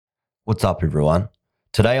What's up, everyone?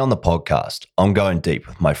 Today on the podcast, I'm going deep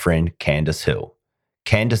with my friend Candice Hill.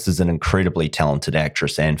 Candice is an incredibly talented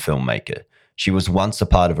actress and filmmaker. She was once a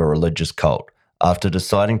part of a religious cult. After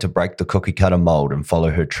deciding to break the cookie-cutter mold and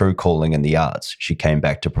follow her true calling in the arts, she came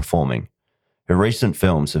back to performing. Her recent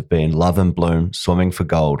films have been Love and Bloom, Swimming for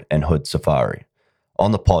Gold, and Hood Safari.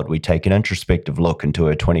 On the pod, we take an introspective look into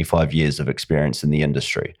her 25 years of experience in the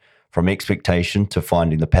industry, from expectation to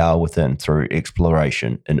finding the power within through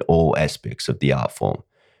exploration in all aspects of the art form,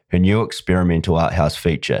 her new experimental art house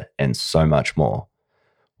feature, and so much more.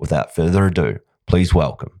 Without further ado, please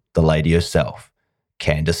welcome the lady herself,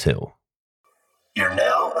 Candice Hill. You're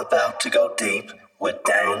now about to go deep with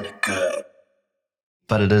Dan Good.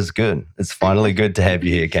 But it is good. It's finally good to have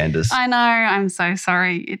you here, Candice. I know. I'm so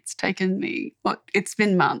sorry. It's taken me, it's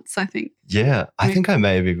been months, I think. Yeah, I think I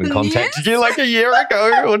may have even contacted you like a year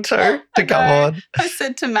ago or two to come on. I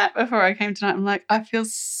said to Matt before I came tonight, I'm like, I feel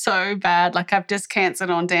so bad. Like I've just cancelled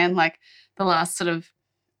on Dan like the last sort of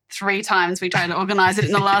 3 times we tried to organise it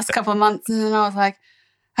in the last couple of months. And then I was like,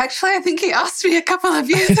 actually, I think he asked me a couple of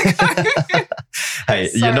years ago. Hey,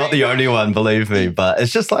 you're not the only one, believe me, but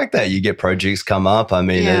it's just like that. You get projects come up. I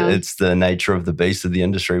mean, it's the nature of the beast of the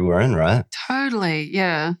industry we're in, right? Totally,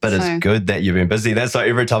 yeah. But it's good that you've been busy. That's why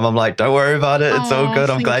every time I'm like, don't worry about it. It's all good.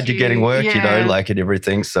 I'm glad you're getting work, and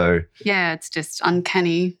everything. So yeah, it's just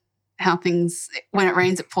uncanny how things, when it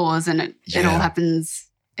rains, it pours and it all happens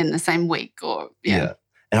in the same week Yeah.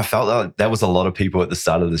 And I felt like that was a lot of people at the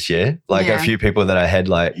start of this year. Like a few people that I had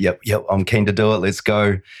like, yep, I'm keen to do it. Let's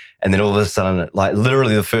go. And then all of a sudden, like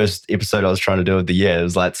literally the first episode I was trying to do of the year, it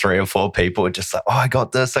was like 3 or 4 people just like, oh, I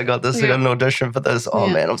got this. I got an audition for this. Oh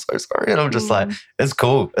man, I'm so sorry. And I'm just like, it's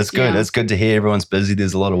cool. It's good. It's good to hear everyone's busy.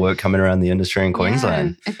 There's a lot of work coming around the industry in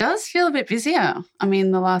Queensland. It does feel a bit busier. I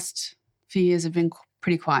mean, the last few years have been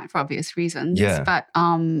pretty quiet for obvious reasons. Yeah. But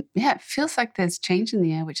it feels like there's change in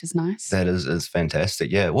the air, which is nice. That is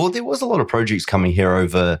fantastic. Yeah. Well, there was a lot of projects coming here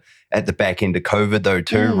over at the back end of COVID though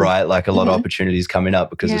too, right? Like a lot of opportunities coming up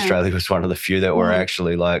because Australia was one of the few that were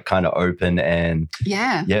actually like kind of open and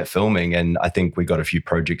filming. And I think we got a few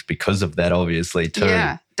projects because of that obviously too.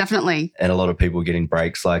 Yeah, definitely. And a lot of people getting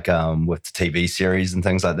breaks like with the TV series and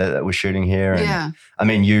things like that we're shooting here. And I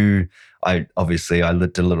mean, I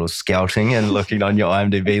did a little scouting and looking on your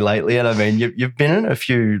IMDb lately, and I mean, you've been in a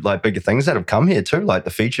few like bigger things that have come here too, like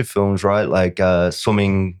the feature films, right? Like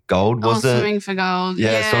Swimming Gold, was it? Swimming for Gold.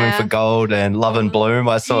 Yeah, Swimming for Gold and Love and Bloom.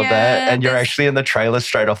 I saw that, and you're actually in the trailer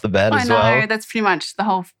straight off the bat as well. I know, that's pretty much the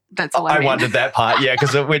whole. That's all I wondered that part,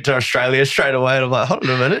 because it went to Australia straight away, and I'm like, hold on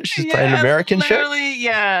a minute, she's playing an American ship.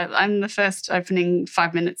 I'm the first opening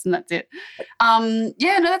 5 minutes, and that's it.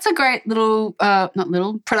 That's a great little, not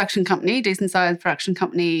little, production company, decent sized production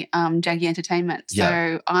company, Jaggy Entertainment.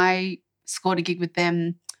 So I scored a gig with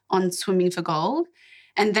them on Swimming for Gold,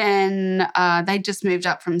 and then they just moved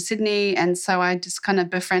up from Sydney, and so I just kind of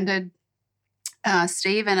befriended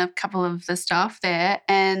Steve and a couple of the staff there,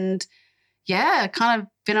 and kind of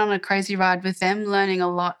been on a crazy ride with them, learning a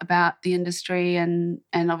lot about the industry and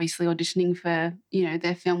obviously auditioning for,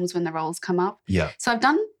 their films when the roles come up. Yeah. So I've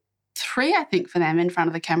done 3, I think, for them in front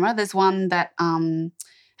of the camera. There's one that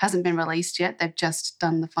hasn't been released yet. They've just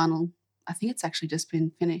done the final, I think it's actually just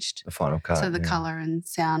been finished. The final cut. So the colour and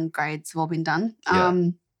sound grades have all been done.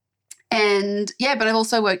 Yeah. But I've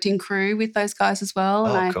also worked in crew with those guys as well.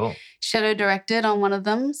 Oh, and cool. I shadow directed on one of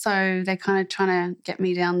them. So they're kind of trying to get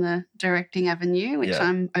me down the directing avenue, which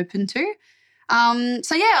I'm open to.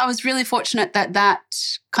 I was really fortunate that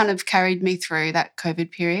kind of carried me through that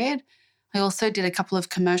COVID period. I also did a couple of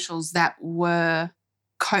commercials that were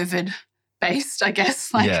COVID-based, I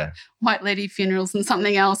guess, like White Lady Funerals and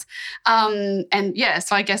something else. So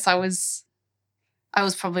I guess I was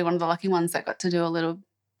probably one of the lucky ones that got to do a little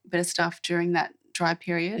bit of stuff during that dry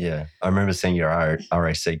period. Yeah. I remember seeing your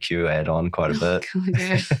RACQ ad on quite a bit. God,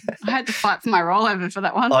 yeah. I had to fight for my rollover for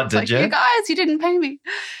that one. Oh, did you? You guys, you didn't pay me.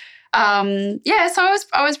 So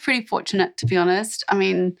I was pretty fortunate, to be honest. I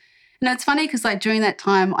mean, it's funny because like during that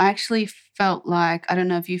time, I actually felt like, I don't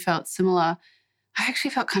know if you felt similar, I actually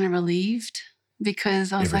felt kind of relieved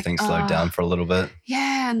because I was everything slowed down for a little bit.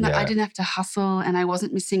 Yeah, and I didn't have to hustle and I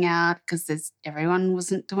wasn't missing out because everyone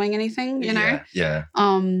wasn't doing anything, you know? Yeah.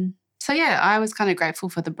 I was kind of grateful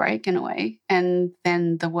for the break in a way. And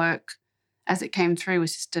then the work as it came through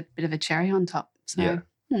was just a bit of a cherry on top. So,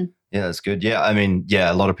 yeah, that's good. Yeah, I mean,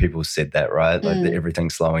 a lot of people said that, right? Like that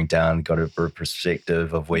everything's slowing down, got a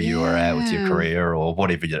perspective of where you were at with your career or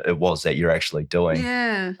whatever it was that you're actually doing.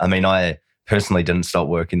 Yeah. I mean, I personally didn't stop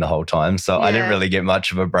working the whole time, so I didn't really get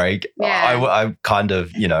much of a break. I kind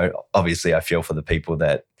of, obviously I feel for the people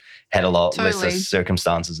that had a lot Totally. lesser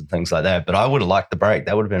circumstances and things like that. But I would have liked the break.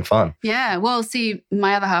 That would have been fun. Yeah. Well, see,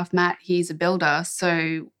 my other half, Matt, he's a builder.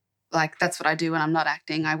 So, like, that's what I do when I'm not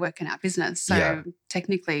acting. I work in our business. So,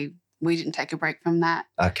 technically, we didn't take a break from that.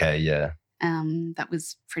 Okay, yeah. That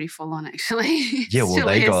was pretty full on, actually. Yeah,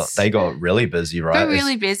 well, they got really busy, right? Got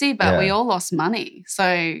really busy, but we all lost money.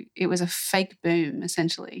 So it was a fake boom,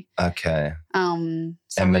 essentially. Okay.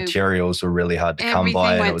 So and materials were really hard to come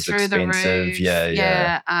by, and it was expensive.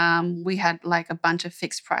 Yeah. We had like a bunch of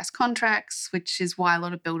fixed price contracts, which is why a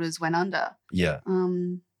lot of builders went under. Yeah.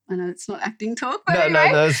 I know it's not acting talk, but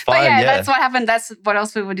no, that's fine. But yeah, that's what happened. That's what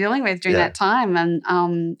else we were dealing with during that time,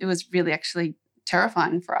 and it was really actually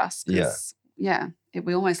terrifying for us.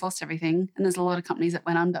 We almost lost everything, and there's a lot of companies that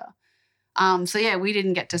went under. We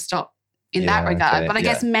didn't get to stop in that regard. Okay, but I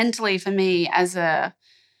guess mentally for me as a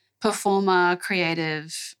performer,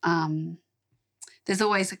 creative, there's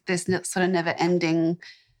always like this sort of never-ending,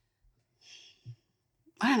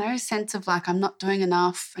 I don't know, sense of like I'm not doing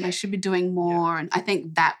enough and I should be doing more. And I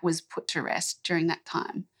think that was put to rest during that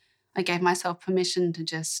time. I gave myself permission to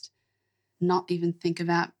just not even think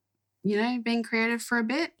about, being creative for a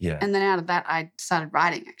bit. Yeah. And then out of that, I started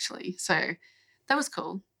writing, actually. So that was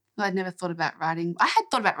cool. I'd never thought about writing. I had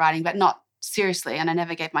thought about writing, but not seriously. And I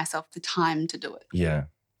never gave myself the time to do it. Yeah.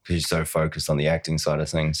 Because you're so focused on the acting side of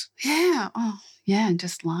things. Yeah. Oh, yeah. And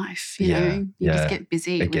just life, you know. You just get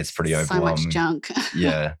busy. It gets pretty So overwhelming. much junk.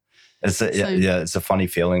 Yeah. It's a funny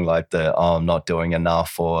feeling like I'm not doing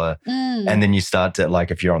enough and then you start to, like,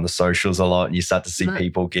 if you're on the socials a lot and you start to see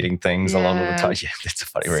people getting things a lot of the time. Yeah, that's a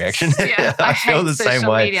funny reaction. Yeah, I feel the same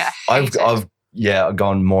way. I've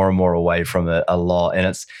gone more and more away from it a lot, and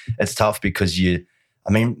it's tough because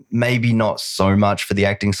maybe not so much for the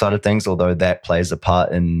acting side of things, although that plays a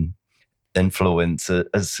part in influence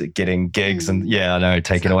as getting gigs and I know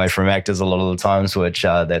taken away from actors a lot of the times, which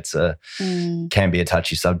can be a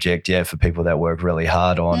touchy subject for people that work really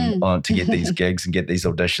hard on to get these gigs and get these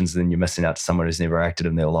auditions, and then you're missing out to someone who's never acted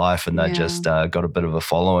in their life and they just got a bit of a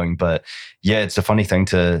following. But it's a funny thing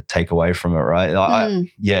to take away from it, right?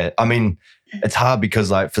 It's hard because,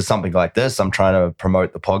 like, for something like this, I'm trying to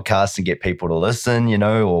promote the podcast and get people to listen,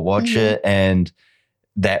 or watch it, and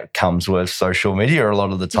that comes with social media a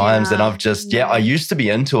lot of the times. And I've just, I used to be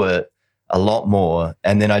into it a lot more.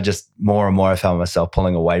 And then I just more and more I found myself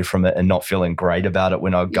pulling away from it and not feeling great about it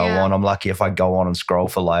when I go on. I'm lucky if I go on and scroll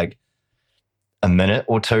for like a minute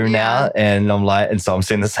or two now. And I'm like, and so I'm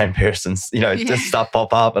seeing the same person's, just stuff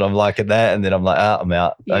pop up and I'm liking that. And then I'm like, I'm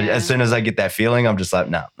out. Yeah. As soon as I get that feeling, I'm just like,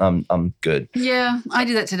 no, I'm good. Yeah, I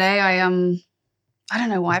do that today. I don't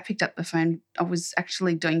know why I picked up the phone. I was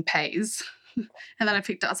actually doing pays. And then I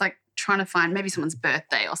was like trying to find maybe someone's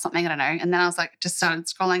birthday or something, I don't know. And then I was like, just started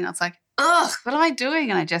scrolling. I was like, ugh, what am I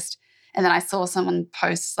doing? And then I saw someone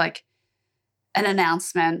post like an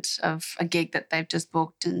announcement of a gig that they've just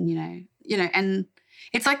booked, and, and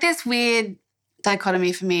it's like this weird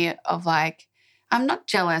dichotomy for me of like, I'm not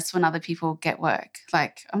jealous when other people get work.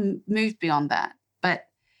 Like, I'm moved beyond that. But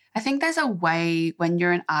I think there's a way when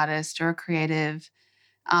you're an artist or a creative,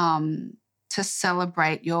 to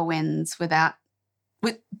celebrate your wins with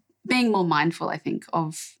being more mindful, I think,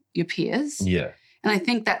 of your peers. Yeah. And I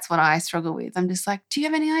think that's what I struggle with. I'm just like, do you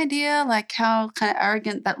have any idea like how kind of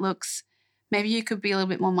arrogant that looks? Maybe you could be a little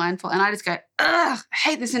bit more mindful. And I just go, ugh, I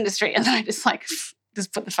hate this industry. And then I just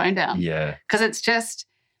just put the phone down. Yeah. Because it's just,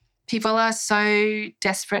 people are so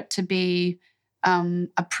desperate to be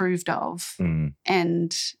approved of. And,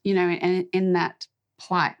 and in that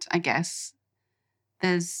plight, I guess,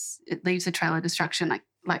 it leaves a trail of destruction. I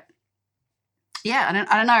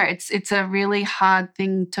don't know. It's a really hard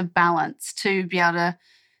thing to balance, to be able to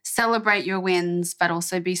celebrate your wins, but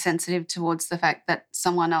also be sensitive towards the fact that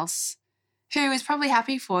someone else who is probably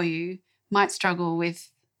happy for you might struggle with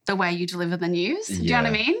the way you deliver the news. Do you know what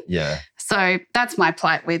I mean? Yeah. So that's my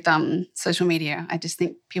plight with social media. I just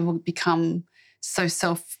think people become so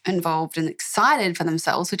self-involved and excited for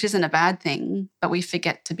themselves, which isn't a bad thing, but we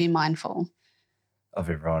forget to be mindful of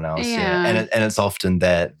everyone else. And it's often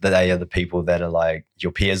that they are the people that are like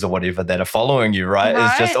your peers or whatever that are following you, right?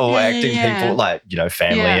 It's just all acting people, like,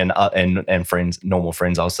 family and friends, normal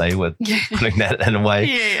friends, I'll say, with putting that in a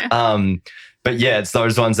way. But it's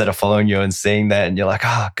those ones that are following you and seeing that, and you're like,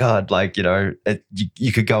 oh God, like,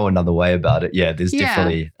 you could go another way about it. Yeah, there's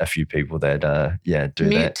definitely a few people that do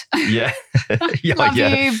mute. that. Yeah. Love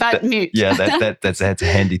you, but mute. Yeah, that's a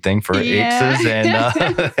handy thing for exes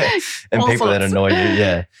and people that annoy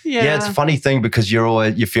you. Yeah. It's a funny thing because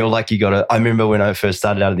you feel like you got to. I remember when I first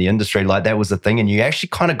started out in the industry, like that was the thing, and you actually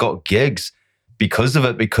kind of got gigs because of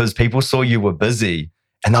it, because people saw you were busy.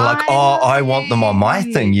 And they're like, oh, I want them on my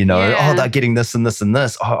thing, you know. Yeah. Oh, they're getting this and this and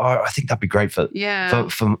this. Oh, I think that'd be great for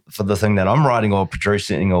the thing that I'm writing or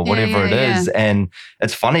producing or whatever it is. And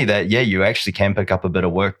it's funny that, you actually can pick up a bit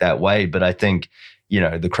of work that way. But I think,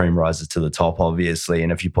 the cream rises to the top, obviously.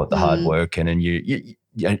 And if you put the hard work in and you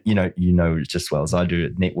know just as well as I do,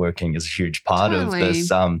 networking is a huge part of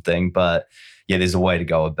this thing. But there's a way to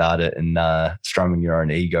go about it, and strumming your own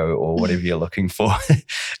ego or whatever you're looking for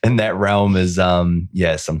in that realm is,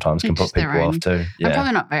 sometimes can put people off too.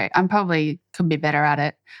 Yeah. I'm probably could be better at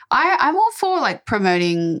it. I'm all for like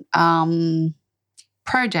promoting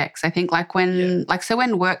projects. I think like when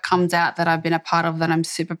work comes out that I've been a part of that I'm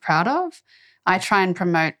super proud of, I try and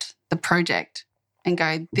promote the project and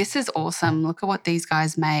go, this is awesome. Look at what these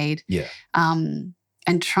guys made. Yeah. And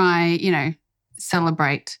try,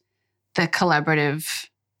 celebrate the collaborative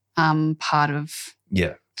part of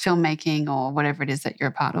filmmaking or whatever it is that you're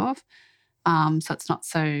a part of. So it's not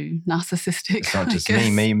so narcissistic. It's not just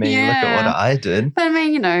me. Look at what I did. But I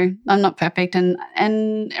mean, I'm not perfect, and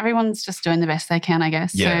everyone's just doing the best they can, I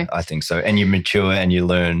guess. Yeah, I think so. And you mature and you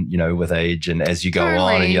learn, with age and as you go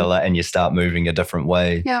on, and you start moving a different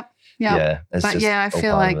way. Yep. Yeah. I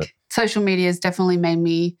feel like social media has definitely made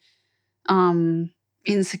me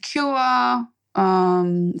insecure.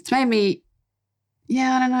 It's made me,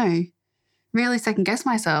 I don't know, really second guess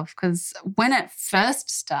myself, because when it first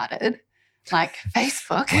started, like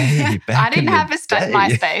Facebook, I didn't have a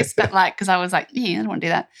MySpace, but because I was like, I don't want to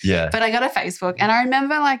do that. Yeah. But I got a Facebook, and I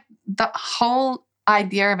remember like the whole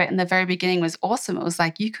idea of it in the very beginning was awesome. It was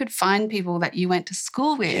like you could find people that you went to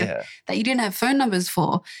school with that you didn't have phone numbers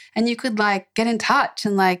for, and you could like get in touch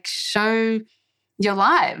and like show your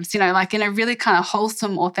lives, like in a really kind of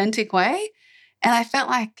wholesome, authentic way. And I felt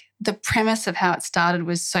like the premise of how it started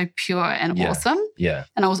was so pure and awesome. Yeah.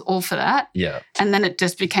 And I was all for that. Yeah. And then it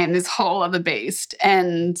just became this whole other beast.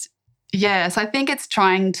 And so I think it's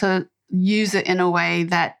trying to use it in a way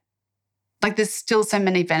that, like, there's still so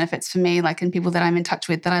many benefits for me, like in people that I'm in touch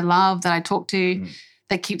with, that I love, that I talk to,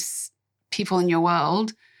 that keeps people in your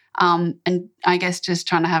world. And I guess just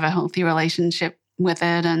trying to have a healthy relationship with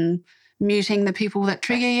it, and muting the people that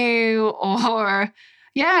trigger you, or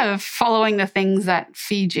following the things that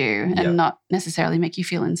feed you and not necessarily make you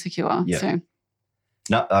feel insecure. Yeah. So,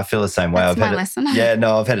 no, I feel the same way. That's my lesson.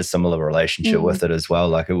 I've had a similar relationship with it as well.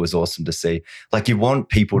 Like, it was awesome to see. Like, you want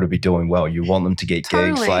people to be doing well. You want them to get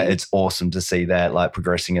gigs. Like, it's awesome to see that, like,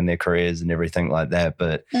 progressing in their careers and everything like that.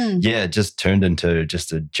 But it just turned into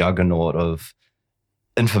just a juggernaut of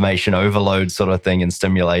information overload sort of thing and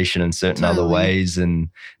stimulation in certain other ways. And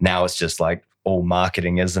now it's just like all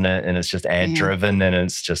marketing, isn't it? And it's just ad driven and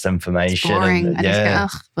it's just information. It's boring.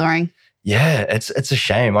 Boring. Yeah, it's a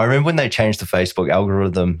shame. I remember when they changed the Facebook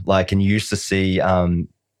algorithm, like, and you used to see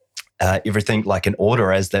everything like in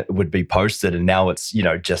order as that would be posted, and now it's,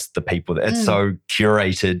 just the people that it's so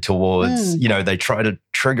curated towards, they try to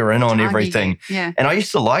trigger in on everything. Yeah. And I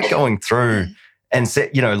used to like going through and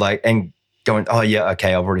set, and going, oh yeah,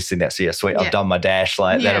 okay, I've already seen that. So sweet, I've done my dash,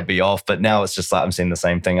 like that'll be off. But now it's just like I'm seeing the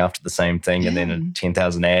same thing after the same thing, and then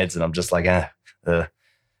 10,000 ads, and I'm just like,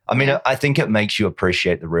 I mean, I think it makes you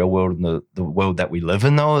appreciate the real world and the world that we live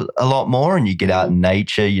in, though, a lot more. And you get out in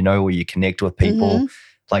nature, where you connect with people.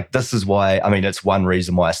 Like, this is why, I mean, it's one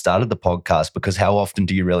reason why I started the podcast, because how often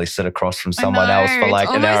do you really sit across from someone else for like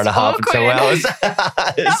an hour and a half and 2 hours?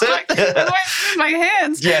 Is it? My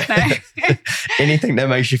hands. Yeah. Anything that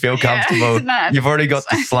makes you feel comfortable. You've already got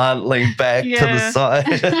the slant lean back to the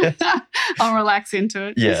side. I'll relax into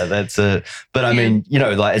it. Yeah, that's it. But I mean,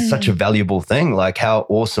 like, it's such a valuable thing. Like, how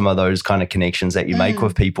awesome are those kind of connections that you make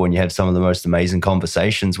with people, and you have some of the most amazing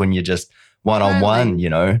conversations when you're just one-on-one,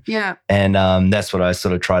 Yeah. And that's what I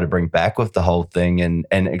sort of try to bring back with the whole thing, and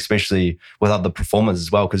especially with other performers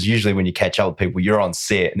as well, because usually when you catch up with people, you're on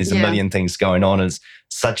set and there's a million things going on. It's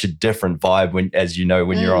such a different vibe when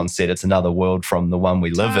you're on set. It's another world from the one we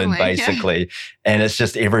live in, basically. And it's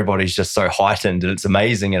just, everybody's just so heightened, and it's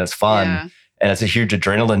amazing and it's fun. Yeah. And it's a huge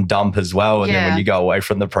adrenaline dump as well. And then when you go away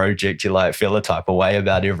from the project, you like feel a type of way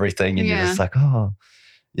about everything, and you're just like, oh,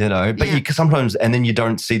 but you sometimes, and then you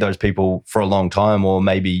don't see those people for a long time, or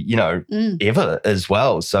maybe, ever as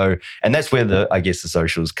well. So, and that's where I guess the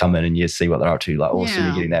socials come in, and you see what they're up to, like, awesome,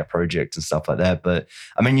 you're getting that project and stuff like that. But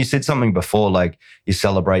I mean, you said something before, like, you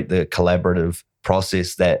celebrate the collaborative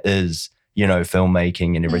process that is,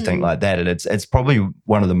 filmmaking and everything like that. And it's probably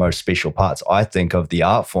one of the most special parts, I think, of the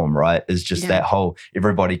art form, right? Is just that whole,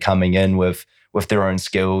 everybody coming in with their own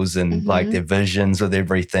skills and like their visions with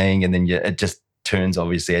everything. And then it just turns,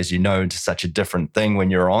 obviously, as you know, into such a different thing when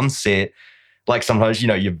you're on set. like sometimes, you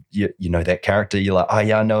know that character, you're like, oh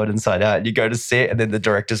yeah, I know it inside out. And you go to set and then the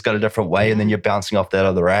director's got a different way and then you're bouncing off that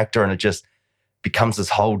other actor and it just becomes this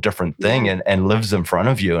whole different thing and lives in front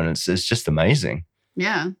of you. And it's just amazing.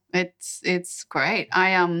 Yeah, it's great.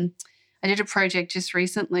 I did a project just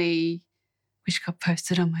recently, which got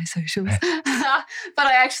posted on my socials. But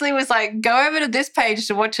I actually was like, go over to this page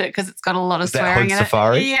to watch it because it's got a lot of swearing in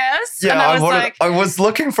Safari? it. Yes. Yeah, And I was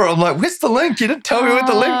looking for it. I'm like, where's the link? You didn't tell me what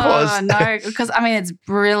the link was. No, because it's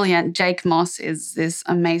brilliant. Jake Moss is this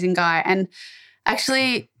amazing guy. And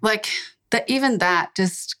actually, even that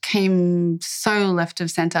just came so left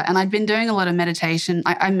of center. And I'd been doing a lot of meditation.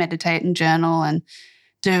 I meditate and journal and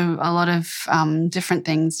do a lot of different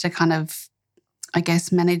things to kind of, I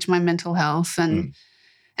guess, manage my mental health and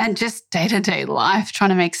just day-to-day life, trying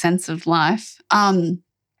to make sense of life. And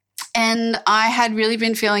I had really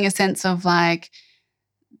been feeling a sense of like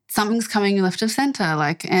something's coming left of center,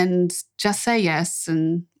 and just say yes.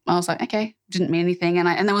 And I was like, okay, didn't mean anything.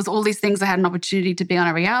 And there was all these things. I had an opportunity to be on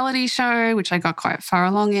a reality show, which I got quite far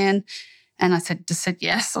along in. And I just said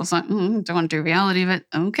yes. I was like, don't want to do reality, but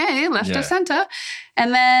okay, left of center.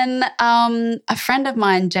 And then a friend of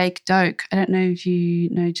mine, Jake Doak, I don't know if you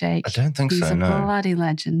know Jake. I don't think He's so, no. He's a bloody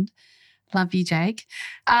legend. Love you, Jake.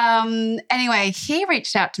 Anyway, he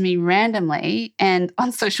reached out to me randomly and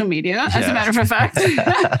on social media, as a matter of fact.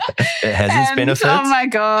 It has its benefits. Oh my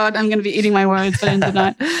God, I'm going to be eating my words by the end of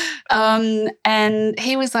the night. And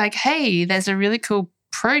he was like, hey, there's a really cool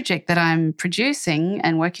project that I'm producing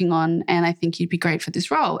and working on, and I think you'd be great for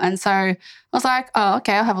this role. And so I was like, oh,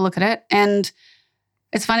 okay, I'll have a look at it. And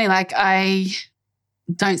it's funny, I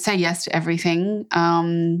don't say yes to everything,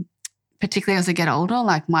 particularly as I get older.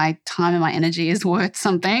 My time and my energy is worth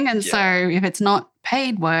something. And so if it's not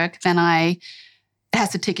paid work, then it has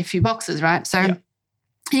to tick a few boxes, right? So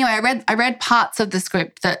anyway, I read parts of the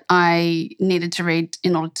script that I needed to read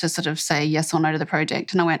in order to sort of say yes or no to the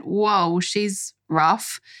project. And I went, whoa, she's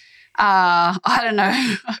rough. I don't know.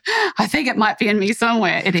 I think it might be in me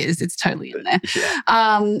somewhere. It is. It's totally in there.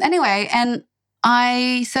 Anyway, and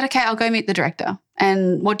I said, okay, I'll go meet the director.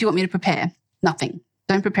 And what do you want me to prepare? Nothing.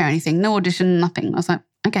 Don't prepare anything. No audition, nothing. I was like,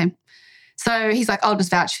 okay. So he's like, I'll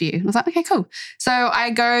just vouch for you. I was like, okay, cool. So I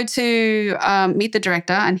go to meet the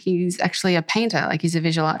director, and he's actually a painter. He's a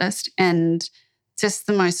visual artist, and just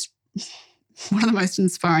one of the most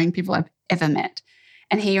inspiring people I've ever met.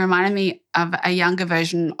 And he reminded me of a younger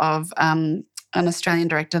version of an Australian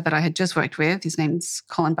director that I had just worked with. His name's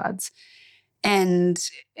Colin Budds. And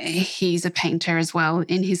he's a painter as well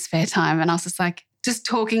in his spare time. And I was just like, just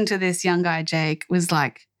talking to this young guy, Jake, it was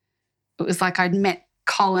like I'd met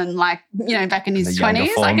Colin, back in his 20s.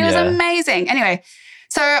 It was amazing. Anyway,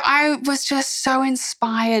 so I was just so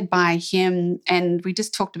inspired by him. And we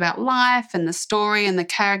just talked about life and the story and the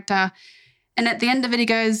character. And at the end of it, he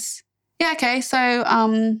goes, yeah, okay, so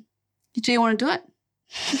do you want to do it?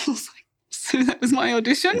 I was like, so that was my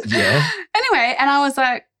audition? Yeah. Anyway, and I was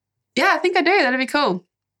like, yeah, I think I do. That'd be cool.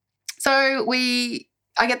 So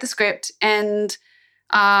I get the script and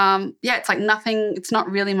it's nothing. It's not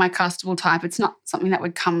really my castable type. It's not something that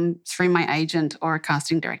would come through my agent or a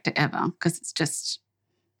casting director ever, because it's just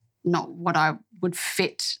not what I would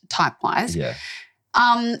fit type-wise. Yeah.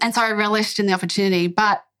 And so I relished in the opportunity.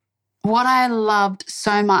 But what I loved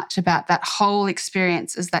so much about that whole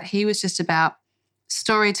experience is that he was just about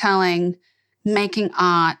storytelling, making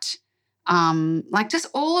art, just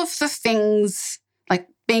all of the things,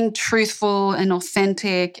 being truthful and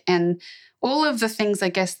authentic, and all of the things, I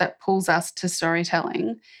guess, that pulls us to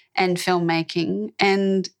storytelling and filmmaking.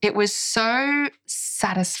 And it was so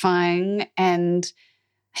satisfying. And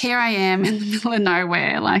here I am in the middle of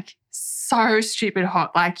nowhere, so stupid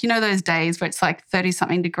hot. Those days where it's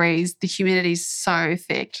 30-something degrees, the humidity's so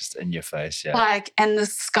thick. Just in your face, yeah. And the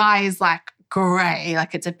sky is grey,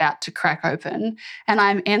 it's about to crack open. And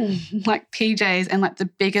I'm in PJs and the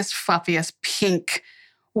biggest, fluffiest, pink,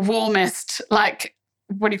 warmest,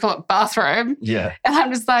 what do you call it, bathrobe. Yeah. And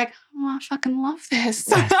I'm just I fucking love this.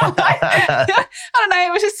 I don't know,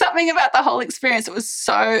 it was just something about the whole experience. It was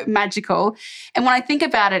so magical. And when I think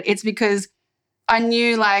about it, it's because I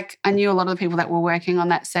knew a lot of the people that were working on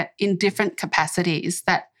that set in different capacities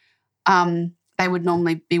that they would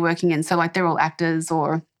normally be working in. So they're all actors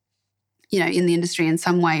or, in the industry in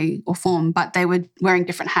some way or form, but they were wearing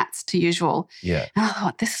different hats to usual. Yeah. And I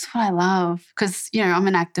thought, this is what I love, because, I'm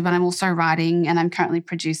an actor, but I'm also writing, and I'm currently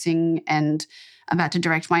producing and about to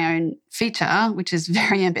direct my own feature, which is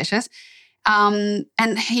very ambitious. And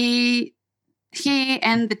he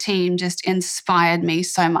and the team just inspired me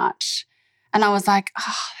so much. And I was like,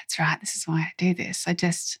 oh, that's right. This is why I do this.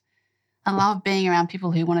 I love being around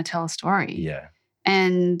people who want to tell a story. Yeah.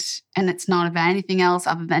 And it's not about anything else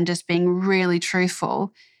other than just being really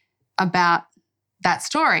truthful about that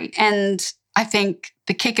story. And I think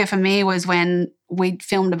the kicker for me was when we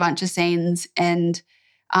filmed a bunch of scenes and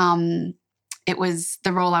it was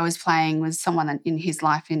the role I was playing was someone in his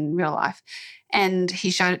life, in real life. And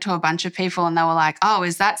he showed it to a bunch of people and they were like, oh,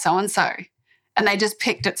 is that so-and-so? And they just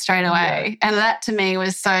picked it straight away. Yeah. And that to me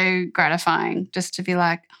was so gratifying, just to be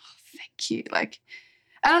like, oh, thank you. Like,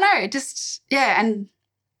 I don't know, it just, and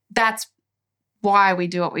that's why we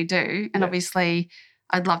do what we do. And obviously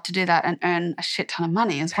I'd love to do that and earn a shit ton of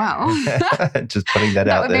money as well. Just putting that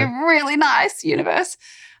out there. That would be really nice, universe.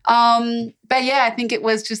 But yeah, I think it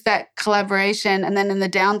was just that collaboration. And then in the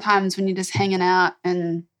down times when you're just hanging out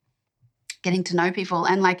and getting to know people.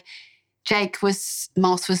 And like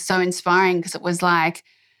Moss was so inspiring because it was like,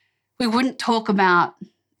 we wouldn't talk about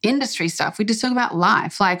industry stuff. We just talk about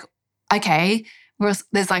life. Like, okay,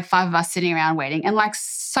 there's like 5 of us sitting around waiting and like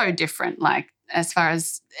so different, like as far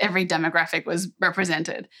as every demographic was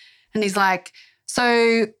represented. And he's like,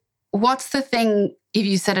 so what's the thing if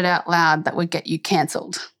you said it out loud that would get you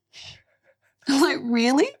cancelled? I'm like,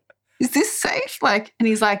 really? Is this safe? Like, and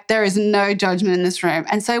he's like, there is no judgment in this room.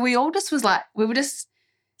 And so we all just was like, we were just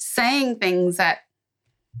saying things that,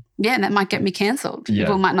 that might get me cancelled. Yeah.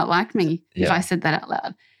 People might not like me if I said that out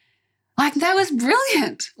loud. Like, that was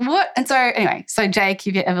brilliant. What? And so anyway, so Jake,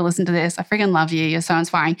 if you ever listen to this, I freaking love you. You're so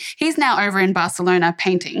inspiring. He's now over in Barcelona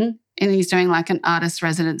painting and he's doing like an artist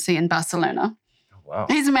residency in Barcelona. Oh, wow.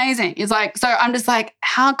 He's amazing. He's like, so I'm just like,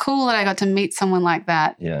 how cool that I got to meet someone like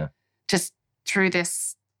that. Yeah. Just through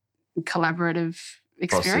this collaborative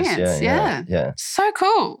experience. Process, yeah. So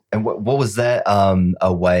cool. And what was that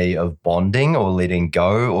a way of bonding or letting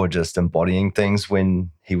go or just embodying things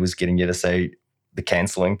when he was getting you to say the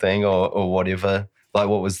cancelling thing or whatever? Like,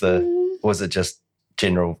 what was was it just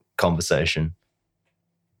general conversation?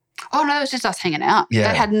 Oh, no, it was just us hanging out. Yeah.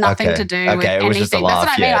 That had nothing to do with anything. It was just a laugh.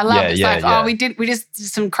 That's what I mean. I love it. It's like, we just did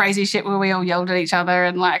some crazy shit where we all yelled at each other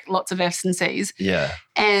and like lots of F's and C's. Yeah.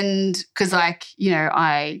 And because like,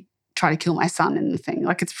 I try to kill my son in the thing.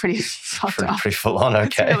 Like, it's pretty fucked up. Pretty full on,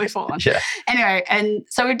 okay. It's really full on. Yeah. Anyway, and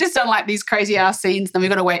so we've just done like these crazy ass scenes. Then we've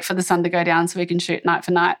got to wait for the sun to go down so we can shoot night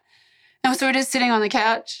for night. And so we're just sitting on the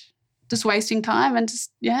couch, just wasting time and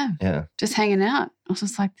just hanging out. I was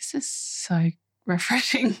just like, this is so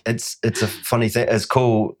refreshing. It's a funny thing. It's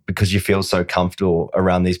cool because you feel so comfortable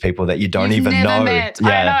around these people that you don't even never know. Met. Yeah.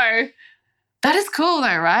 I know. That is cool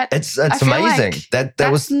though, right? It's amazing. Like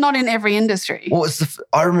that was not in every industry. Well,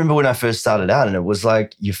 I remember when I first started out and it was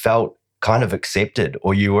like you felt kind of accepted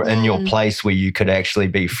or you were in your place where you could actually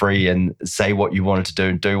be free and say what you wanted to do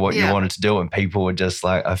and do what you wanted to do. And people were just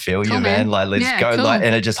like, I feel you, man. Like, let's go. Cool. Like,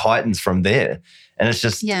 and it just heightens from there. And it's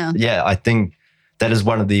just, I think that is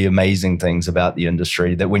one of the amazing things about the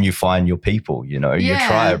industry, that when you find your people, your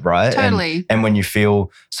tribe, right? Totally. And when you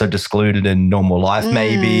feel so discluded in normal life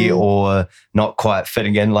maybe, or not quite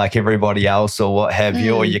fitting in like everybody else or what have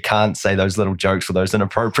you, or you can't say those little jokes or those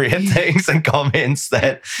inappropriate things and comments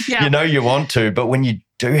that you want to. But when you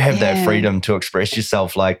do have that freedom to express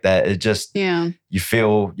yourself like that, it just, you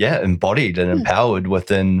feel, embodied and empowered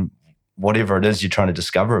within whatever it is you're trying to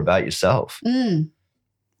discover about yourself.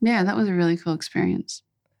 Yeah, that was a really cool experience.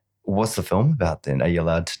 What's the film about then? Are you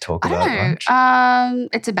allowed to talk about it?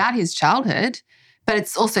 It's about his childhood, but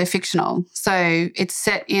it's also fictional. So it's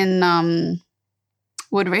set in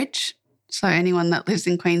Woodridge. So anyone that lives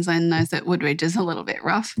in Queensland knows that Woodridge is a little bit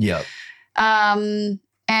rough. Yeah. And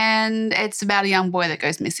it's about a young boy that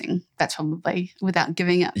goes missing. That's probably without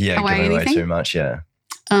giving it away anything. Too much, yeah.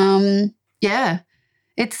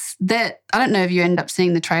 It's that, I don't know if you end up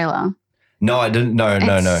seeing the trailer. No, I didn't. No.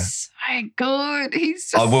 It's so good. He's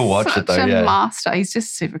just I will watch it though, such a master. He's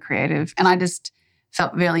just super creative. And I just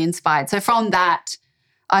felt really inspired. So from that,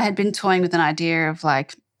 I had been toying with an idea of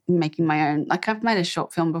like making my own. Like, I've made a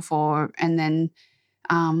short film before, and then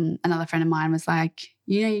another friend of mine was like,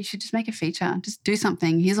 you should just make a feature. Just do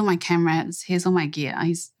something. Here's all my cameras. Here's all my gear.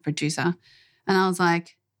 He's a producer. And I was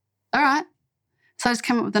like, all right. So I just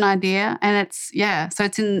came up with an idea, and so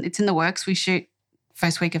it's in the works. We shoot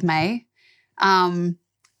first week of May.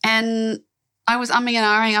 And I was umming and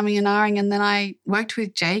ahhing, and then I worked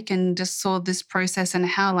with Jake and just saw this process and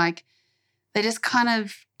how like they just kind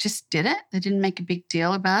of just did it. They didn't make a big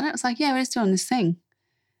deal about it. It was like, we're just doing this thing.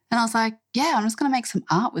 And I was like, I'm just going to make some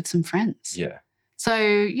art with some friends. Yeah. So,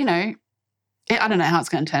 I don't know how it's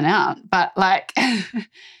going to turn out, but like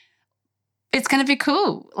it's going to be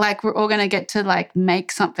cool. Like, we're all going to get to like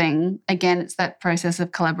make something. Again, it's that process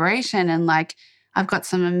of collaboration, and like I've got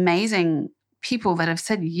some amazing people that have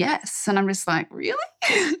said yes. And I'm just like, really?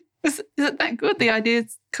 Is it that good? The idea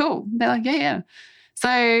is cool. They're like, yeah.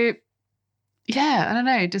 So, yeah, I don't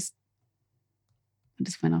know. I just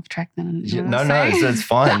went off track then. No, it's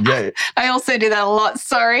fine. Yeah. I also do that a lot.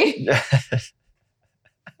 Sorry.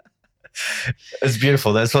 It's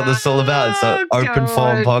beautiful. That's what this is all about. It's an open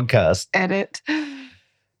form podcast. Edit.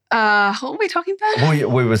 What were we talking about?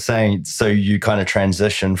 We were saying, so you kind of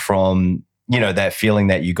transition from, that feeling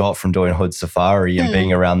that you got from doing Hood Safari and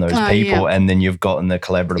being around those people, and then you've gotten the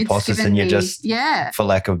collaborative process, and you just, for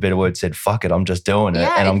lack of a better word, said, fuck it, I'm just doing it,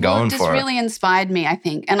 and I'm going for it. It just really inspired me, I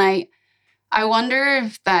think. And I wonder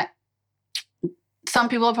if that some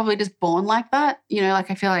people are probably just born like that.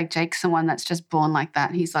 Like I feel like Jake's someone that's just born like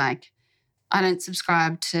that. He's like, I don't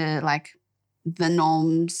subscribe to like the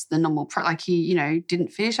norms, the normal, like he, didn't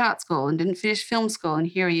finish art school and didn't finish film school. And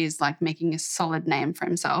here he is like making a solid name for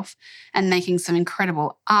himself and making some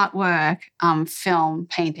incredible artwork, film,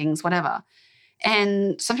 paintings, whatever.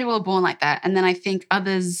 And some people are born like that. And then I think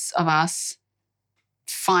others of us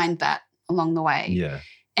find that along the way. Yeah.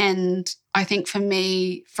 And I think for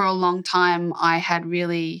me, for a long time, I had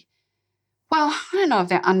really, I don't know if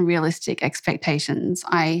they're unrealistic expectations.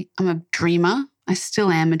 I'm a dreamer. I still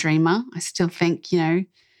am a dreamer. I still think, that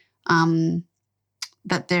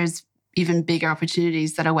there's even bigger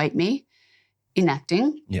opportunities that await me in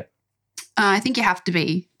acting. Yeah. I think you have to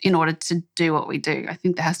be in order to do what we do. I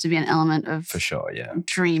think there has to be an element of for sure,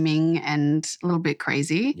 dreaming and a little bit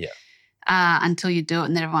crazy. Yeah. Until you do it,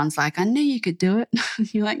 and then everyone's like, I knew you could do it.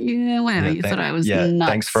 You're like, yeah, whatever. You thought I was nuts.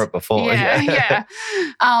 Thanks for it before. Yeah.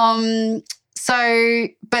 So,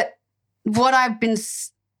 but what I've been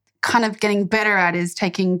kind of getting better at is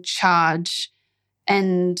taking charge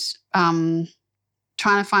and trying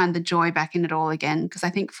to find the joy back in it all again. Because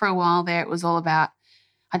I think for a while there it was all about,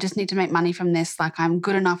 I just need to make money from this. Like I'm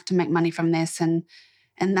good enough to make money from this, and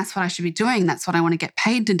that's what I should be doing. That's what I want to get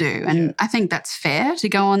paid to do. And I think that's fair to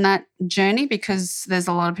go on that journey because there's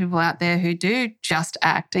a lot of people out there who do just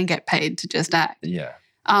act and get paid to just act. Yeah.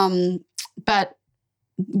 But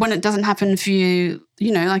when it doesn't happen for you,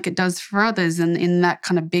 like it does for others and in that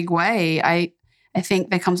kind of big way, I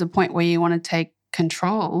think there comes a point where you want to take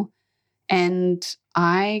control. And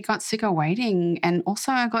I got sick of waiting. And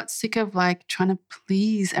also I got sick of like trying to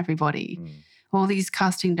please everybody. All these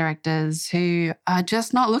casting directors who are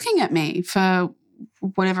just not looking at me for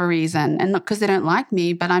whatever reason. And not because they don't like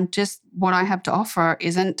me, but I'm just, what I have to offer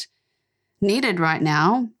isn't needed right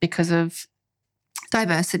now because of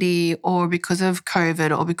diversity or because of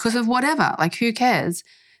COVID or because of whatever. Like, who cares?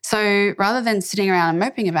 So rather than sitting around and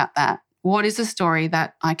moping about that, what is a story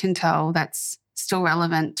that I can tell that's still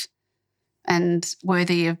relevant and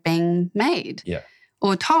worthy of being made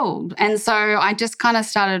or told? And so I just kind of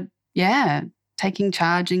started, taking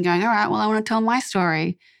charge and going, all right, well, I want to tell my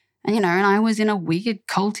story. And, and I was in a weird,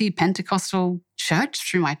 culty Pentecostal church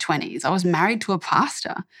through my 20s. I was married to a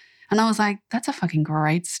pastor. And I was like, that's a fucking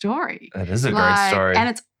great story. That is a great story. And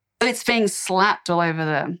it's being slapped all over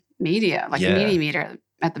the media, like media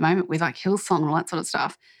at the moment with like Hillsong and all that sort of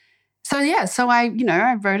stuff. So,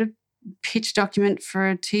 I wrote a pitch document for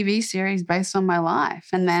a TV series based on my life.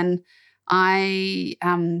 And then I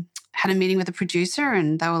had a meeting with a producer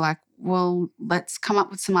and they were like, well, let's come up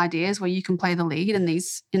with some ideas where you can play the lead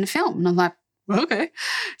in a film. And I'm like, okay.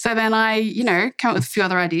 So then I, came up with a few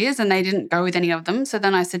other ideas and they didn't go with any of them. So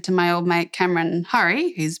then I said to my old mate, Cameron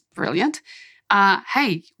Hurry, who's brilliant,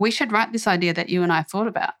 hey, we should write this idea that you and I thought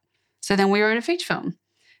about. So then we wrote a feature film.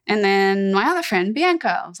 And then my other friend,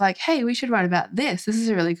 Bianca, was like, hey, we should write about this. This is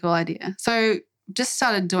a really cool idea. So just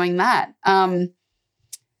started doing that. And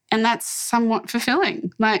that's somewhat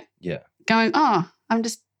fulfilling. Like going, I'm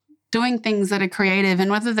just doing things that are creative, and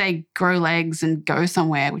whether they grow legs and go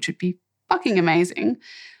somewhere, which would be fucking amazing,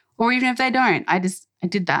 or even if they don't, I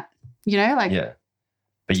did that,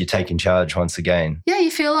 But you're taking charge once again. Yeah, you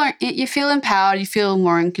feel empowered, you feel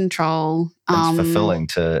more in control. It's fulfilling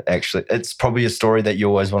to actually, it's probably a story that you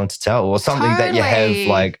always wanted to tell, or something that you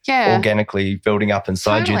have organically building up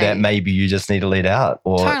inside you that maybe you just need to let out,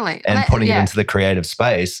 and putting it into the creative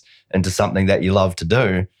space, into something that you love to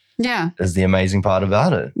do. Is the amazing part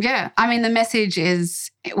about it. Yeah. I mean, the message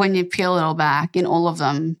is, when you peel it all back, in all of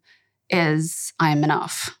them, is I am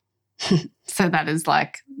enough. So that is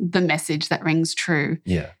like the message that rings true.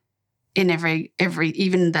 Yeah. In every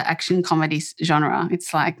even the action comedy genre,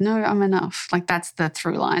 it's like, no, I'm enough. Like that's the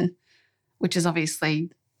through line, which is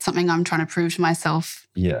obviously something I'm trying to prove to myself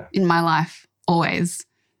in my life always,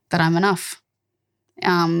 that I'm enough.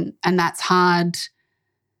 And that's hard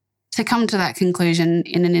to come to that conclusion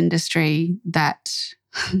in an industry that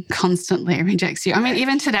constantly rejects you. I mean,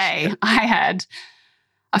 even today, I had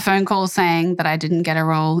a phone call saying that I didn't get a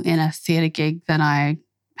role in a theatre gig that I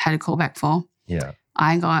had a call back for. Yeah.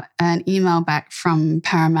 I got an email back from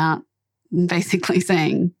Paramount basically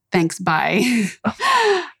saying, thanks, bye.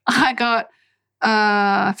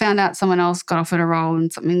 I found out someone else got offered a role in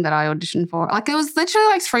something that I auditioned for. Like, it was literally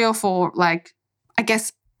like 3 or 4, like, I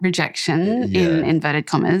guess, rejection in inverted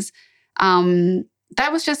commas.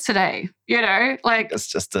 That was just today, like. It's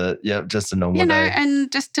just a normal day. And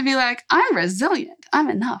just to be like, I'm resilient. I'm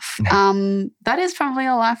enough. That is probably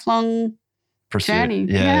a lifelong pursuit. Journey.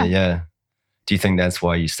 Yeah. Do you think that's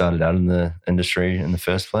why you started out in the industry in the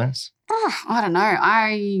first place? I don't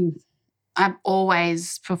know. I've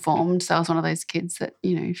always performed. So I was one of those kids that,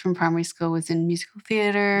 from primary school was in musical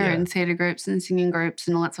theatre and theatre groups and singing groups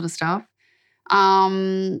and all that sort of stuff.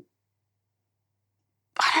 I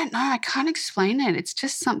don't know. I can't explain it. It's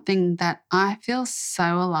just something that I feel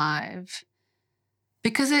so alive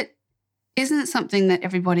because it isn't something that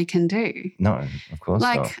everybody can do. No, of course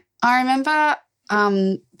not. I remember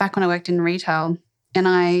back when I worked in retail and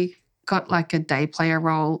I got like a day player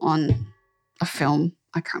role on a film.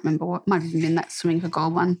 I can't remember what. Might have even been that Swimming for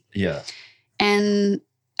Gold one. Yeah. And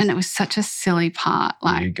it was such a silly part.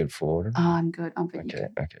 Are you good for it? Oh, I'm good. Okay.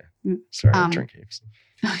 Sorry, I drink heaps.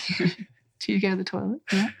 Do you go to the toilet?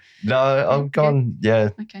 Yeah. No, I've gone,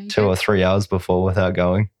 2 or 3 hours before without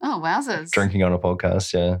going. Oh, wowzers. Drinking on a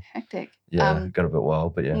podcast, yeah. Hectic. Yeah, got a bit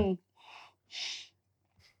wild, but yeah.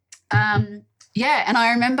 And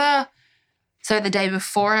I remember, so the day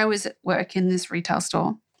before I was at work in this retail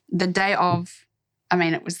store, the day of,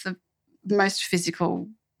 it was the most physical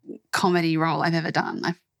comedy role I've ever done.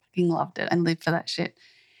 I fucking loved it. I lived for that shit.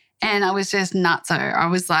 And I was just nutso. I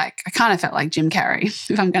was like, I kind of felt like Jim Carrey,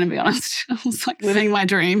 if I'm going to be honest. I was like living my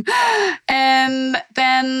dream. And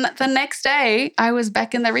then the next day I was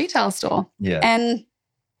back in the retail store. Yeah. And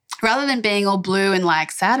rather than being all blue and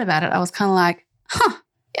like sad about it, I was kind of like,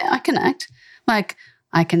 I can act. Like,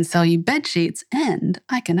 I can sell you bed sheets and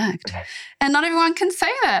I can act. And not everyone can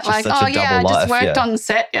say that. Just like, I just worked on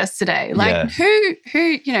set yesterday. Like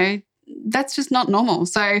who, that's just not normal.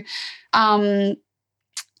 So,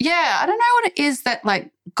 I don't know what it is that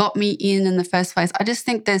like got me in the first place. I just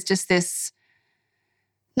think there's just this,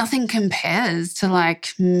 nothing compares to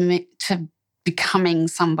like to becoming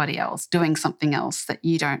somebody else, doing something else that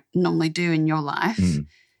you don't normally do in your life.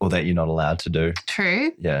 Or that you're not allowed to do.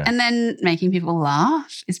 True. Yeah. And then making people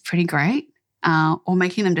laugh is pretty great. Or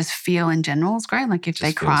making them just feel in general is great. Like if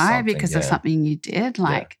they cry because of something you did,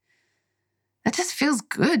 like that just feels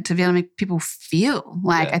good to be able to make people feel.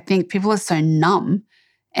 Like I think people are so numb.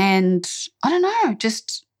 And I don't know,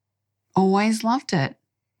 just always loved it.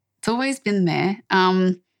 It's always been there.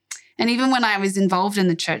 And even when I was involved in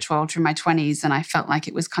the church world through my 20s and I felt like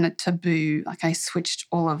it was kind of taboo, like I switched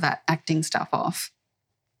all of that acting stuff off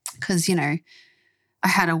because, I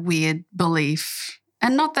had a weird belief.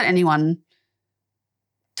 And not that anyone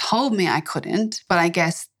told me I couldn't, but I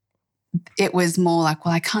guess it was more like,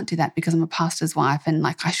 well, I can't do that because I'm a pastor's wife and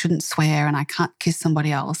like I shouldn't swear and I can't kiss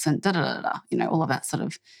somebody else and all of that sort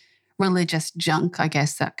of religious junk, I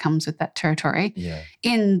guess, that comes with that territory. Yeah.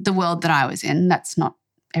 In the world that I was in, that's not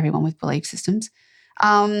everyone with belief systems.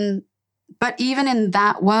 But even in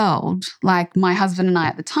that world, like my husband and I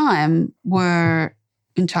at the time were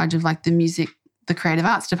in charge of like the music, the creative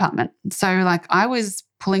arts department. So like I was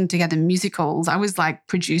pulling together musicals. I was like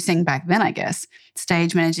producing back then, I guess,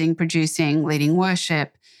 stage managing, producing, leading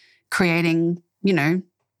worship, creating,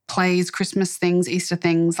 plays, Christmas things, Easter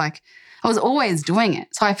things. Like I was always doing it.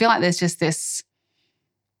 So I feel like there's just this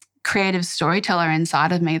creative storyteller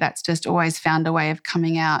inside of me that's just always found a way of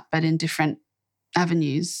coming out, but in different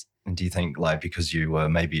avenues. And do you think like because you were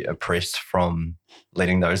maybe oppressed from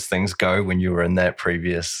letting those things go when you were in that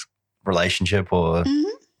previous relationship or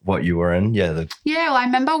what you were in? Yeah. Well, I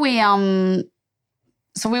remember we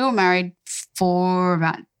were married for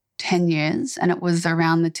about 10 years and it was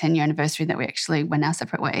around the 10-year anniversary that we actually went our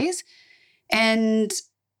separate ways.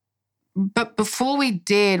 But before we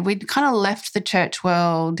did, we'd kind of left the church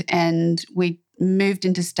world and we moved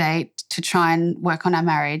interstate to try and work on our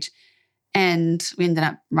marriage. And we ended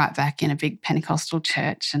up right back in a big Pentecostal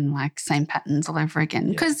church and like same patterns all over again.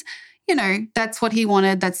 Because, that's what he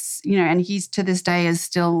wanted. That's, and he's to this day is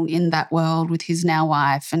still in that world with his now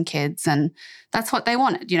wife and kids. And that's what they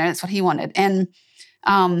wanted. That's what he wanted. And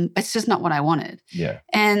it's just not what I wanted. Yeah.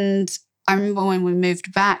 And I remember when we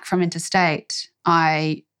moved back from interstate,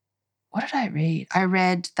 what did I read? I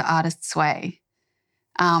read The Artist's Way,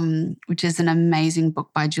 which is an amazing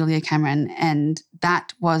book by Julia Cameron. And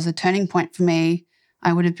that was a turning point for me.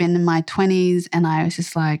 I would have been in my 20s, and I was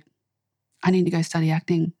just like, I need to go study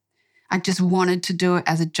acting. I just wanted to do it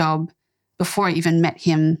as a job. Before I even met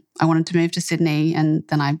him, I wanted to move to Sydney, and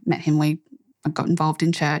then I met him. I got involved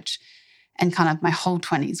in church, and kind of my whole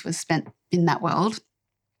 20s was spent in that world.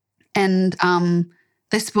 And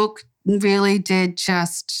this book really did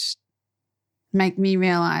just make me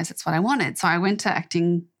realize that's what I wanted. So I went to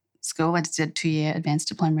acting school. I just did a 2-year advanced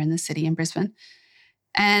diploma in the city in Brisbane.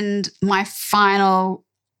 And one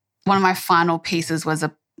of my final pieces was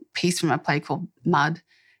a piece from a play called Mould.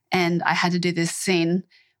 And I had to do this scene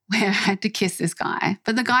where I had to kiss this guy.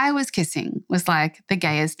 But the guy I was kissing was like the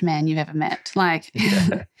gayest man you've ever met. Like,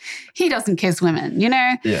 he doesn't kiss women, you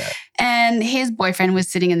know? Yeah. And his boyfriend was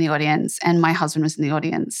sitting in the audience, and my husband was in the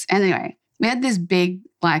audience. Anyway, we had this big,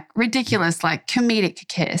 like, ridiculous, like, comedic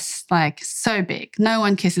kiss, like, so big. No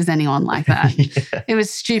one kisses anyone like that. Yeah. It was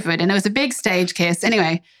stupid. And it was a big stage kiss.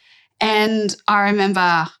 Anyway, and I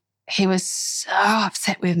remember he was so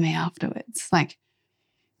upset with me afterwards. Like,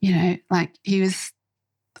 you know, like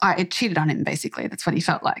I had cheated on him, basically. That's what he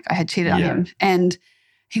felt like. I had cheated on him. And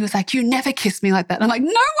he was like, you never kissed me like that. And I'm like, no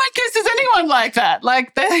one kisses anyone like that.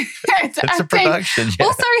 Like, it's a production. Yeah.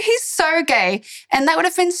 Also, he's so gay. And that would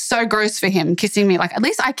have been so gross for him, kissing me. Like, at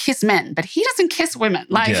least I kiss men, but he doesn't kiss women.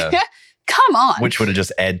 Like, come on. Which would have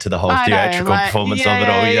just added to the whole theatrical performance of it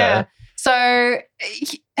all. Yeah. So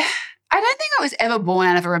I don't think I was ever born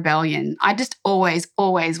out of a rebellion. I just always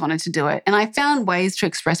wanted to do it. And I found ways to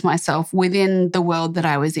express myself within the world that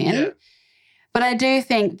I was in. Yeah. But I do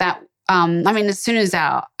think that, as soon as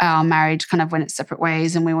our marriage kind of went its separate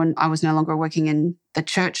ways and I was no longer working in the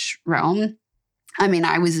church realm,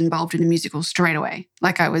 I was involved in a musical straight away.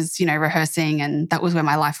 Like, I was, rehearsing, and that was where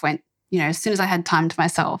my life went, as soon as I had time to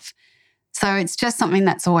myself. So it's just something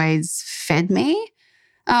that's always fed me.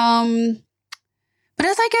 But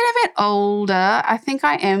as I get a bit older, I think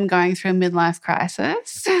I am going through a midlife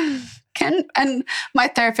crisis. And my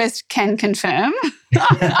therapist can confirm.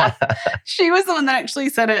 She was the one that actually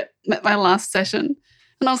said it at my last session.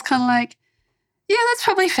 And I was kind of like, yeah, that's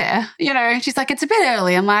probably fair. She's like, it's a bit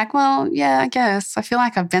early. I'm like, well, yeah, I guess. I feel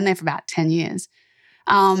like I've been there for about 10 years.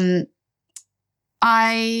 Not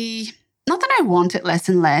that I want it less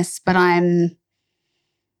and less, but I'm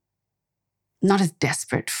not as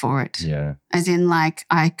desperate for it. Yeah. As in, like,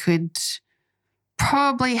 I could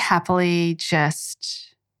probably happily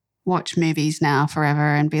just watch movies now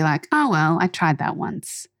forever and be like, oh, well, I tried that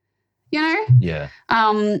once. Yeah.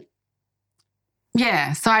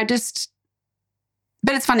 Yeah, so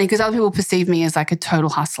but it's funny because other people perceive me as like a total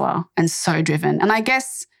hustler and so driven. And I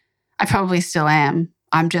guess I probably still am.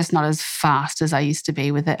 I'm just not as fast as I used to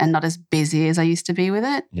be with it, and not as busy as I used to be with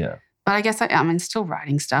it. Yeah. But I guess I'm still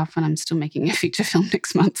writing stuff, and I'm still making a feature film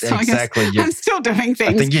next month. So exactly. I guess I'm still doing things.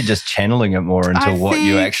 I think you're just channeling it more into what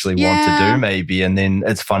you actually want to do, maybe. And then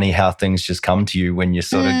it's funny how things just come to you when you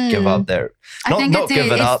sort of give up there. Not give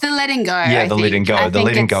it up. It's the letting go. Yeah, the letting go. The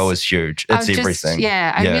letting go is huge. It's everything.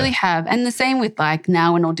 I really have. And the same with, like,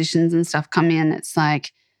 now when auditions and stuff come in, it's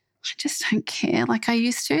like, I just don't care like I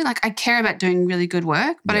used to. Like, I care about doing really good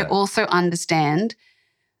work, but I also understand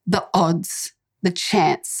the odds, the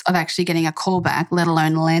chance of actually getting a call back, let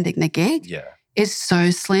alone landing the gig, is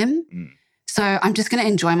so slim. So I'm just going to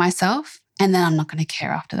enjoy myself, and then I'm not going to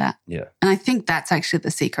care after that. Yeah. And I think that's actually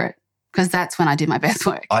the secret, because that's when I do my best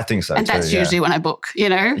work. I think so and too. And that's usually when I book,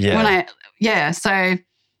 Yeah. So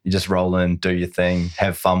you just roll in, do your thing,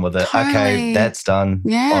 have fun with it. Totally. Okay, that's done.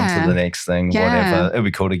 Yeah. On to the next thing, whatever. It'd be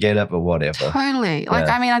cool to get it, but whatever. Totally. Like,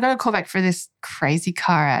 I got a call back for this crazy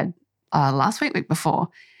car ad last week before.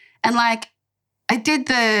 And, like, I did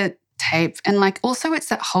the tape, and, like, also it's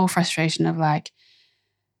that whole frustration of, like,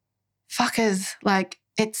 fuckers, like,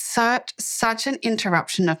 it's such an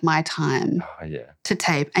interruption of my time to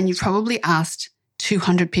tape. And you probably asked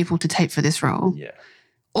 200 people to tape for this role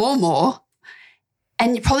or more.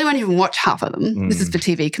 And you probably won't even watch half of them. This is for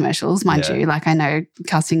TV commercials, mind you. Like, I know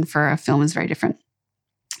casting for a film is very different.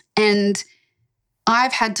 And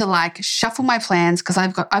I've had to, like, shuffle my plans because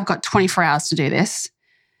I've got 24 hours to do this.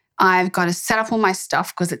 I've got to set up all my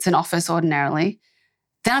stuff because it's an office ordinarily.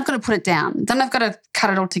 Then I've got to put it down. Then I've got to cut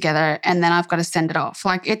it all together, and then I've got to send it off.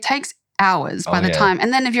 Like, it takes hours by the time.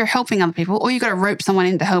 And then if you're helping other people, or you got to rope someone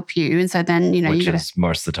in to help you. And so then, you Which got is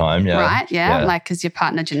most of the time, Right, like, because your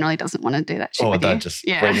partner generally doesn't want to do that shit with they're you. just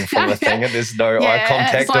waiting for the thing and there's no eye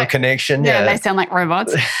contact or connection. Yeah, they sound like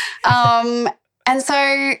robots. And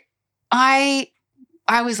so I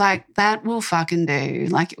was like, that will fucking do.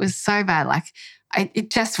 Like, it was so bad. Like,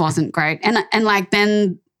 it just wasn't great. And like,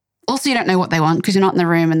 then also you don't know what they want because you're not in the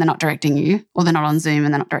room and they're not directing you, or they're not on Zoom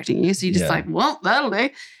and they're not directing you. So you're just like, well, that'll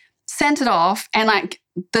do. sent it off, and like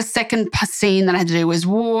the second scene that I had to do was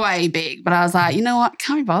way big, but I was like, you know what,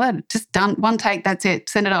 can't be bothered. Just done, one take, that's it,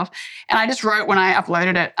 send it off. And I just wrote when I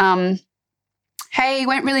uploaded it, hey,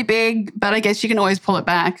 went really big, but I guess you can always pull it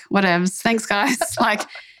back. Whatevs. Thanks, guys. Like,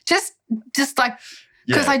 just like,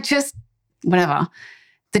 because I just, whatever.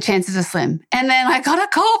 The chances are slim. And then I got a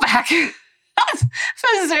call back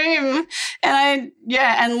for Zoom.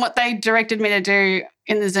 And what they directed me to do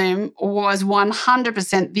in the Zoom was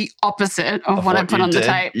 100% the opposite of what I put on the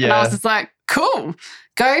tape. Yeah. And I was just like, cool,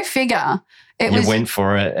 go figure. You went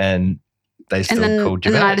for it and they still called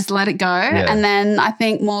you and back. then I just let it go. Yeah. And then I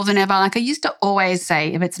think more than ever, like I used to always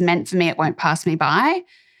say, if it's meant for me, it won't pass me by.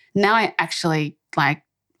 Now I actually like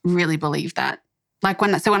really believe that. Like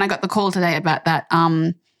when I got the call today about that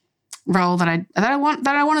role that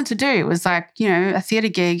I wanted to do, it was like, you know, a theatre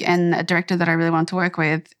gig and a director that I really wanted to work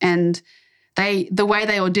with. And the way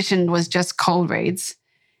they auditioned was just cold reads.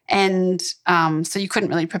 And so you couldn't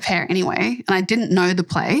really prepare anyway. And I didn't know the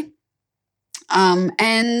play.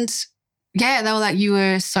 And yeah, they were like, you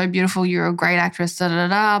were so beautiful, you're a great actress,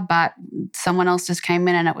 but someone else just came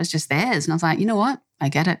in and it was just theirs. And I was like, you know what? I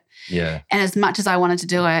get it. Yeah. And as much as I wanted to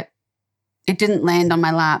do it, it didn't land on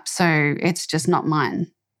my lap. So it's just not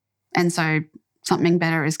mine. And so something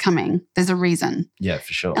better is coming. There's a reason. Yeah,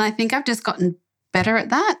 for sure. And I think I've just gotten better at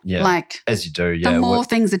that. Yeah. Like, as you do, yeah. The more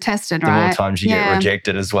things are tested, right? The more times you get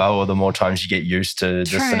rejected as well, or the more times you get used to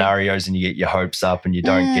the scenarios and you get your hopes up and you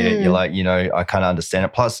don't get it. You're like, you know, I can't understand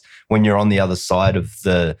it. Plus, when you're on the other side of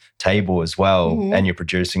the table as well and you're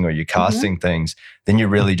producing or you're casting things, then you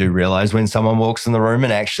really do realize when someone walks in the room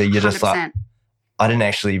and actually you're 100%. Just like, I didn't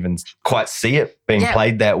actually even quite see it being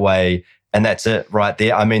played that way. And that's it right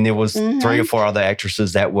there. I mean, there was 3 or 4 other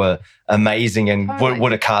actresses that were amazing and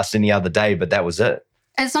would have cast any other day, but that was it.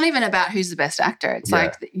 It's not even about who's the best actor. It's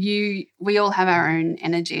like we all have our own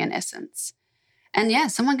energy and essence. And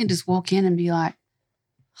someone can just walk in and be like,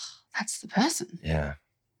 oh, that's the person. Yeah.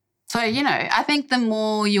 So, you know, I think the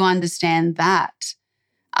more you understand that,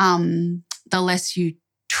 the less you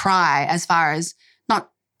try as far as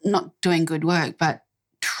not doing good work, but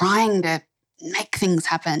trying to make things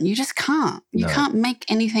happen. You just can't. You can't make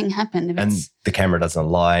anything happen. And the camera doesn't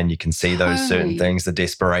lie and you can see those certain things, the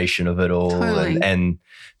desperation of it all. And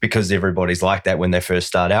because everybody's like that when they first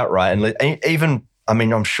start out, right? And even, I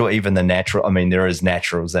mean, I'm sure even there is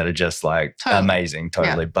naturals that are just like amazing,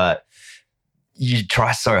 but you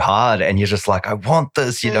try so hard and you're just like, I want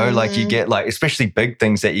this, you know, like you get like, especially big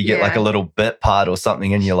things that you get like a little bit part or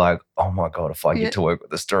something and you're like, oh my God, if I get to work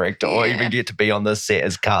with this director or even get to be on this set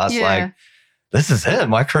as cast, like, this is it.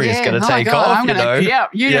 My career's going to take off, you know. Yeah,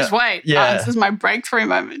 just wait. Yeah. This is my breakthrough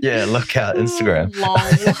moment. Yeah, look out, Instagram.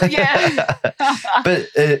 Yeah. But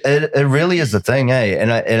it really is a thing, eh? And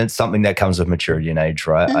it's something that comes with maturity and age,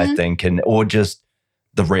 right? I think, or just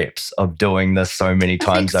the reps of doing this so many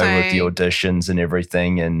times over with the auditions and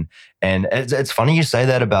everything. And it's funny you say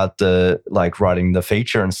that about the like writing the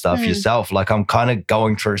feature and stuff yourself. Like I'm kind of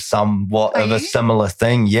going through somewhat of a similar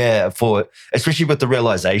thing. Yeah. For especially with the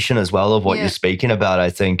realization as well of what you're speaking about, I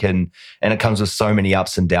think. And it comes with so many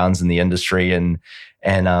ups and downs in the industry and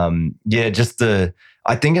just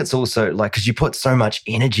I think it's also like, because you put so much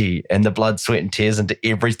energy and the blood, sweat and tears into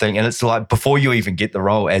everything. And it's like before you even get the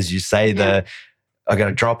role, as you say, I got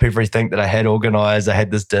to drop everything that I had organized. I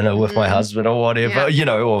had this dinner with my husband or whatever, you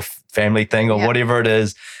know, or family thing or whatever it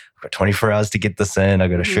is. I've got 24 hours to get this in. I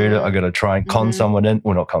got to shoot it. I got to try and con someone in.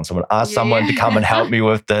 Well, not con someone, ask someone to come and help me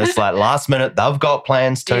with this. Like last minute, they've got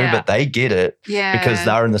plans too, but they get it because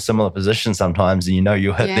they're in a similar position sometimes. And you know,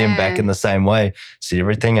 you'll hit them back in the same way. Set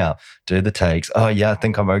everything up, do the takes. Oh yeah, I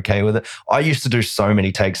think I'm okay with it. I used to do so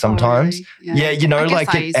many takes sometimes. You know,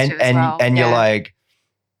 like, and you're like,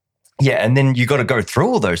 and then you got to go through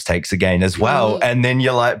all those takes again as well. And then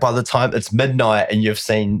you're like, by the time it's midnight and you've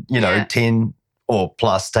seen, you know, 10 or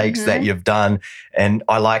plus takes that you've done, and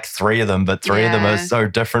I like 3 of them, but 3 of them are so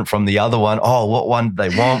different from the other one. Oh, what one do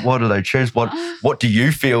they want? What do they choose? What do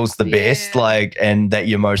you feel is the best, like, and that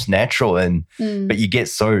you're most natural in? But you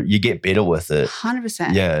get better with it.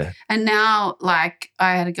 100%. Yeah. And now, like,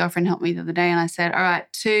 I had a girlfriend help me the other day, and I said, all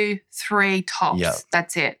right, 2, 3 tops. Yeah.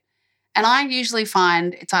 That's it. And I usually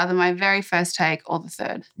find it's either my very first take or the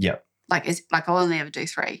third. Yeah. Like I'll only ever do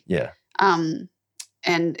 3. Yeah. And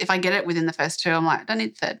if I get it within the first 2, I'm like, I don't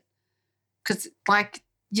need the third. Because like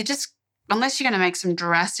unless you're going to make some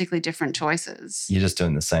drastically different choices. You're just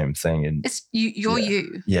doing the same thing. And it's you're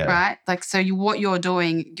you, right? Like, so what you're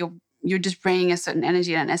doing, you're just bringing a certain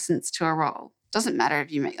energy and an essence to a role. Doesn't matter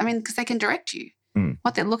if you because they can direct you.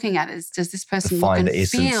 What they're looking at is, does this person find look and the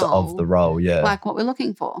essence feel of the role, like what we're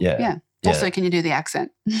looking for? Yeah. Also, can you do the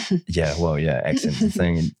accent? Yeah, well, yeah, accent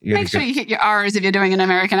thing. And Make sure you hit your R's if you're doing an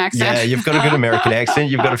American accent. Yeah, you've got a good American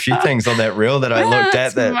accent. You've got a few things on that reel that I looked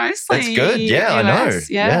at. That's good. Yeah, I know.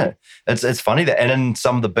 Yeah. It's funny that, and in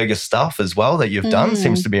some of the biggest stuff as well that you've done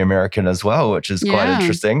seems to be American as well, which is quite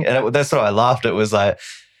interesting. And that's what I laughed. It was like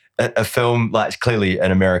a film, like clearly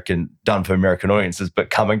an American, done for American audiences,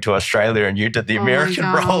 but coming to Australia and you did the American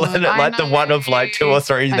role in it, like the one of like 2 or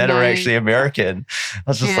 3 that are actually American. I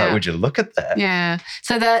was just like, would you look at that? Yeah.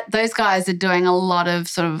 So those guys are doing a lot of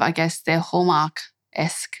sort of, I guess, their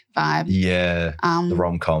Hallmark-esque vibe. Yeah. The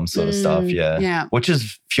rom-com sort of stuff. Yeah. Which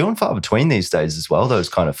is few and far between these days as well, those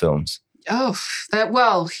kind of films. Oh,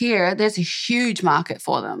 well, here, there's a huge market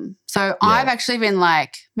for them. So I've actually been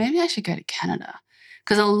like, maybe I should go to Canada.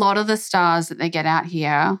 Because a lot of the stars that they get out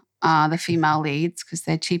here are the female leads because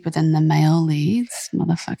they're cheaper than the male leads,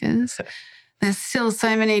 motherfuckers. There's still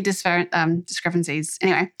so many discrepancies.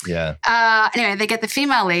 Anyway. Yeah. Anyway, they get the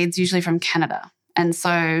female leads usually from Canada. And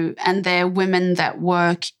they're women that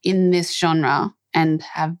work in this genre and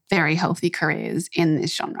have very healthy careers in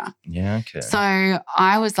this genre. Yeah, okay. So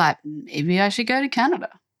I was like, maybe I should go to Canada.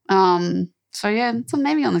 So it's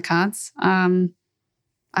maybe on the cards.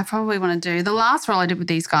 I probably want to do the last role I did with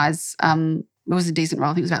these guys. It was a decent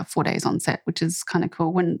role. I think it was about 4 days on set, which is kind of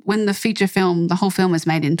cool. When the feature film, the whole film was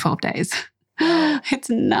made in 12 days. It's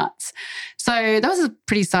nuts. So that was a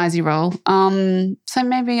pretty sizey role. So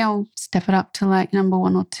maybe I'll step it up to like number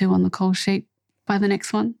 1 or 2 on the call sheet by the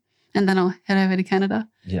next one, and then I'll head over to Canada.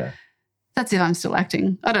 Yeah, that's if I'm still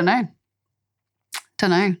acting. I don't know.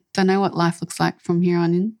 Don't know what life looks like from here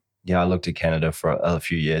on in. Yeah, I looked at Canada for a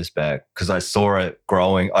few years back because I saw it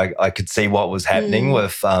growing. I could see what was happening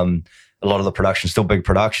with a lot of the productions, still big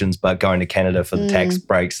productions, but going to Canada for the tax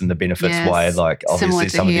breaks and the benefits why, like, obviously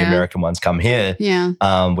some of the American ones come here,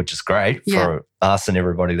 which is great for us and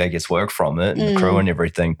everybody that gets work from it and the crew and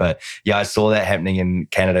everything. But yeah, I saw that happening in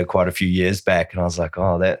Canada quite a few years back and I was like,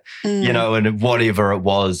 oh, that, and whatever it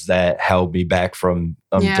was that held me back from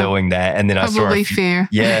doing that. And then probably I saw fear.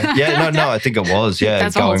 No, I think it was,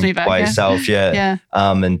 That's going back, by yourself,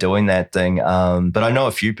 and doing that thing. But I know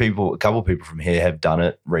a couple of people from here have done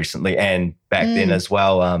it recently and back then as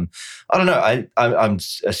well. I don't know. I'm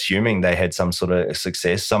assuming they had some sort of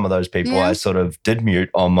success. Some of those people I sort of did mute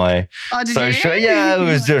on my social. Yeah, it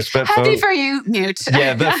was just happy for you, mute.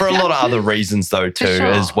 Yeah, but for a lot of other reasons though too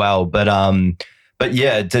as well. But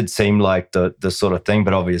yeah, it did seem like the sort of thing.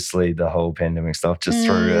 But obviously the whole pandemic stuff just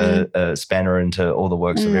threw a spanner into all the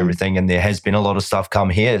works of everything. And there has been a lot of stuff come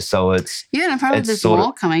here. So it's and probably there's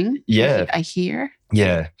more coming. Yeah, I hear.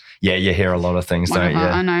 Yeah, you hear a lot of things, don't you?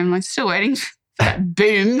 I know. I'm like still waiting for that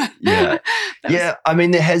boom. Yeah. I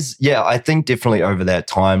mean, there has. Yeah, I think definitely over that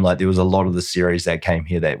time, like there was a lot of the series that came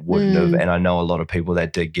here that wouldn't have, and I know a lot of people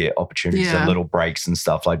that did get opportunities and little breaks and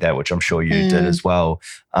stuff like that, which I'm sure you did as well,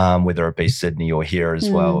 whether it be Sydney or here as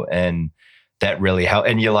well, and that really helped.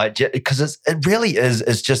 And you're like, because it really is.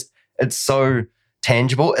 It's so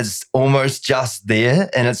tangible. It's almost just there,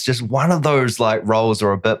 and it's just one of those like roles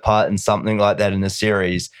or a bit part in something like that in a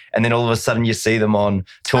series, and then all of a sudden you see them on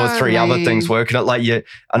 2 or 3 other things working it. Like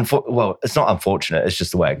it's not unfortunate, it's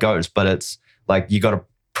just the way it goes, but it's like you got to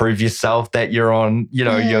prove yourself that you're on,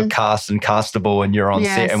 you're cast and castable and you're on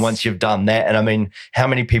set. And once you've done that, and I mean, how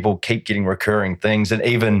many people keep getting recurring things, and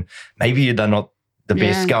even maybe they're not the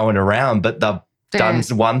best going around, but they've done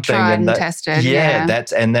one thing and tested.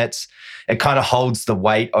 That's it kind of holds the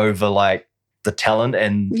weight over like the talent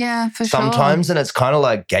and sometimes, and it's kind of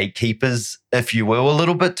like gatekeepers, if you will, a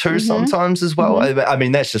little bit too sometimes as well. I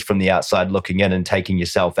mean, that's just from the outside looking in and taking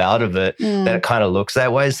yourself out of it, that it kind of looks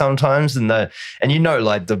that way sometimes. And like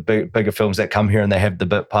the bigger films that come here and they have the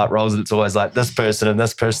bit part roles, it's always like this person and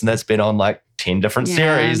this person that's been on like 10 different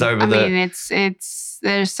series over the... I mean,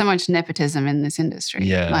 there's so much nepotism in this industry.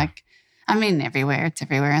 Yeah. Like, I mean, everywhere. It's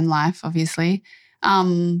everywhere in life, obviously.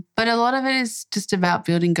 But a lot of it is just about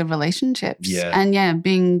building good relationships and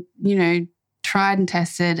being, tried and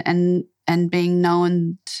tested and being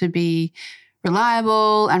known to be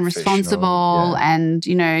reliable and responsible and,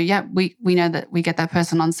 we know that we get that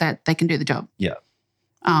person on set, they can do the job. Yeah.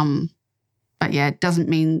 But it doesn't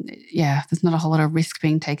mean, there's not a whole lot of risk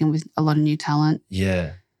being taken with a lot of new talent.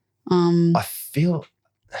 Yeah. I feel,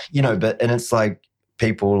 and it's like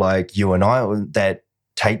people like you and I that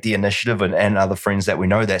take the initiative and other friends that we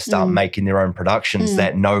know that start making their own productions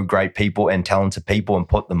that know great people and talented people and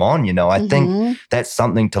put them on, I think that's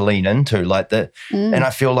something to lean into like that. And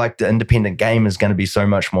I feel like the independent game is going to be so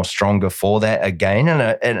much more stronger for that again.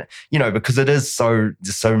 And because it is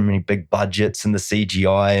there's so many big budgets and the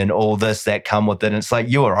CGI and all this that come with it. And it's like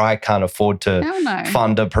you or I can't afford to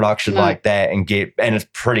fund a production like that and it's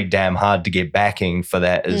pretty damn hard to get backing for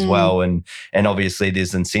that as well. And obviously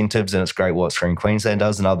there's incentives and it's great what Screen Queensland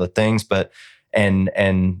does and other things, but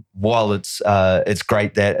and while it's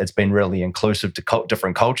great that it's been really inclusive to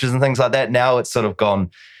different cultures and things like that, now it's sort of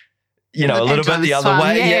gone a little bit the other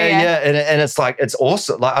way. Yeah. And it's like, it's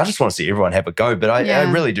awesome. Like, I just want to see everyone have a go, but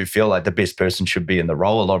I really do feel like the best person should be in the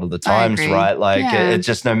role a lot of the times, right? Like it's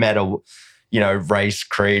just no matter, race,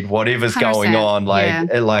 creed, whatever's 100%, going on,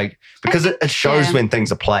 because it shows when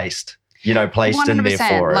things are placed, placed 100%, in there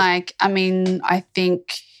for it. Like, I mean, I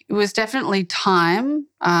think it was definitely time.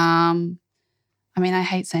 I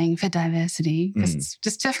hate saying for diversity, because it's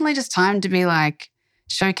just definitely just time to be like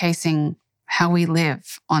showcasing how we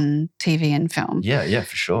live on TV and film. Yeah,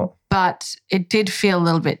 for sure. But it did feel a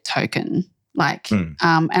little bit token. And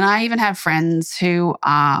I even have friends who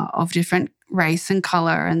are of different race and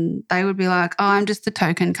colour, and they would be like, oh, I'm just the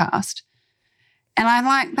token cast. And I'm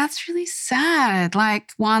like, that's really sad.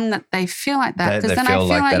 Like, one, that they feel like that. Because then I feel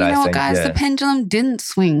like, guys, the pendulum didn't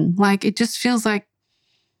swing. Like, it just feels like,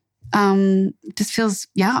 just feels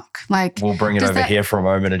yuck. Like, we'll bring it over here for a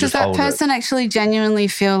moment and just hold it. Does that person actually genuinely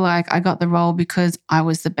feel like I got the role because I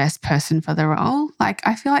was the best person for the role? Like,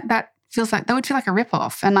 I feel like that would feel like a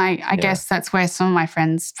ripoff. And I guess that's where some of my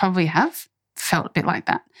friends probably have felt a bit like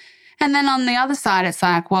that. And then on the other side, it's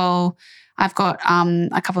like, well, I've got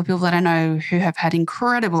a couple of people that I know who have had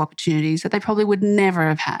incredible opportunities that they probably would never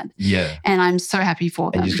have had. Yeah. And I'm so happy for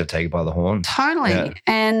them. And you just got to take it by the horn. Totally. Yeah.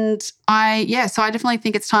 And so I definitely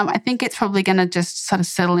think it's time. I think it's probably going to just sort of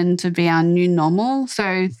settle in to be our new normal.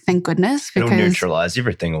 So thank goodness. It'll neutralise.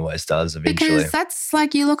 Everything always does eventually. Because that's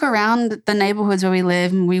like, you look around the neighbourhoods where we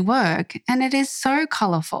live and we work, and it is so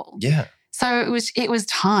colourful. Yeah. So it was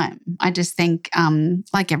time. I just think,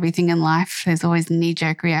 like everything in life, there's always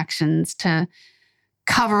knee-jerk reactions to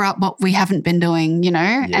cover up what we haven't been doing,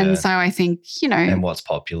 Yeah. And so I think, And what's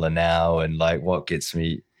popular now and like what gets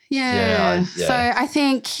me. Yeah. So I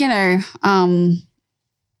think, it's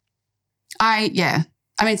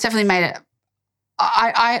definitely made it.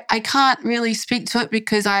 I can't really speak to it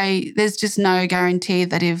because there's just no guarantee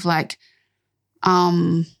that if like,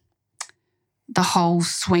 the whole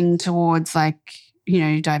swing towards like,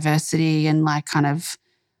 diversity and like kind of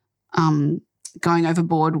going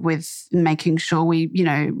overboard with making sure we,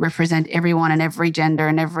 represent everyone and every gender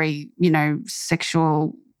and every,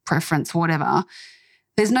 sexual preference, whatever.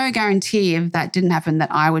 There's no guarantee if that didn't happen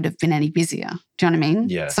that I would have been any busier. Do you know what I mean?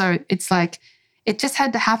 Yeah. So it's like, it just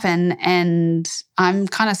had to happen, and I'm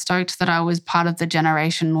kind of stoked that I was part of the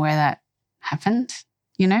generation where that happened,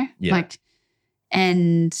 Yeah. Like,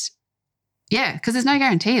 and yeah, because there's no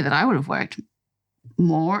guarantee that I would have worked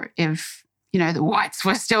more if, the whites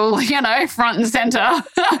were still, front and center.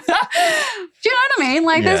 Do you know what I mean?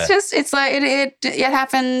 Like, there's just, it's like, it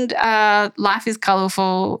happened. Life is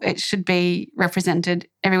colorful. It should be represented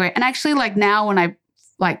everywhere. And actually, like, now when I,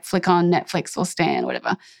 like, flick on Netflix or Stan or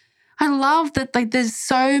whatever, I love that, like, there's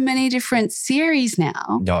so many different series now.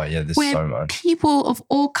 Oh, yeah, there's so much. People of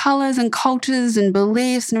all colors and cultures and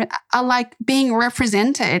beliefs are, like, being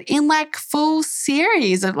represented in, like, full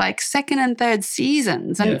series of, like, second and third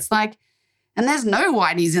seasons. And it's like, and there's no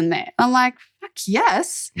whiteys in there. I'm like, fuck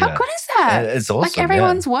yes. How good is that? It's awesome. Like,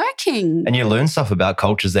 everyone's working. And you learn stuff about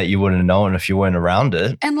cultures that you wouldn't have known if you weren't around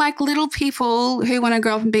it. And like little people who want to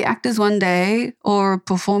grow up and be actors one day, or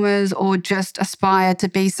performers, or just aspire to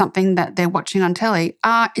be something that they're watching on telly,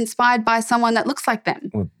 are inspired by someone that looks like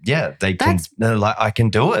them. Well, yeah, they're like, I can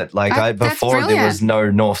do it. Like before there was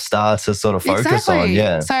no North Star to sort of focus on.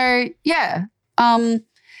 Yeah. So yeah.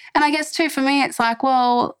 And I guess too, for me, it's like,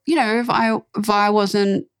 well, if I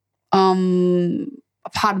wasn't a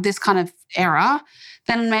part of this kind of era,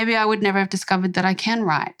 then maybe I would never have discovered that I can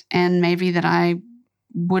write, and maybe that I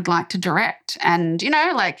would like to direct. And,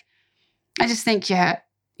 like, I just think,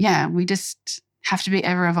 we just have to be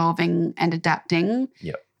ever evolving and adapting.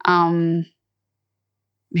 Yep.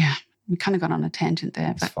 Yeah. We kind of got on a tangent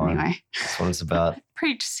there, but anyway. That's what it's about.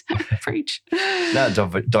 Preach. No,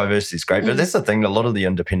 diversity is great. But that's the thing. A lot of the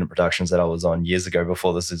independent productions that I was on years ago,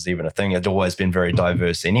 before this is even a thing, had always been very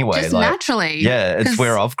diverse anyway. Just naturally. Yeah, it's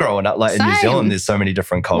where I've grown up. Like in New Zealand, there's so many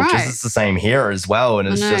different cultures. Right. It's the same here as well. And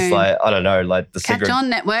it's just like, I don't know, like the Catch on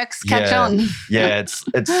networks, catch on. Yeah,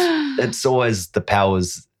 it's always the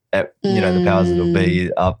powers at the powers that'll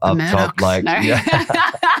be up top, Murdochs, like no.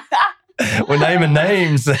 we're naming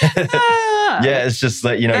names. Yeah, it's just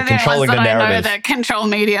like They're controlling the the ones that I know narrative. that control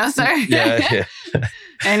media. So Yeah.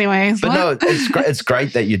 anyways, But no, it's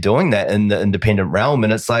great that you're doing that in the independent realm,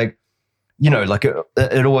 and it's like, like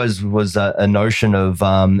it always was a notion of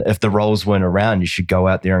if the roles weren't around, you should go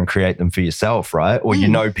out there and create them for yourself, right? Or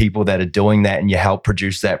people that are doing that, and you help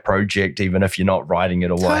produce that project, even if you're not writing it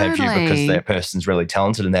or what have you, because that person's really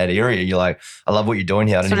talented in that area. You're like, I love what you're doing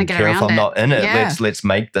here. I don't even care if I'm not in it. Yeah. Let's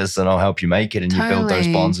make this, and I'll help you make it. And you build those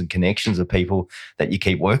bonds and connections of people that you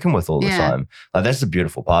keep working with all the time. Like, that's the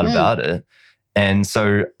beautiful part about it. And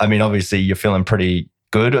so, I mean, obviously, you're feeling pretty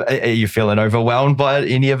good. Are you feeling overwhelmed by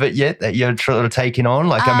any of it yet that you're sort of taking on?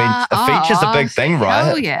 Like, I mean, a feature's a big thing,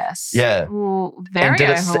 right? Oh, yes. Yeah. Well, very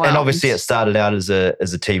overwhelmed. And obviously it started out as a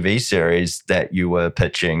TV series that you were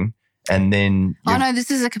pitching, and then... Oh, no,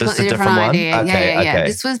 this is a completely different idea. One? Yeah.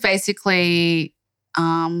 This was basically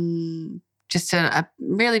just a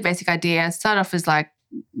really basic idea. It started off as like,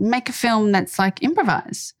 make a film that's like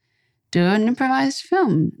improvised. Do an improvised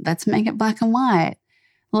film. Let's make it black and white.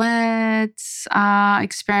 Let's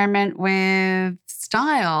experiment with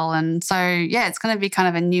style. And so, yeah, it's going to be kind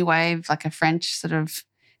of a new wave, like a French sort of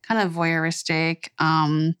kind of voyeuristic,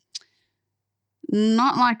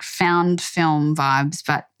 not like found film vibes,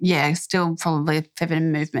 but yeah, still probably a fair bit of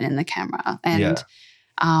movement in the camera. And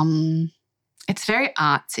it's very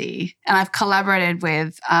artsy. And I've collaborated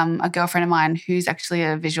with a girlfriend of mine who's actually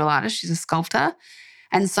a visual artist. She's a sculptor.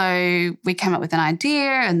 And so we came up with an idea,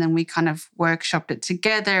 and then we kind of workshopped it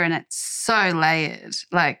together, and it's so layered.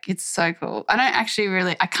 Like, it's so cool.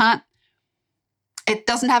 It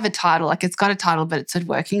doesn't have a title. Like, it's got a title, but it's a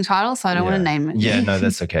working title, so I don't want to name it. Yeah, no,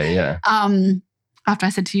 that's okay, yeah. After I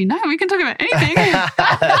said to you, no, we can talk about anything.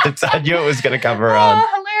 I knew it was going to come around.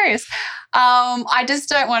 Oh, hilarious. I just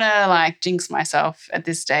don't want to, like, jinx myself at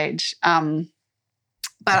this stage.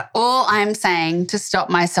 But all I'm saying to stop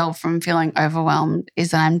myself from feeling overwhelmed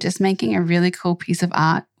is that I'm just making a really cool piece of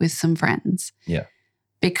art with some friends. Yeah.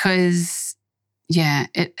 Because, yeah,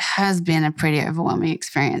 it has been a pretty overwhelming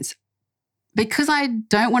experience because I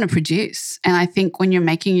don't want to produce. And I think when you're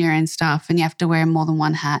making your own stuff and you have to wear more than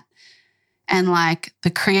one hat, and like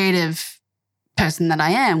the creative person that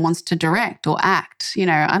I am wants to direct or act,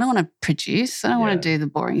 I don't want to produce. I don't want to do the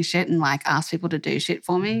boring shit and like ask people to do shit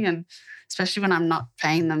for me. And especially when I'm not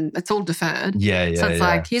paying them, it's all deferred. Yeah. So it's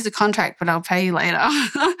like, here's a contract, but I'll pay you later.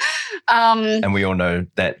 And we all know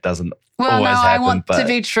that doesn't always happen. I want to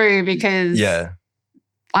be true because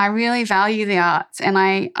I really value the arts. And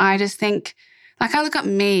I just think, like, I look at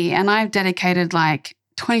me and I've dedicated like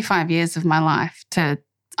 25 years of my life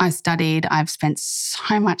I studied, I've spent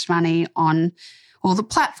so much money on all the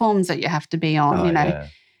platforms that you have to be on, And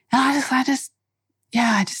I just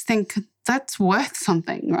think that's worth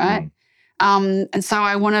something, right? And so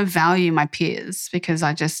I want to value my peers because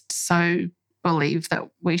I just so believe that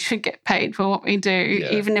we should get paid for what we do,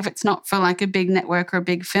 even if it's not for like a big network or a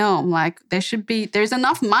big film. Like, there's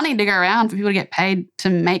enough money to go around for people to get paid to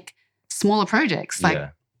make smaller projects.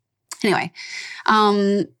 Anyway,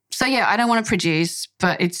 so yeah, I don't want to produce,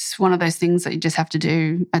 but it's one of those things that you just have to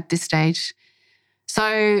do at this stage.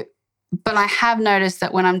 So, but I have noticed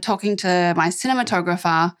that when I'm talking to my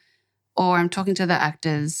cinematographer or I'm talking to the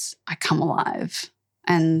actors, I come alive.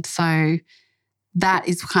 And so that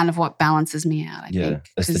is kind of what balances me out, I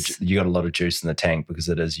think. You got a lot of juice in the tank because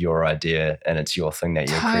it is your idea and it's your thing that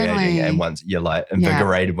you're creating. And once you're like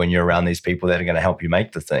invigorated when you're around these people that are going to help you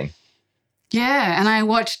make the thing. Yeah, and I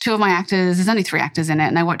watched two of my actors. There's only 3 actors in it,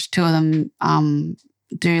 and I watched 2 of them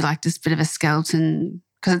do like this bit of a skeleton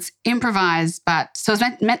because it's improvised. But so it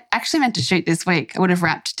was actually meant to shoot this week. I would have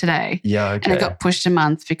wrapped today. Yeah, okay. And it got pushed a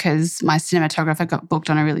month because my cinematographer got booked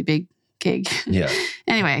on a really big gig. Yeah.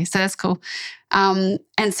 Anyway, so that's cool. And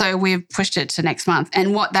so we've pushed it to next month.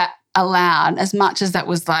 And what that allowed, as much as that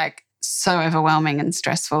was like so overwhelming and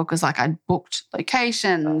stressful because like I'd booked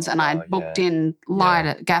locations and I'd booked in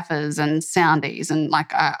light gaffers and soundies and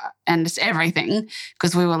like and just everything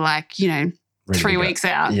because we were like, 3 weeks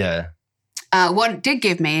out. Yeah. What it did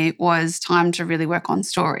give me was time to really work on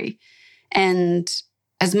story. And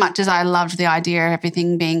as much as I loved the idea of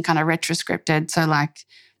everything being kind of retroscripted, so like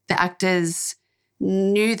the actors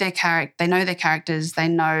knew their character, they know their characters, they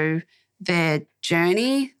know their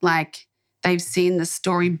journey, like they've seen the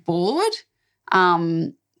storyboard,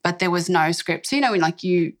 but there was no script. So, when like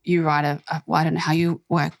you write well, I don't know how you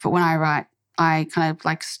work, but when I write, I kind of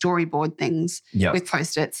like storyboard things with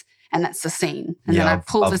Post-its. and that's the scene. And then I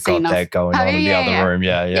pull the I've scene got off. that going on in the other room.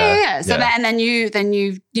 Yeah. So and then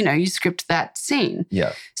you script that scene.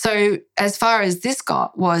 Yeah. So as far as this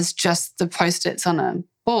got was just the Post-its on a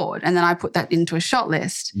board, and then I put that into a shot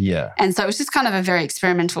list. Yeah. And so it was just kind of a very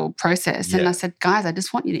experimental process. And Yeah. I said, guys, I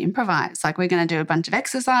just want you to improvise. Like, we're going to do a bunch of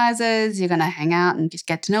exercises. You're going to hang out and just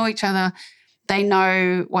get to know each other. They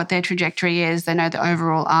know what their trajectory is. They know the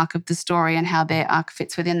overall arc of the story and how their arc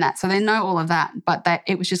fits within that. So they know all of that, but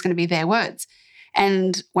it was just going to be their words.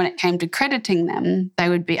 And when it came to crediting them, they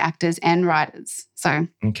would be actors and writers. So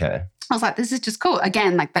Okay. I was like, this is just cool.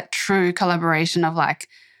 Again, like that true collaboration of like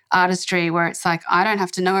artistry where it's like, I don't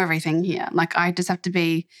have to know everything here. Like, I just have to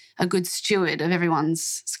be a good steward of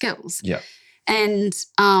everyone's skills. Yeah. And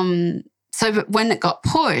but when it got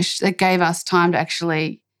pushed, it gave us time to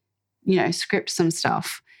actually, script some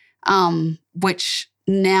stuff, which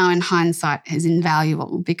now in hindsight is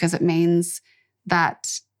invaluable because it means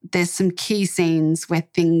that there's some key scenes where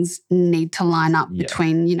things need to line up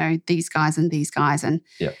between, these guys and these guys. And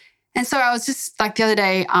so I was just like the other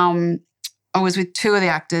day, I was with two of the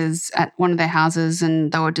actors at one of their houses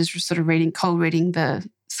and they were just sort of cold reading the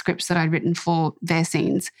scripts that I'd written for their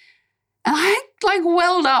scenes. And I like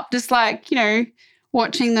welled up just like,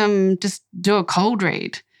 watching them just do a cold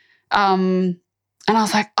read. And I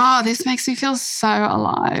was like, oh, this makes me feel so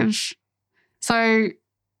alive. So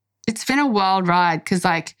it's been a wild ride because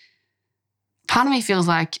like part of me feels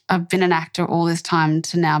like I've been an actor all this time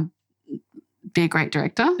to now be a great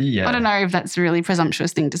director. Yeah. I don't know if that's a really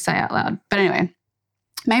presumptuous thing to say out loud. But anyway,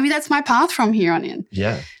 maybe that's my path from here on in.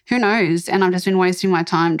 Yeah. Who knows? And I've just been wasting my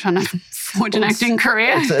time trying to forge an acting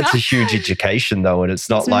career. It's a huge education though, and it's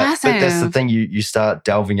not massive. But that's the thing, you start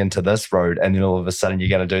delving into this road and then all of a sudden you're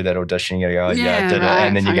going to do that audition, you're going to go, I did it,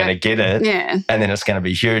 and then you're going to get it. Yeah. And then it's going to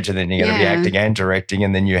be huge, and then you're going to be acting and directing,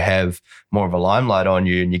 and then you have more of a limelight on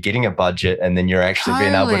you and you're getting a budget, and then you're actually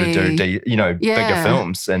being able to do, bigger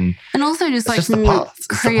films. And also just like the path.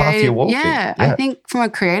 It's the path you're walking. Yeah, I think from a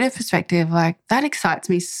creative perspective, like that excites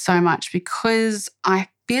me so much because I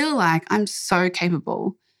feel like I'm so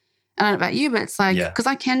capable. I don't know about you, but it's like, because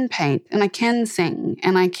I can paint and I can sing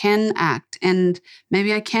and I can act and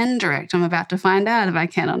maybe I can direct. I'm about to find out if I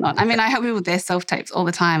can or not. I mean, I help people with their self-tapes all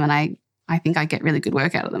the time and I think I get really good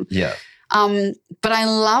work out of them. Yeah. But I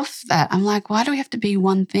love that. I'm like, why do we have to be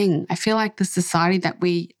one thing? I feel like the society that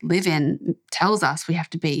we live in tells us we have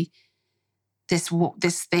to be this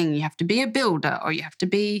thing. You have to be a builder or you have to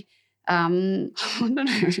be I don't know,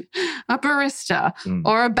 a barista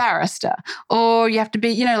or a barrister, or you have to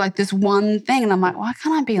be, like this one thing. And I'm like, why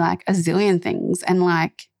can't I be like a zillion things and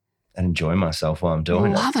enjoy myself while I'm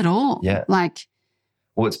doing love it all? Yeah.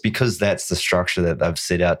 Well, it's because that's the structure that they've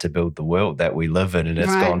set out to build the world that we live in, and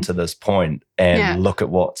it's gone to this point. And look at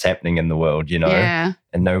what's happening in the world, and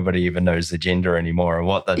nobody even knows the gender anymore and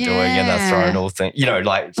what they're doing, and they're throwing all things,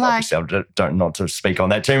 obviously I don't not to speak on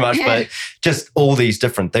that too much, but just all these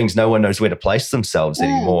different things. No one knows where to place themselves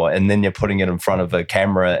anymore, and then you're putting it in front of a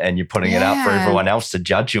camera and you're putting it out for everyone else to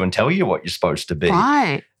judge you and tell you what you're supposed to be.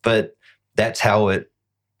 Right. But that's how it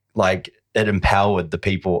empowered the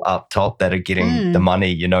people up top that are getting the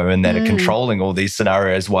money, and that are controlling all these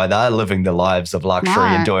scenarios while they're living the lives of luxury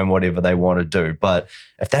and doing whatever they want to do. But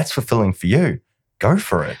if that's fulfilling for you, go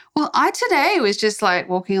for it. Well, I today was just like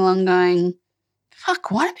walking along going,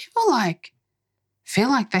 fuck, why do people feel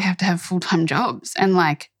like they have to have full-time jobs and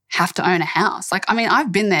have to own a house? I mean,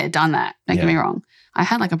 I've been there, done that. Don't get me wrong. I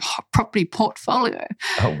had a property portfolio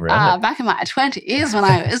back in my 20s when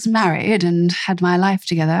I was married and had my life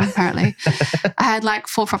together, apparently. I had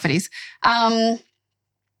 4 properties. And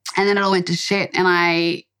then it all went to shit.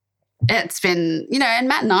 And it's been, and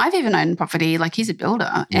Matt and I've even owned property. He's a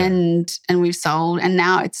builder and we've sold. And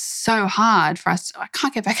now it's so hard for us. I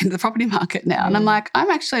can't get back into the property market now. And I'm I'm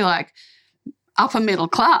actually upper middle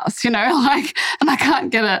class, and I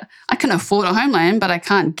can afford a home loan, but I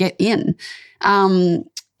can't get in. And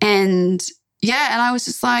I was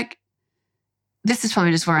just this is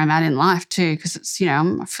probably just where I'm at in life too, because it's,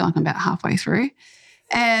 I feel like I'm about halfway through.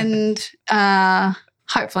 And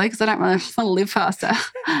hopefully, because I don't really want to live past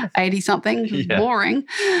 80-something, boring.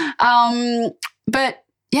 But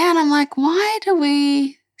and I'm why do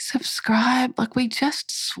we subscribe? We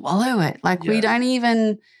just swallow it. We don't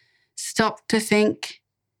even stop to think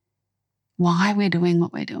why we're doing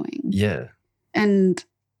what we're doing. Yeah. And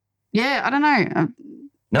I don't know.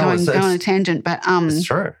 Going on a tangent, but it's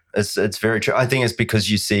true. It's very true. I think it's because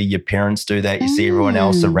you see your parents do that, you see everyone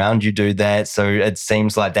else around you do that, so it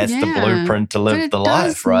seems like that's the blueprint to live the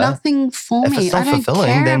life, right? Nothing for me. It's not I don't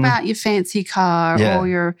fulfilling, care about your fancy car or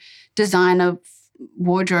your designer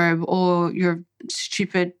wardrobe or your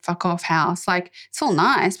stupid fuck off house. Like, it's all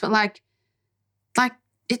nice, but like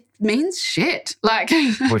it means shit. Like,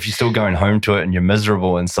 well, if you're still going home to it and you're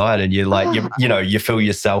miserable inside and you're like, you fill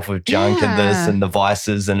yourself with junk and this and the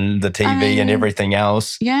vices and the TV and everything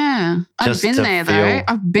else. Yeah. I've been there though.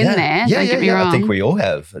 I've been there. Don't get me wrong. I think we all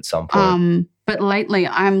have at some point. But lately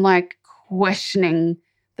I'm like questioning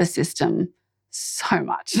the system so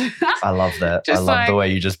much. I love that. I love the way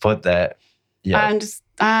you just put that. Yeah. I'm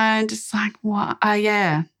just like, what?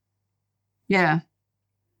 Yeah. Yeah.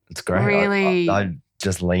 It's great. Really. I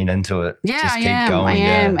just lean into it. Yeah, just I keep am. going. I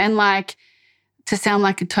am. And like, to sound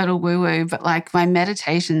like a total woo-woo, but like my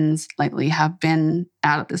meditations lately have been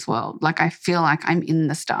out of this world. Like, I feel like I'm in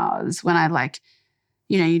the stars when I like,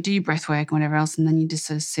 you do your breath work and whatever else, and then you just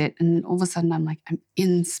sort of sit, and then all of a sudden I'm like, I'm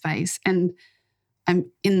in space and I'm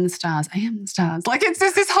in the stars. I am the stars. Like, it's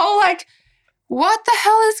just this whole like, what the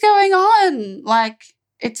hell is going on? Like,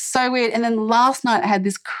 it's so weird. And then last night I had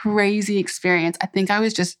this crazy experience. I think I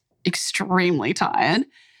was just extremely tired.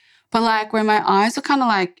 But like, where my eyes were kind of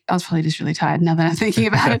like, I was probably just really tired now that I'm thinking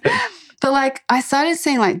about it. But like, I started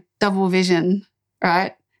seeing like double vision,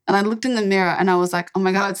 right? And I looked in the mirror and I was like, oh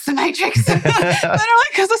my God, it's the Matrix. Literally,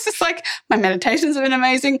 because it's just like, my meditations have been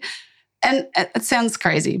amazing. And it sounds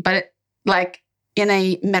crazy, but it, like, in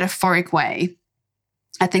a metaphoric way,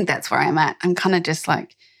 I think that's where I'm at. I'm kind of just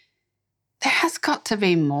like, there has got to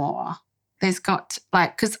be more. There's got to,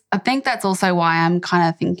 like, because I think that's also why I'm kind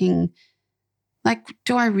of thinking, like,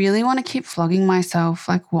 do I really want to keep flogging myself?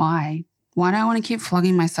 Like, why? Why do I want to keep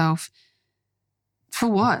flogging myself? For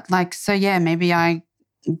what? Like, so yeah, maybe I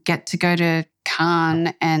get to go to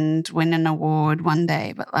Cannes and win an award one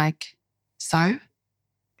day, but like, so?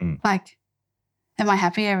 Like, am I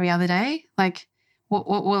happy every other day? Like, who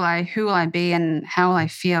will I be and how will I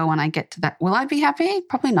feel when I get to that? Will I be happy?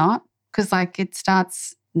 Probably not, because like it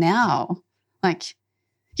starts now. Like,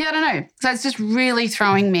 yeah, I don't know. So it's just really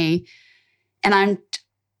throwing me, and I'm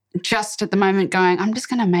just at the moment going, I'm just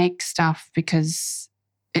going to make stuff because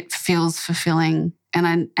it feels fulfilling,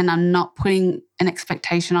 and I'm not putting an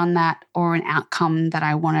expectation on that or an outcome that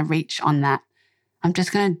I want to reach on that. I'm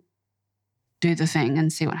just going to do the thing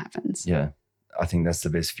and see what happens. Yeah, I think that's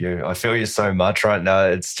the best view. I feel you so much right now.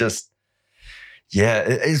 It's just, yeah,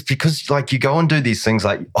 it's because like you go and do these things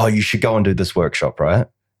like, oh, you should go and do this workshop, right?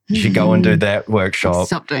 You should go and do that workshop.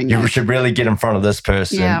 Stop doing You that. should really get in front of this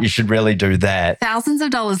person. Yeah. You should really do that. Thousands of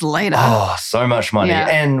dollars later. Oh, so much money. Yeah.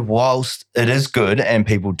 And whilst it is good and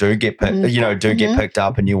people do get get picked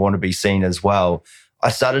up and you want to be seen as well, I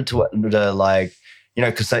started to like,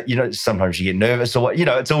 because sometimes you get nervous or what,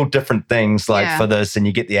 it's all different things like for this, and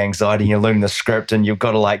you get the anxiety and you're learning the script and you've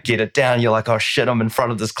got to like get it down. You're like, oh shit, I'm in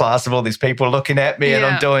front of this class of all these people looking at me and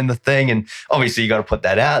I'm doing the thing. And obviously you got to put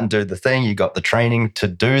that out and do the thing. You got the training to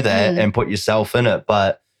do that and put yourself in it.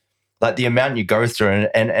 But like the amount you go through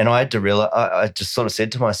and I had to realize, I just sort of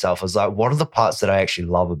said to myself, I was like, what are the parts that I actually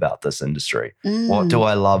love about this industry? What do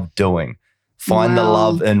I love doing? Find the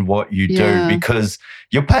love in what you do, because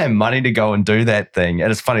you're paying money to go and do that thing.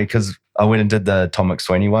 And it's funny because I went and did the Tom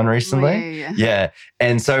McSweeney one recently. Yeah.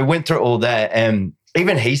 And so went through all that, and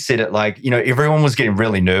even he said it like, everyone was getting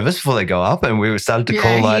really nervous before they go up, and we were started to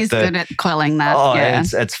call like he's good at quelling that. Oh,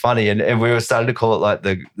 it's funny. And we were starting to call it like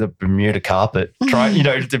the Bermuda carpet, the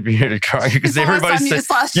Bermuda triangle, because everybody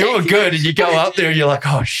said, you were good, and you go up there and you're like,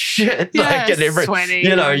 oh shit. Sweaty.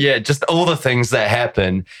 Just all the things that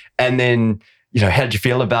happen. And then, how did you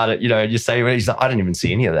feel about it? You say, he's like, I didn't even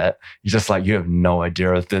see any of that. You're just like, you have no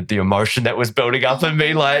idea of the emotion that was building up in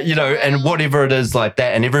me, like, and whatever it is like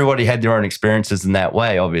that. And everybody had their own experiences in that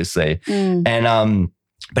way, obviously. And,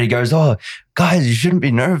 but he goes, oh, guys, you shouldn't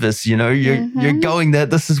be nervous. You're going there.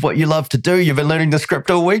 This is what you love to do. You've been learning the script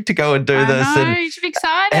all week to go and do this. I know, and you should be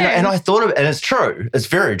excited. And I thought of it, and it's true. It's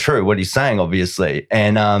very true what he's saying, obviously.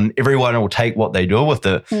 And everyone will take what they do with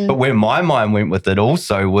it. But where my mind went with it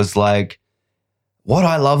also was like, what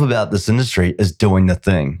I love about this industry is doing the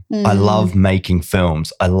thing. I love making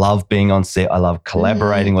films. I love being on set. I love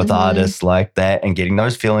collaborating with artists like that and getting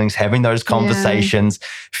those feelings, having those conversations,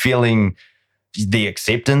 feeling the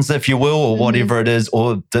acceptance, if you will, or whatever it is,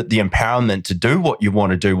 or the empowerment to do what you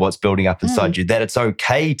want to do, what's building up inside you, that it's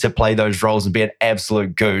okay to play those roles and be an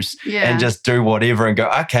absolute goose and just do whatever and go,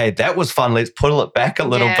 okay, that was fun. Let's pull it back a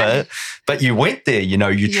little bit. But you went there,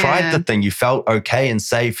 you tried the thing, you felt okay and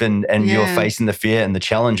safe, and you were facing the fear and the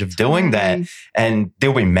challenge of doing that. And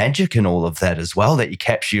there'll be magic in all of that as well that you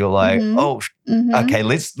capture. You're like, okay,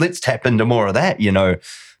 let's tap into more of that,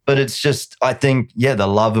 But it's just, I think, the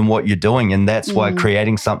love in what you're doing. And that's why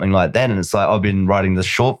creating something like that. And it's like, I've been writing this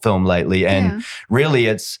short film lately, and really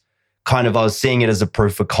it's I was seeing it as a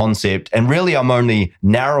proof of concept. And really, I'm only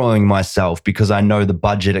narrowing myself because I know the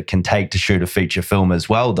budget it can take to shoot a feature film as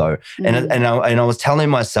well, though. And I was telling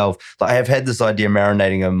myself, like, I have had this idea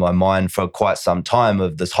marinating in my mind for quite some time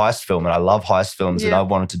of this heist film, and I love heist films, and I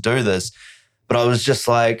wanted to do this. But I was just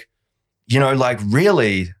like, you know, like,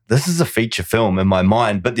 really, this is a feature film in my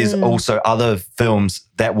mind, but there's also other films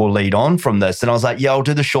that will lead on from this. And I was like, yeah, I'll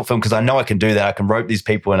do the short film because I know I can do that. I can rope these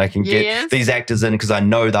people and I can get these actors in because I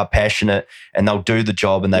know they're passionate and they'll do the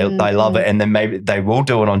job and they love it. And then maybe they will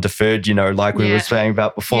do it on deferred, you know, like we were saying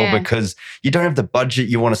about before, because you don't have the budget.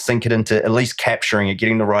 You want to sink it into at least capturing it,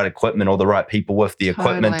 getting the right equipment or the right people with the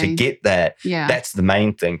equipment to get that. Yeah. That's the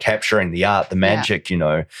main thing, capturing the art, the magic, you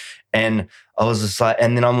know. And I was just like,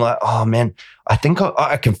 and then I'm like, oh man, I think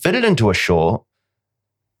I can fit it into a short,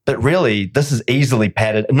 but really this is easily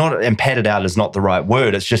padded. And padded out is not the right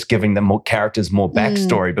word. It's just giving them more characters, more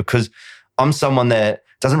backstory, because I'm someone that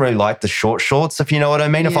doesn't really like the shorts, if you know what I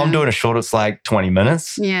mean. If I'm doing a short, it's like 20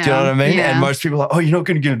 minutes. Yeah. Do you know what I mean? And most people are like, oh, you're not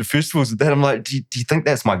going to get into festivals with that. I'm like, do you think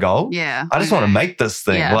that's my goal? Yeah. I just want to make this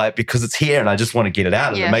thing, like, because it's here and I just want to get it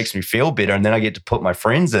out and it makes me feel better. And then I get to put my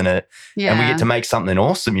friends in it and we get to make something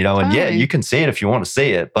awesome, you know. And you can see it if you want to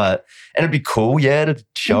see it. And it'd be cool, to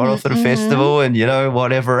show it off at a festival and, you know,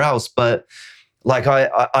 whatever else. But like,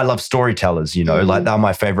 I love storytellers, you know, like they're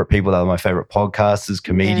my favorite people. They're my favorite podcasters,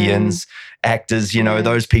 comedians, actors, you know,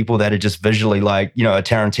 those people that are just visually like, you know, a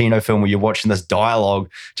Tarantino film where you're watching this dialogue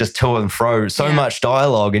just to and fro, so much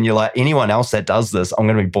dialogue. And you're like, anyone else that does this, I'm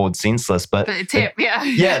going to be bored senseless. But it's him,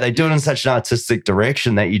 they do it in such an artistic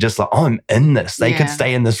direction that you're just like, oh, I'm in this. They could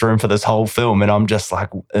stay in this room for this whole film. And I'm just like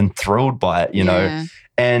enthralled by it, you know.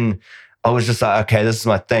 And I was just like, okay, this is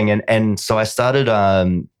my thing. And so I started, are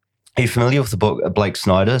you familiar with the book Blake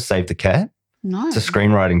Snyder, Save the Cat? No. It's a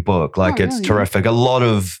screenwriting book. Like, it's terrific. A lot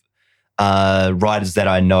of writers that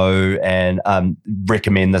I know and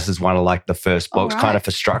recommend this as one of like the first books kind of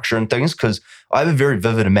for structure and things, because I have a very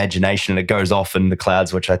vivid imagination and it goes off in the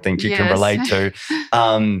clouds, which I think you can relate to.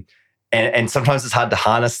 And sometimes it's hard to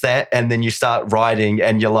harness that. And then you start writing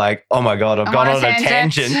and you're like, oh my God, I've gone on a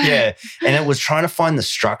tangent. And it was trying to find the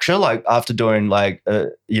structure, like after doing like,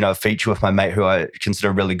 a feature with my mate who I consider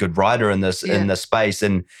a really good writer in this space,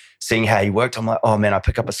 and seeing how he worked, I'm like, oh man, I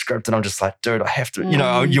pick up a script and I'm just like, dude, I have to, you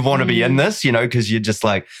know, you want to be in this, you know, because you're just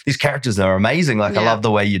like, these characters are amazing. Like, I love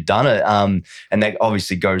the way you've done it. And that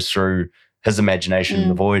obviously goes through his imagination in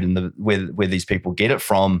the void and where these people get it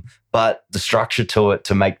from, but the structure to it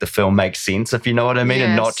to make the film make sense, if you know what I mean,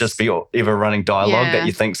 and not just be ever running dialogue that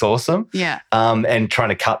you think's awesome. And trying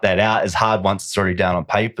to cut that out is hard once it's already down on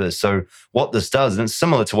paper. So what this does, and it's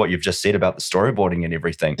similar to what you've just said about the storyboarding and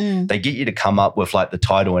everything, they get you to come up with like the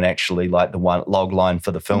title and actually like the one log line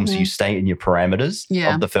for the film, so you stay in your parameters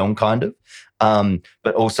of the film kind of.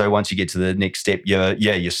 But also once you get to the next step, you're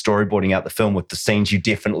storyboarding out the film with the scenes you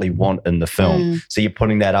definitely want in the film. So you're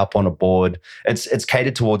putting that up on a board. It's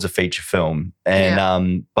catered towards a feature film.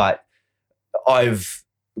 And but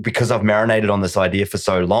because I've marinated on this idea for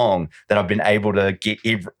so long that I've been able to get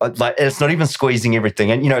like, it's not even squeezing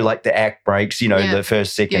everything. And, you know, like the act breaks, you know, the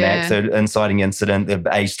first, second act, the inciting incident, the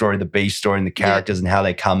A story, the B story, and the characters and how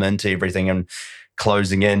they come into everything and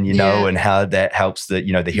closing in, you know, and how that helps the,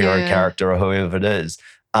 you know, the hero character or whoever it is.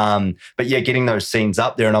 But getting those scenes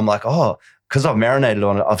up there, and I'm like, oh, because I've marinated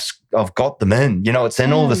on it, I've got them in. You know, it's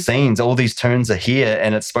in all the scenes. All these turns are here,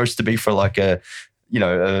 and it's supposed to be for like a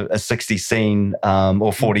 60 scene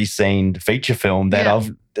or 40 scene feature film that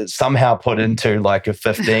I've somehow put into like a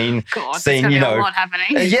 15 scene. You know, a lot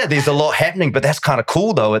happening. There's a lot happening, but that's kind of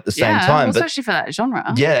cool though at the same time. Well, especially for that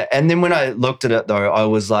genre. Yeah, and then when I looked at it though, I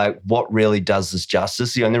was like, what really does this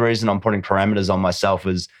justice? The only reason I'm putting parameters on myself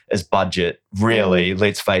is budget. Really,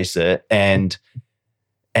 let's face it. And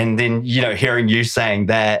then, you know, hearing you saying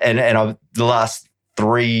that, and I've the last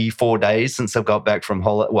 3-4 days since I've got back from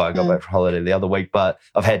holiday. Well, I got back from holiday the other week, but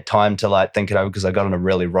I've had time to like think it over because I got on a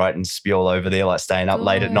really writing spiel over there, like staying up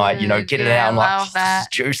late at night, you know, get it out. I'm like, this is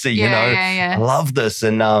juicy, you know, I love this.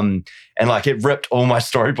 And like it ripped all my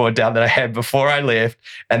storyboard down that I had before I left.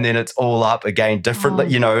 And then it's all up again differently,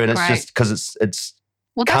 you know, and it's just because it's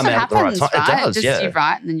come out at the right time. Right? It does, you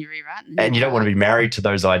write and then you rewrite. And you don't want to be married to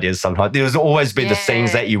those ideas sometimes. There's always be the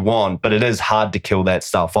scenes that you want, but it is hard to kill that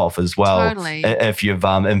stuff off as well if you've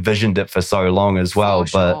envisioned it for so long as well.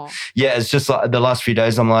 But it's just like the last few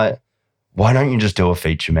days I'm like, why don't you just do a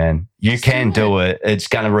feature, man? You can do it. It's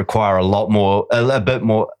going to require a lot more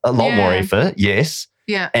effort, yes.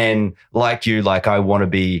 Yeah. And like I want to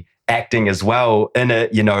be acting as well in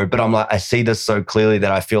it, but I'm like, I see this so clearly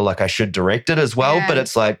that I feel like I should direct it as well. Yeah. But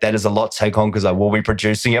it's like, that is a lot to take on because I will be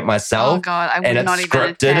producing it myself. Oh God, I would and not it's even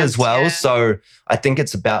scripted attempt, as well. yeah. So I think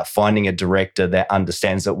it's about finding a director that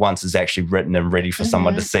understands that once it's actually written and ready for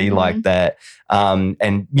someone to see like that. And,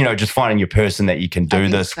 just finding your person that you can do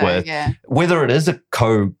this with, whether it is a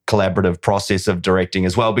collaborative process of directing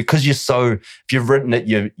as well, because if you've written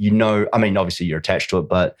it, obviously you're attached to it,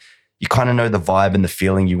 but you kind of know the vibe and the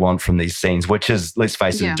feeling you want from these scenes, which is, let's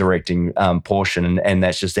face it, the directing portion. And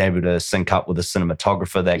that's just able to sync up with a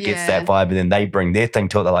cinematographer that gets that vibe. And then they bring their thing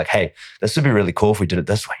to it. They're like, hey, this would be really cool if we did it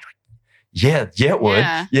this way. Yeah, it would.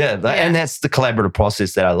 And that's the collaborative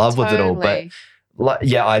process that I love with it all. But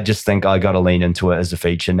I just think I got to lean into it as a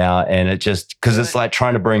feature now. And it just, because it's like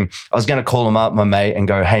trying to I was going to call him up, my mate, and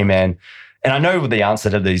go, hey, man. And I know the answer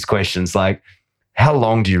to these questions, like, how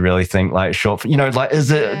long do you really think, like, short,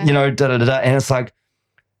 is it, and it's like,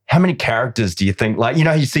 how many characters do you think, like,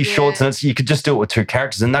 you see shorts and you could just do it with 2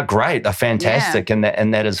 characters and they're great, they're fantastic, and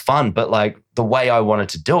that is fun. But like the way I wanted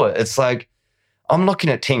to do it, it's like, I'm looking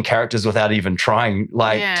at 10 characters without even trying,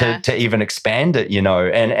 to even expand it,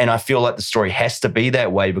 and I feel like the story has to be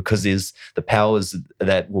that way because there's the powers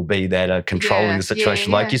that will be that are controlling the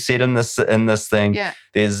situation. Like you said in this thing,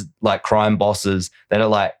 there's like crime bosses that are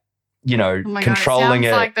like, controlling it.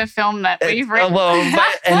 Sounds like the film that we've written.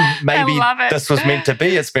 And maybe this was meant to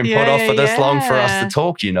be. It's been put off for this long for us to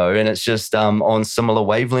talk, and it's just on similar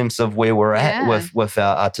wavelengths of where we're at with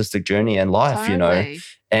our artistic journey and life,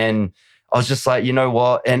 And I was just like, you know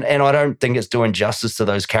what? And I don't think it's doing justice to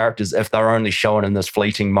those characters if they're only shown in this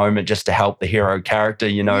fleeting moment just to help the hero character,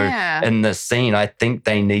 in this scene. I think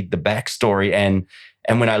they need the backstory.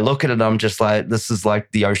 And when I look at it, I'm just like, this is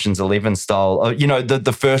like the Ocean's 11 style.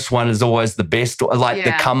 The first one is always the best,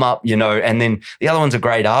 the come up, and then the other ones are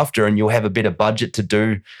great after, and you'll have a better budget to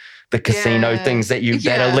do the casino things that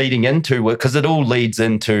are leading into it, because it all leads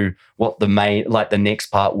into what the main, like the next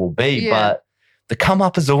part will be. Yeah. But the come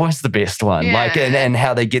up is always the best one. Yeah. Like, and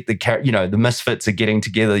how they get the misfits are getting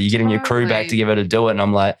together. You're getting your crew back together to do it. And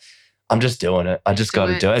I'm like, I'm just doing it. I just got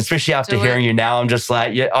to do it. Especially after hearing you now, I'm just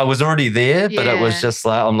like, I was already there, but it was just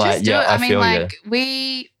like, I'm like, I feel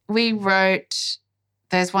you. We wrote,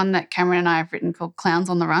 there's one that Cameron and I have written called Clowns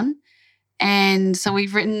on the Run. And so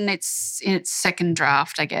we've written its in its second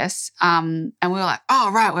draft, I guess. And we were like,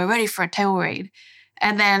 oh, right, we're ready for a table read.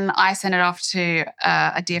 And then I sent it off to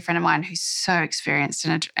a dear friend of mine who's so experienced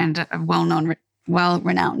and a well-known,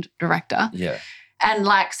 well-renowned director. Yeah. And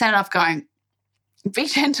sent it off going, be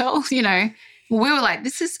gentle, We were like,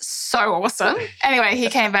 this is so awesome. Anyway, he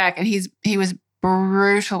came back and he was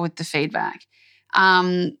brutal with the feedback,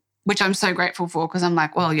 which I'm so grateful for because I'm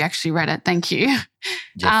like, well, you actually read it. Thank you.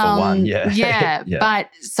 Yeah, for one, yeah. Yeah.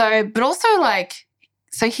 But also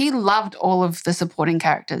so he loved all of the supporting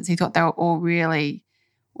characters. He thought they were all really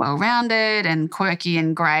well-rounded and quirky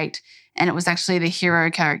and great. And it was actually the hero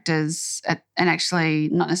characters and actually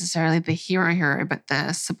not necessarily the hero, but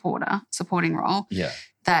the supporting role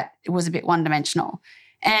that it was a bit one-dimensional.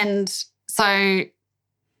 And so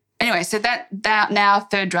anyway, so that now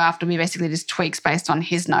third draft will be basically just tweaks based on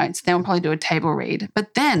his notes. Then we'll probably do a table read.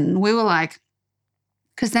 But then we were like,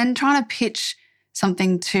 because then trying to pitch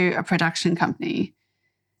something to a production company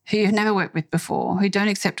who you've never worked with before, who don't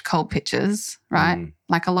accept cold pitches, right? Mm.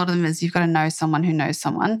 Like a lot of them is you've got to know someone who knows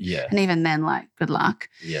someone. Yeah. And even then, good luck.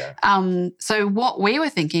 Yeah. So what we were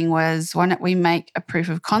thinking was, why don't we make a proof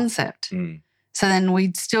of concept? Mm. So then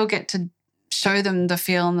we'd still get to show them the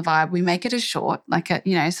feel and the vibe. We make it a short,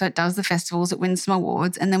 so it does the festivals, it wins some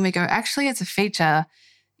awards. And then we go, actually, it's a feature,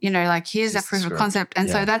 here's a proof of concept. And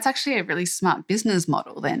so that's actually a really smart business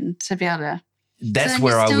model then to be able to. That's so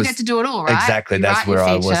where I was. You still get to do it all, right? Exactly. That's where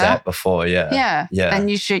I was at before. Yeah. Yeah. Then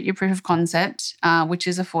you shoot your proof of concept, which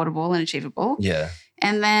is affordable and achievable. Yeah.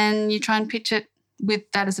 And then you try and pitch it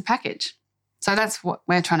with that as a package. So that's what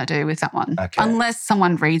we're trying to do with that one. Okay. Unless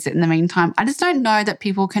someone reads it in the meantime. I just don't know that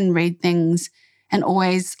people can read things and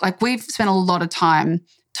always, we've spent a lot of time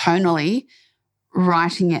tonally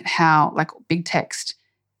writing it how, big text,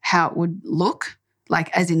 how it would look,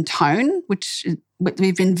 as in tone, which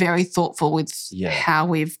we've been very thoughtful with how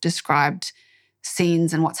we've described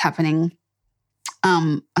scenes and what's happening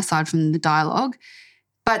aside from the dialogue.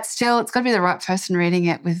 But still, it's got to be the right person reading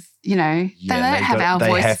it with, they don't have our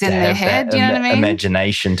voices in their head. You know what I mean?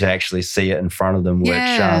 Imagination to actually see it in front of them, which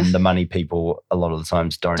the money people a lot of the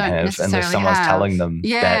times don't have unless someone's telling them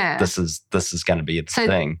that this is going to be the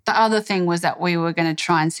thing. The other thing was that we were going to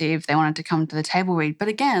try and see if they wanted to come to the table read. But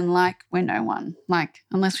again, we're no one.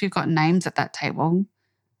 Unless we've got names at that table,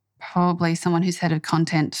 probably someone who's head of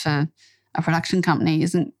content for a production company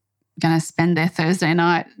isn't going to spend their Thursday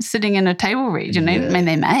night sitting in a table read. You know, I mean,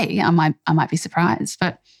 they may. I might be surprised,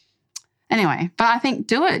 but anyway. But I think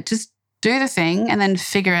do it. Just do the thing, and then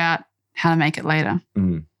figure out how to make it later.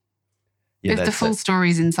 Yeah, if the full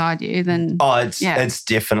story's inside you, then it's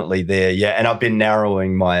definitely there. Yeah, and I've been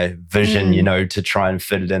narrowing my vision, you know, to try and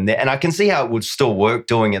fit it in there. And I can see how it would still work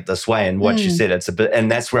doing it this way. And what you said, it's a bit,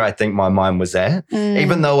 and that's where I think my mind was at.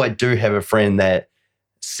 Even though I do have a friend that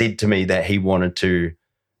said to me that he wanted to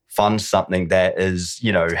fund something that is,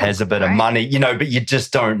 you know, has a bit of money, you know, but you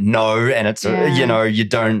just don't know, and it's you know, you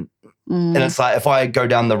don't, and it's like if I go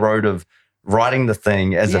down the road of writing the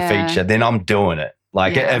thing as a feature, then I'm doing it.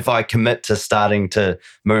 Like if I commit to starting to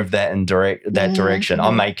move that in that direction,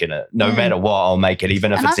 I'm making it. No matter what, I'll make it,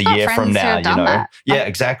 even if it's a year from now, you know. That. Yeah, like,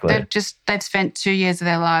 exactly. They've spent 2 years of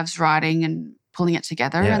their lives writing and pulling it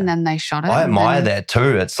together, and then they shot it. I admire that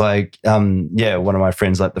too. It's like, one of my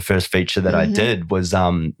friends, like the first feature that I did was,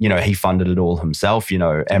 you know, he funded it all himself, you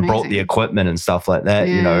know, and brought the equipment and stuff like that,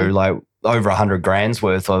 you know, like over $100,000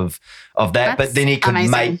 worth of that. That's but then he could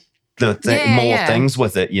make more things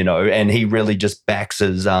with it, you know, and he really just backs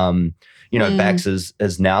his, you know, backs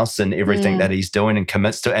his nous and everything that he's doing and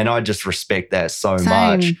commits to. And I just respect that so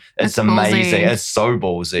much. It's amazing. Ballsy. It's so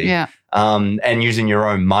ballsy. Yeah. And using your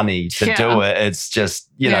own money to do it, it's just,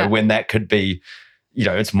 you know, when that could be, you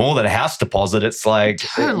know, it's more than a house deposit. It's like,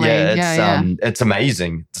 it's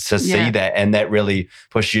amazing to see that. And that really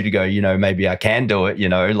pushed you to go, you know, maybe I can do it, you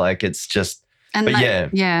know, like it's just, and but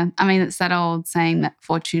I mean, it's that old saying that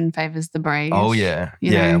fortune favors the brave. Oh, yeah.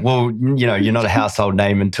 Yeah. Well, you know, you're not a household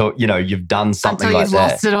name until, you know, you've done something like that. Until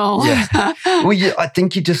you've lost it all. Yeah. Well, I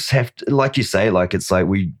think you just have to, like you say, like it's like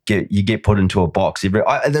you get put into a box.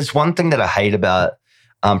 There's one thing that I hate about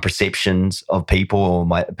perceptions of people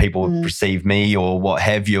or people perceive me or what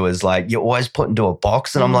have you is like you're always put into a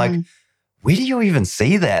box, and I'm like, where do you even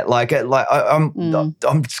see that? Like I'm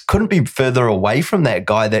couldn't be further away from that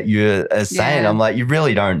guy that you're saying. I'm like, you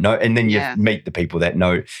really don't know. And then you meet the people that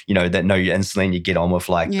know, you know, that know you instantly, and you get on with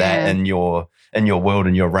like that in your world,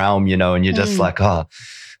 in your realm, you know, and you're just like, oh,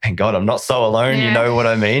 thank God I'm not so alone. You know what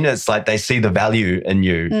I mean? It's like they see the value in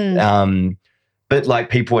you. But like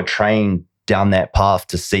people are trained down that path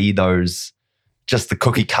to see those, just the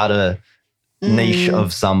cookie cutter niche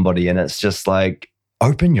of somebody. And it's just like,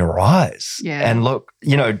 open your eyes and look,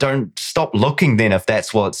 you know, don't stop looking then if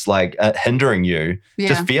that's what's like hindering you.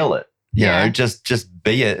 Just feel it, you know, just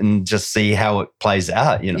be it and just see how it plays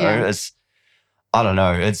out, you know. It's, I don't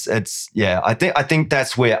know. It's I think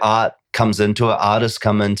that's where art comes into it. Artists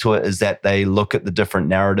come into it, is that they look at the different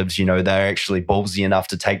narratives, you know, they're actually ballsy enough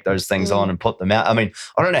to take those things on and put them out. I mean,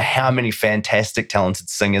 I don't know how many fantastic, talented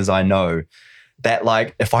singers I know that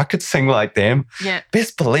like, if I could sing like them,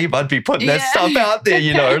 best believe I'd be putting that stuff out there,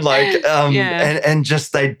 you know, like, and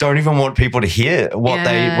just, they don't even want people to hear what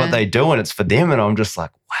they do, and it's for them. And I'm just like,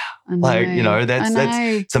 wow, like, you know, that's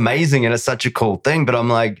it's amazing. And it's such a cool thing, but I'm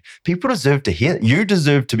like, people deserve to hear, you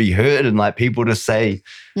deserve to be heard, and like people to say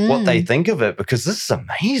what they think of it, because this is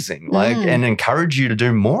amazing, like, and encourage you to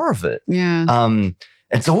do more of it.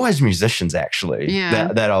 It's always musicians actually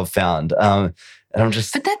that I've found. And I'm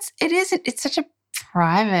just... But it's such a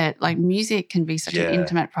private, like music can be such an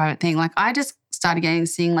intimate, private thing. Like I just started getting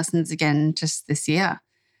singing lessons again just this year,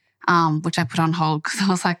 which I put on hold because I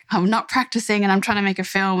was like, I'm not practicing and I'm trying to make a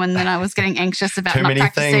film, and then I was getting anxious about not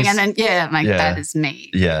practicing. Things. And then, that is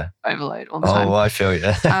me. Yeah. Overload all the time. Oh, I feel you.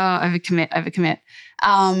 Overcommit.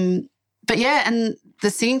 But and the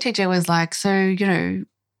singing teacher was like, so, you know,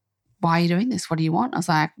 why are you doing this? What do you want? I was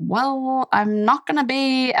like, well, I'm not going to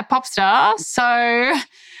be a pop star. So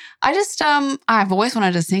I just, I've always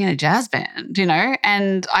wanted to sing in a jazz band, you know,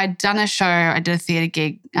 and I'd done a show, I did a theatre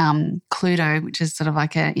gig, Cluedo, which is sort of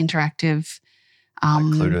like an interactive. Like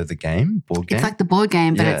Cluedo the game? Board game? It's like the board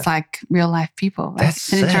game, but it's like real life people. Like That's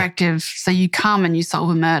it's an sick. interactive, so you come and you solve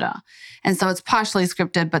a murder. And so it's partially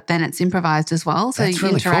scripted, but then it's improvised as well. So That's you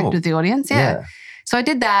really interact cool. with the audience. Yeah. So I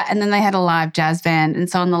did that, and then they had a live jazz band. And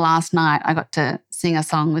so on the last night, I got to sing a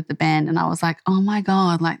song with the band, and I was like, oh my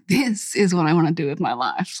God, like this is what I want to do with my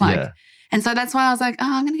life. Like, and so that's why I was like, oh,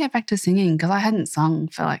 I'm going to get back to singing, because I hadn't sung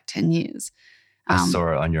for like 10 years. I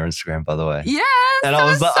saw it on your Instagram, by the way. Yes. And I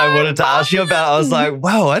was like, I wanted to ask you about it. I was like,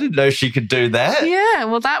 wow, I didn't know she could do that. Yeah,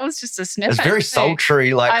 well, that was just a snippet. It's very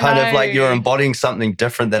sultry, like kind of like you're embodying something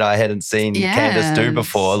different that I hadn't seen Candice do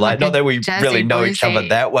before. Like not that we really know each other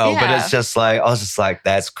that well, but it's just like, I was just like,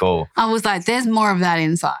 that's cool. I was like, there's more of that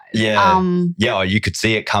inside. Yeah. You could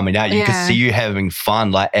see it coming out. You could see you having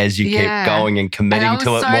fun, like as you kept going and committing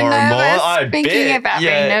to it more and more. I Thinking about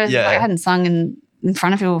being nervous. Like, I hadn't sung in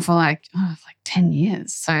front of people for like 10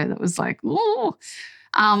 years. So that was like, ooh.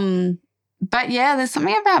 But yeah, there's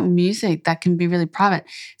something about music that can be really private.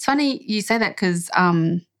 It's funny you say that because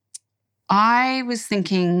I was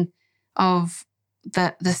thinking of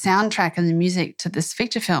the soundtrack and the music to this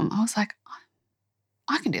feature film. I was like,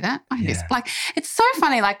 I can do that. I can do this. Like, it's so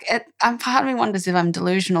funny. Like, part of me wonders if I'm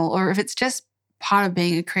delusional or if it's just part of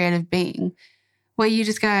being a creative being where you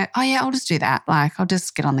just go, oh, yeah, I'll just do that. Like, I'll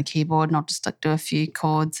just get on the keyboard and I'll just like do a few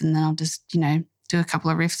chords and then I'll just, you know, do a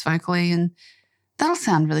couple of riffs vocally and that'll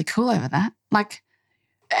sound really cool over that. Like,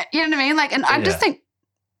 you know what I mean? Like, and I just think,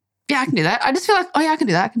 yeah, I can do that. I just feel like, oh, yeah, I can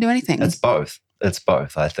do that. I can do anything. It's both. It's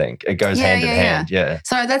both, I think. It goes hand in hand,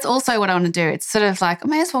 So that's also what I want to do. It's sort of like I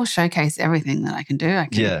may as well showcase everything that I can do. I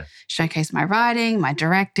can showcase my writing, my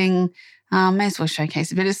directing, may as well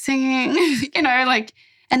showcase a bit of singing, you know, like,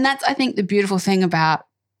 and that's, I think, the beautiful thing about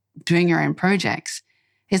doing your own projects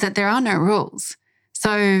is that there are no rules.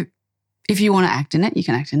 So if you want to act in it, you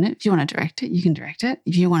can act in it. If you want to direct it, you can direct it.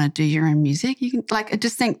 If you want to do your own music, you can, like, I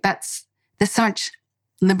just think there's so much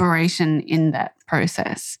liberation in that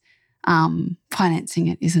process. Financing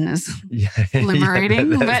it isn't as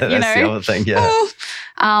liberating, but you know, that's the other thing,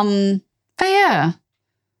 but yeah,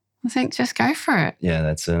 I think just go for it. Yeah,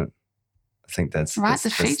 that's it. I think that's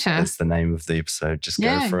feature. That's the name of the episode. Just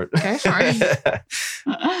go for it. Go for it.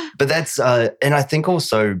 But that's, and I think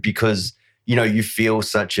also because you know you feel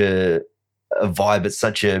such a vibe, it's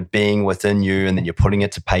such a being within you, and then you're putting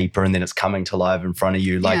it to paper, and then it's coming to life in front of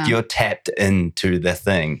you. Like you're tapped into the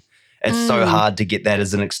thing. It's so hard to get that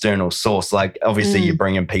as an external source. Like obviously you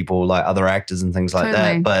bring in people like other actors and things like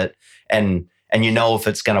that, but and you know if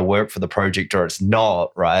it's going to work for the project or it's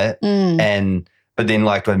not, right? But then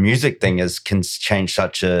like the music thing can change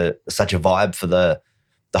such a vibe for the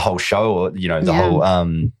whole show, or you know the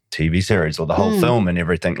whole TV series or the whole film and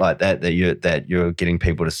everything like that you're getting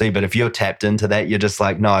people to see. But if you're tapped into that, you're just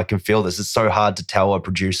like, no, I can feel this. It's so hard to tell a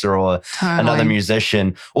producer or another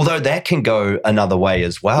musician, although that can go another way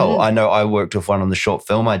as well. I know I worked with one on the short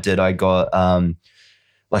film I did. I got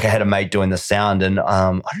like I had a mate doing the sound, and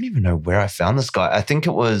I don't even know where I found this guy. I think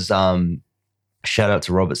it was shout out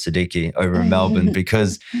to Robert Siddiqui over in Melbourne,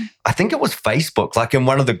 because I think it was Facebook, like in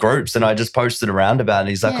one of the groups, and I just posted around about it. And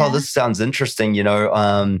he's like, oh, this sounds interesting, you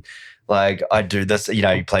know, like I do this, you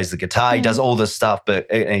know, he plays the guitar, he does all this stuff, but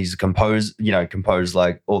and he's composed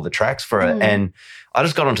like all the tracks for it. And I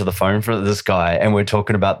just got onto the phone for this guy and we're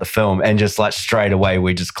talking about the film, and just like straight away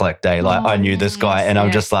we just clicked. Like I knew this guy, and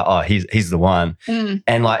I'm just like, oh, he's the one.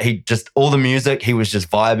 And like he just, all the music he was just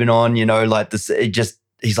vibing on, you know, like this, it just,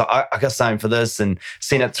 he's like, I got something for this, and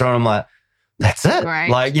seen it through, and I'm like, that's it. Right.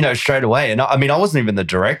 Like, you know, straight away. And I mean, I wasn't even the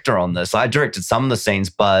director on this. I directed some of the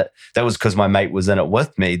scenes, but that was because my mate was in it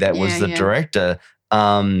with me. That was the director.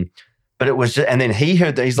 But it was just, and then he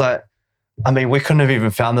heard that, he's like, I mean, we couldn't have even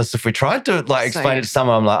found this if we tried to like explain it to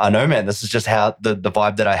someone. I'm like, I know, man, this is just how the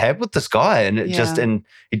vibe that I had with this guy. And it just, and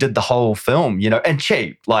he did the whole film, you know, and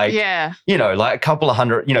cheap, like, you know, like a couple of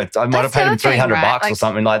 $100, you know, I might have paid him $300 like, or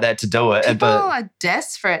something like that to do it. People are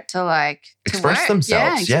desperate to like express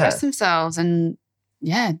themselves. Express themselves and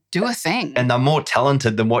do a thing. And they're more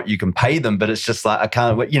talented than what you can pay them, but it's just like, I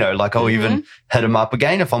can't, you know, like I'll even hit him up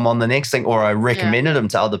again if I'm on the next thing, or I recommended him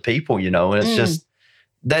to other people, you know, and it's just,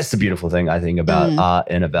 that's the beautiful thing I think about art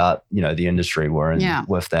and about, you know, the industry we're in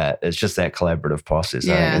with that. It's just that collaborative process.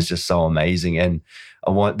 I think it's just so amazing. And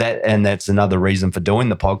I want that, and that's another reason for doing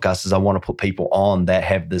the podcast, is I want to put people on that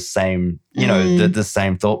have the same, you know, the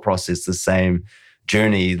same thought process, the same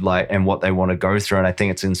journey, like, and what they want to go through. And I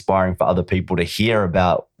think it's inspiring for other people to hear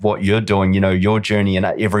about what you're doing, you know, your journey, and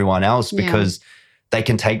everyone else, because they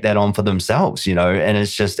can take that on for themselves, you know, and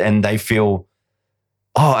it's just, and they feel,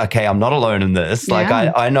 oh, okay, I'm not alone in this. Like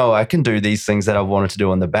I know I can do these things that I wanted to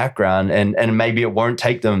do in the background, and maybe it won't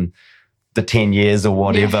take them the 10 years or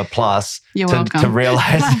whatever plus to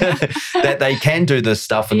realize that they can do this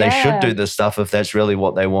stuff, and they should do this stuff if that's really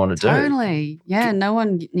what they want to do. Totally. Yeah, no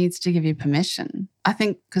one needs to give you permission. I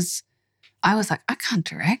think because I was like, I can't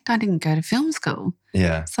direct. I didn't go to film school.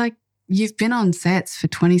 Yeah. It's like, you've been on sets for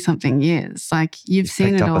 20-something years. Like you've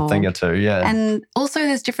seen it all. Picked up a thing or two, And also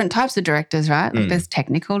there's different types of directors, right? Like there's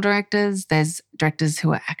technical directors, there's directors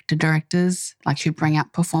who are actor directors, like who bring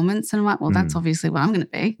out performance. And I'm like, well, that's obviously what I'm going to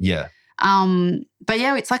be. Yeah. But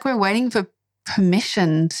yeah, it's like we're waiting for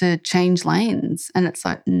permission to change lanes. And it's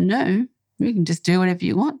like, no, you can just do whatever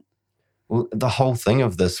you want. Well, the whole thing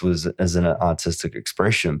of this is an artistic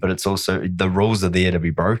expression, but it's also the rules are there to be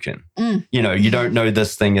broken. You know, you don't know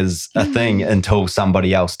this thing is a thing until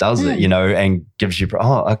somebody else does it, you know, and gives you,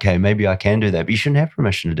 oh, okay, maybe I can do that, but you shouldn't have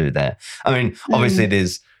permission to do that. I mean, obviously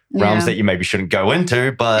there's realms that you maybe shouldn't go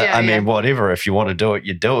into. But I mean, whatever. If you want to do it,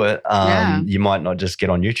 you do it. You might not just get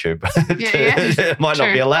on YouTube. It might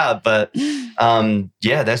not be allowed. But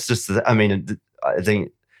that's just, I mean, I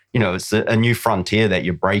think, it's a new frontier that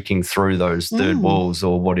you're breaking through those third walls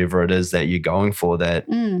or whatever it is that you're going for that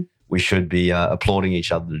we should be applauding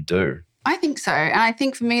each other to do. I think so. And I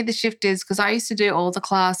think for me, the shift is because I used to do all the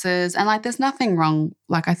classes and there's nothing wrong.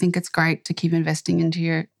 I think it's great to keep investing into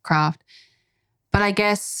your craft. But I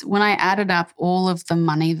guess when I added up all of the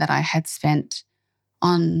money that I had spent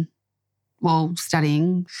on,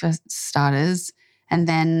 studying for starters, and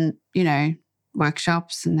then,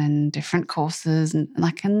 workshops and then different courses and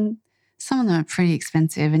some of them are pretty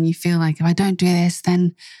expensive and you feel like if I don't do this,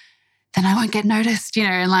 then I won't get noticed,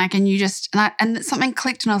 and something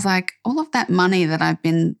clicked and I was like, all of that money that I've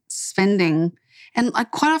been spending, and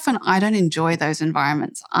quite often I don't enjoy those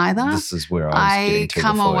environments either. This is where I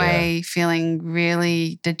come away feeling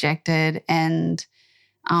really dejected and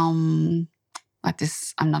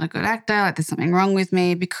this, I'm not a good actor, there's something wrong with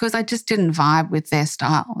me because I just didn't vibe with their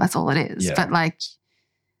style. That's all it is. Yeah. But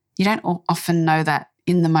you don't often know that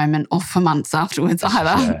in the moment or for months afterwards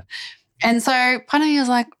either. Yeah. And so part of me was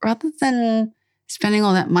like, rather than spending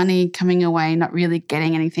all that money coming away, not really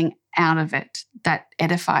getting anything out of it that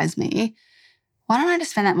edifies me, why don't I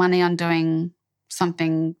just spend that money on doing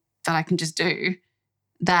something that I can just do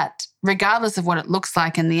that regardless of what it looks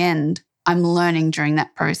like in the end, I'm learning during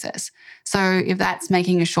that process. So if that's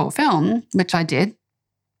making a short film, which I did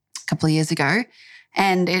a couple of years ago,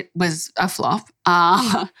 and it was a flop,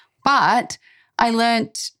 but I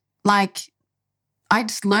learned I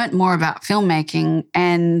just learned more about filmmaking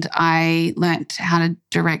and I learned how to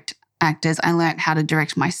direct actors. I learned how to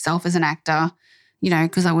direct myself as an actor,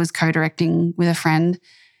 because I was co-directing with a friend.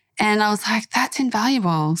 And I was like, that's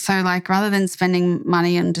invaluable. So rather than spending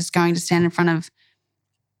money and just going to stand in front of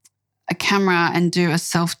a camera and do a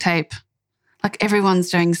self-tape, everyone's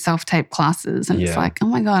doing self-tape classes and it's oh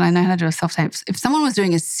my God, I know how to do a self-tape. If someone was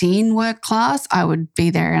doing a scene work class, I would be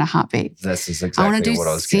there in a heartbeat. This is exactly what I was getting to. I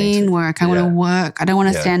want to do scene work. I want to work. I don't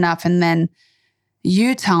want to stand up and then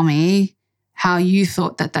you tell me how you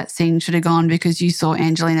thought that scene should have gone because you saw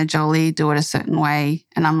Angelina Jolie do it a certain way.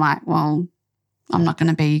 And I'm like, well, I'm not going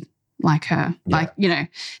to be like her.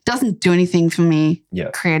 Doesn't do anything for me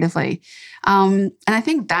creatively. And I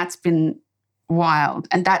think that's been wild.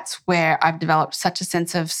 And that's where I've developed such a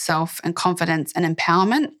sense of self and confidence and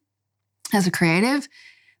empowerment as a creative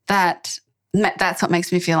that's what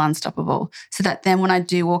makes me feel unstoppable. So that then when I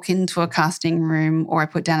do walk into a casting room or I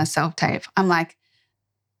put down a self-tape, I'm like,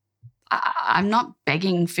 I'm not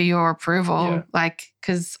begging for your approval,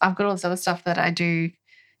 because I've got all this other stuff that I do,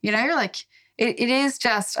 it is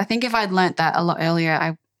just, I think if I'd learnt that a lot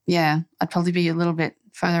earlier, I'd probably be a little bit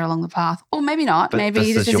further along the path. Or maybe not. But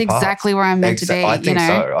maybe this is exactly where I'm meant to be. I think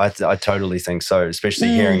so. I totally think so, especially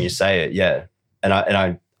hearing you say it. Yeah. And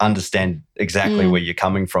I understand exactly where you're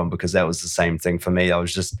coming from because that was the same thing for me. I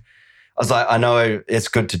was like, I know it's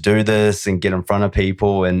good to do this and get in front of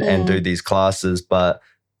people and do these classes, but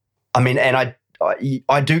I mean, and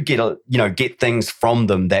I do get things from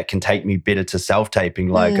them that can take me better to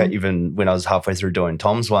self-taping. Even when I was halfway through doing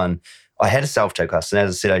Tom's one, I had a self-tape class. And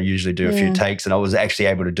as I said, I usually do a few takes and I was actually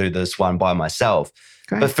able to do this one by myself.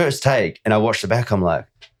 Great. But first take, and I watched it back, I'm like,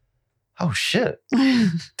 oh shit,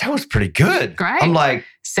 that was pretty good. Great. I'm like,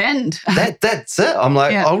 send. That's it. I'm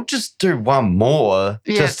like, I'll just do one more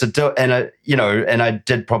just to do it. And I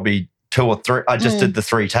did probably 2 or 3. I just did the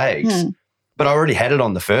 3 takes. But I already had it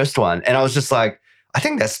on the first one. And I was just like, I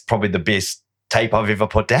think that's probably the best tape I've ever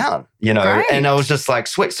put down, Great. And I was just like,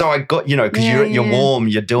 sweet. So I got, because you're warm,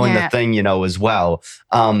 you're doing the thing, as well.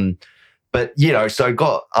 But, so I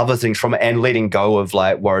got other things from it and letting go of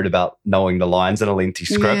worried about knowing the lines in a lengthy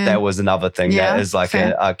script. Yeah. That was another thing that is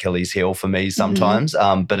an Achilles heel for me sometimes.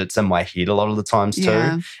 But it's in my head a lot of the times too.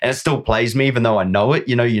 And it still plays me even though I know it,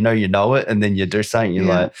 you know it. And then you do something, you're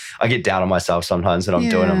like, I get down on myself sometimes and I'm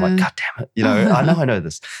doing it. I'm like, God damn it. I know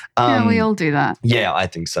this. We all do that. Yeah, I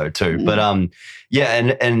think so too. But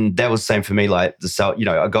and that was the same for me. I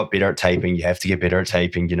got better at taping. You have to get better at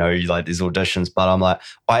taping, there's auditions. But I'm like,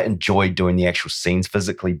 I enjoy doing the actual scenes,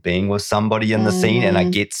 physically being with somebody in the scene, and I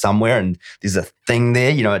get somewhere and there's a thing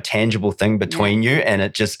there, a tangible thing between you, and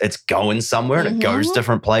it's going somewhere and it goes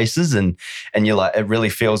different places, and you're like, it really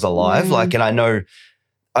feels alive. And I know,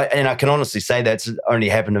 and I can honestly say that's only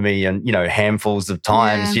happened to me in, handfuls of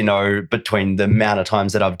times, between the amount of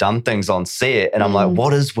times that I've done things on set. And I'm like,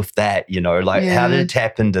 what is with that? How did it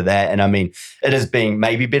tap into that? And I mean, it is being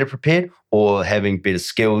maybe better prepared or having better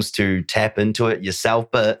skills to tap into it yourself.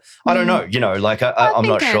 But I don't know, I'm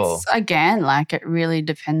not sure. Again, like it really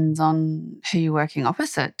depends on who you're working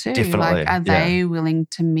opposite too. Definitely, like, are they willing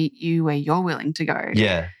to meet you where you're willing to go?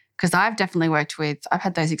 Yeah. Because I've definitely I've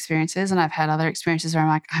had those experiences, and I've had other experiences where I'm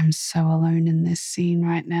like, I'm so alone in this scene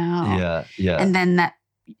right now. Yeah, yeah. And then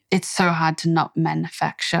it's so hard to not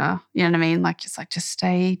manufacture, you know what I mean? Like, it's like, just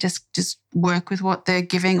stay, just work with what they're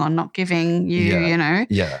giving or not giving you, you know?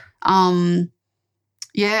 Yeah.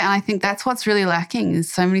 Yeah, and I think that's what's really lacking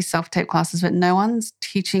is so many self-tape classes, but no one's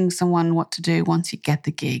teaching someone what to do once you get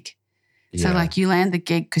the gig. Yeah. So like you land the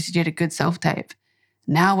gig because you did a good self-tape.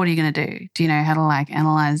 Now what are you going to do? Do you know how to like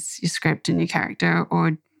analyze your script and your character,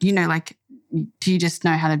 or do you just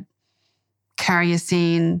know how to carry a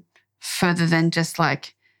scene further than just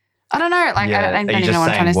like, I don't know, like I don't even know what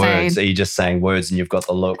I'm trying to say. Are you just saying words and you've got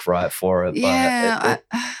the look right for it? Yeah,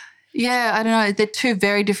 I don't know. They're two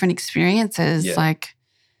very different experiences. Yeah. Like,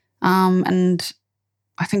 and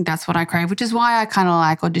I think that's what I crave, which is why I kind of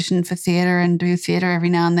like audition for theatre and do theatre every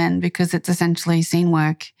now and then, because it's essentially scene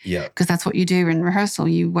work. Yeah. Because that's what you do in rehearsal.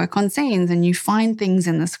 You work on scenes and you find things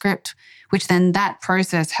in the script, which then that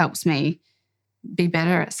process helps me be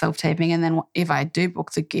better at self-taping. And then if I do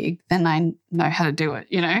book the gig, then I know how to do it,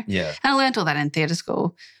 you know? Yeah. And I learned all that in theatre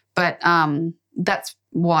school. But that's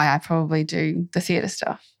why I probably do the theatre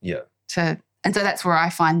stuff. Yeah. And so that's where I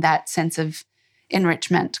find that sense of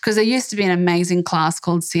enrichment, because there used to be an amazing class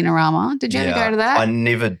called Scenorama. Did you ever go to that? I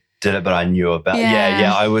never did it, but I knew about it.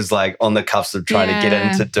 Yeah. I was like on the cuffs of trying to get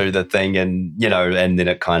in to do the thing, and and then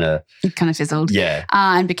it kind of fizzled. Yeah.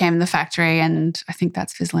 And became the Factory, and I think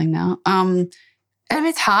that's fizzling now. And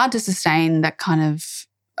it's hard to sustain that kind of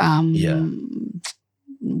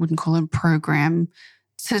wouldn't call it a program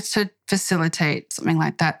to facilitate something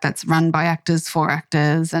like that that's run by actors for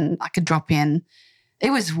actors and like a drop in. It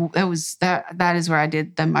was that is where I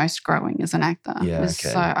did the most growing as an actor. Yeah,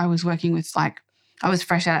 So I was working with I was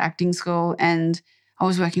fresh out of acting school, and I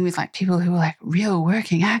was working with like people who were like real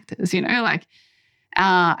working actors, and oh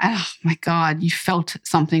my God, you felt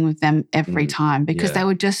something with them every time because they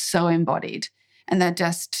were just so embodied, and they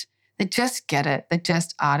just get it. They're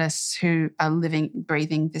just artists who are living,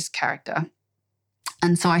 breathing this character.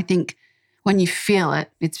 And so I think when you feel it,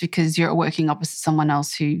 it's because you're working opposite someone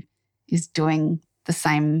else who is doing the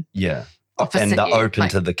same. Yeah. Opposite and they're you. open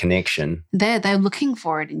to the connection. They're looking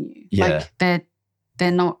for it in you. Yeah. Like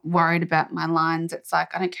they're not worried about my lines. It's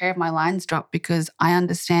like, I don't care if my lines drop because I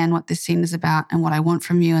understand what this scene is about and what I want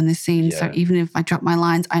from you in this scene. Yeah. So even if I drop my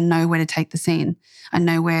lines, I know where to take the scene. I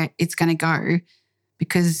know where it's going to go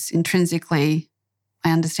because intrinsically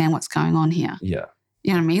I understand what's going on here. Yeah.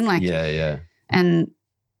 You know what I mean? Like, yeah. And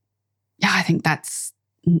I think that's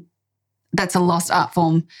a lost art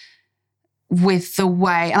form with the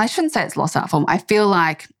way, and I shouldn't say it's lost art form. I feel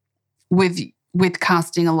like with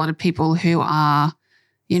casting a lot of people who are,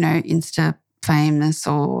 Insta famous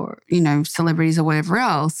or, celebrities or whatever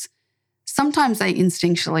else, sometimes they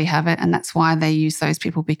instinctually have it, and that's why they use those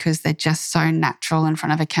people because they're just so natural in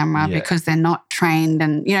front of a camera because they're not trained,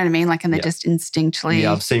 and you know what I mean? Like, and they're just instinctually.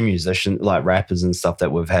 Yeah, I've seen musicians, like rappers and stuff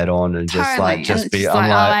that we've had on and just it's just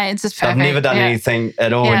perfect. I've never done anything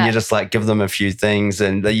at all, and you just like give them a few things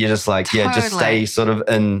and you're just like, just stay sort of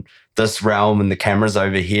in this realm and the camera's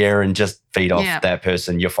over here and just feed off that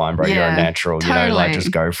person. You're fine, bro. You're a natural, like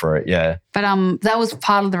just go for it. Yeah. But that was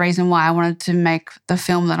part of the reason why I wanted to make the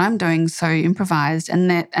film that I'm doing so improvised,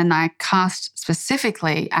 and I cast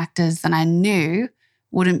specifically actors that I knew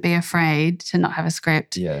wouldn't be afraid to not have a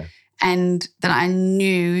script. Yeah. And that I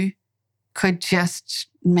knew could just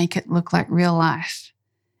make it look like real life.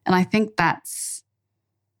 And I think that's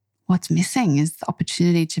what's missing is the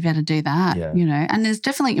opportunity to be able to do that, And there's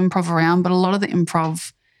definitely improv around, but a lot of the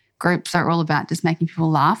improv groups are all about just making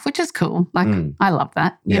people laugh, which is cool. Like, I love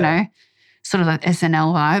that, sort of that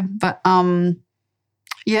SNL vibe. But, I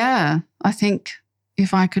think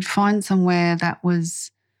if I could find somewhere that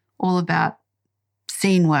was all about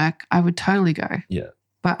scene work, I would totally go. Yeah.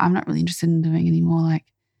 But I'm not really interested in doing any more like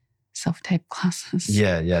self-tape classes.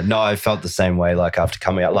 Yeah. No, I felt the same way. Like after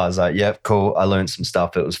coming out, I was like, yeah, cool. I learned some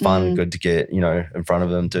stuff. It was fun, good to get, in front of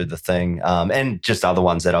them, do the thing. And just other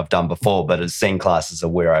ones that I've done before, but as scene classes are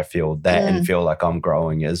where I feel that and feel like I'm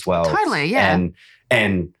growing as well. Totally, yeah.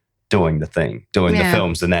 And doing the thing, doing the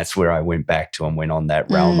films. And that's where I went back to and went on that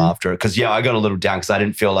realm after it. Because, I got a little down because I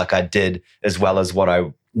didn't feel like I did as well as what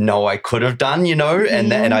I know I could have done,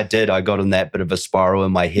 and I did. I got in that bit of a spiral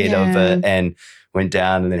in my head of it. And went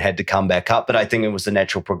down and then had to come back up. But I think it was a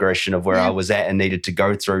natural progression of where I was at and needed to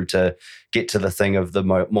go through to get to the thing of the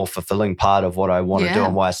more fulfilling part of what I want to do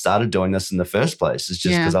and why I started doing this in the first place is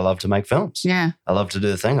just because I love to make films. Yeah. I love to do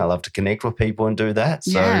the thing. I love to connect with people and do that.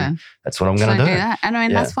 So that's what I'm going to do. That. And I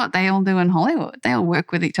mean, that's what they all do in Hollywood. They all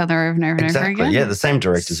work with each other over and over and over again. Yeah, the same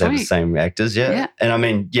directors have the same actors. Yeah. And I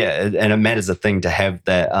mean, and it matters a thing to have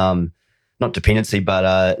that, not dependency,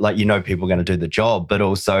 but like, people are going to do the job, but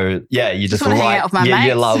also, you just like,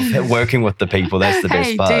 you love working with the people. That's the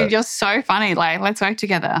best part. Dude, you're so funny. Like, let's work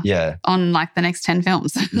together. Yeah. On like the next 10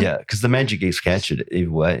 films. Yeah, because the magic gets captured either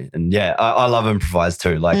way. And I love improvise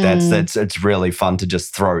too. Like it's really fun to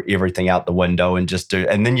just throw everything out the window and just do.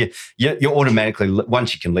 And then you automatically,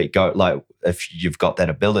 once you can let go, like if you've got that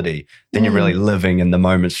ability, then you're really living in the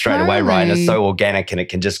moment straight away, right? And it's so organic and it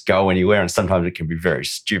can just go anywhere. And sometimes it can be very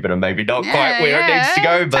stupid and maybe not quite where it needs to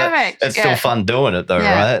go, but it's still fun doing it though,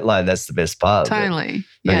 right? Like that's the best part. Totally.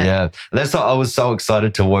 But that's why I was so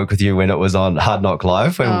excited to work with you when it was on Hard Knock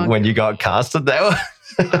Live when you got casted there.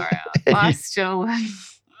 I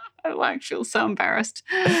feel so embarrassed.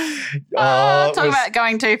 Talk about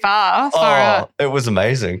going too far. It was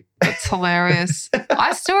amazing. It's hilarious.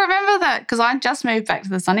 I still remember that because I just moved back to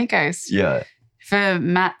the sunny coast for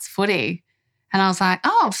Matt's footy. And I was like,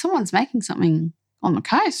 someone's making something on the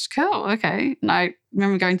coast. Cool. Okay. And I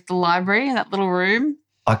remember going to the library in that little room.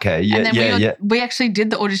 Okay. Yeah. And then we actually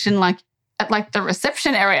did the audition like at like the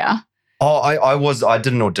reception area. Oh, I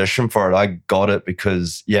did an audition for it. I got it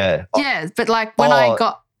because Yeah, but like when I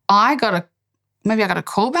got maybe I got a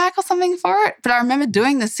callback or something for it. But I remember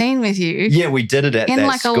doing the scene with you. Yeah, we did it at that school. In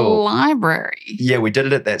like a library. Yeah, we did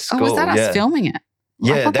it at that school. Oh, was that us filming it?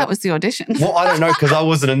 Well, I thought that was the audition. Well, I don't know because I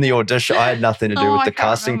wasn't in the audition. I had nothing to do with the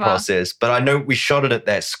casting process. But I know we shot it at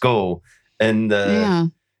that school in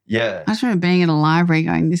the... Yeah. I just remember being in a library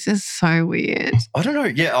going, this is so weird. I don't know.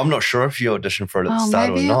 Yeah, I'm not sure if you auditioned for it at the start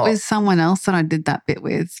or not. Maybe it was someone else that I did that bit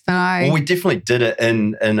with. But Well, we definitely did it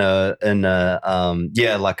in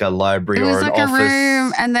a like a library or an office. It was like a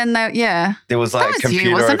room and then there was like a computer.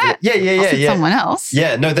 You, wasn't it? Yeah. Someone else.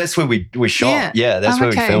 Yeah, no, that's where we shot. Yeah, that's where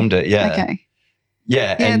we filmed it. Yeah. Okay.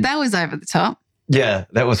 Yeah. Yeah, that was over the top. Yeah,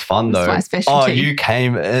 that was fun though. My specialty. You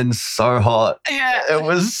came in so hot. Yeah. It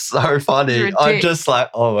was so funny. I'm just like,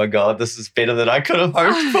 oh my God, this is better than I could have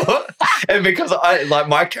hoped for. And because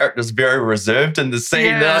my character's very reserved in the scene,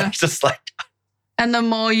 and I was just like... And the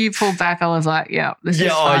more you pulled back, I was like, this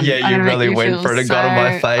is fun. You really went for it and got in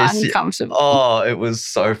my face. Uncomfortable. Oh, it was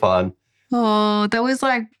so fun. Oh, that was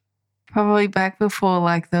like probably back before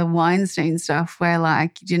like the Weinstein stuff where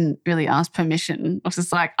like you didn't really ask permission. I was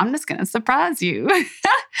just like, I'm just going to surprise you.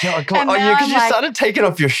 Because you started taking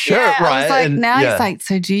off your shirt, right? I was like, he's like,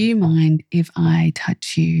 so do you mind if I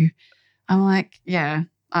touch you? I'm like,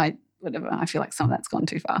 whatever. I feel like some of that's gone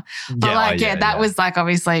too far. But that was like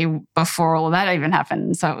obviously before all of that even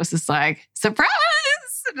happened. So it was just like, surprise!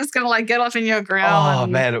 I'm just going to like get off in your grill. Oh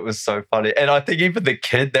man, it was so funny. And I think even the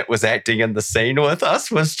kid that was acting in the scene with us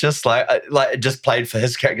was just like just played for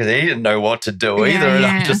his character because he didn't know what to do either. And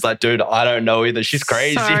I'm just like, dude, I don't know either. She's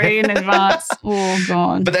crazy. Sorry in advance. Oh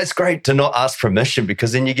God. But that's great to not ask permission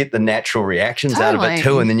because then you get the natural reactions out of it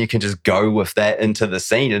too. And then you can just go with that into the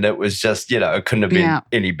scene. And it was just, it couldn't have been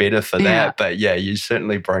any better for that. But you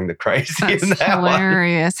certainly bring the crazy in that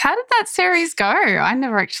hilarious. How did that series go? I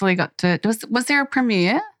never actually got to, was there a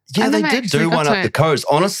premiere? Yeah, they did do one up the coast.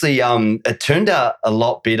 Honestly, it turned out a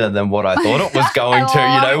lot better than what I thought it was going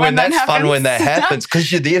to. When that's fun when that happens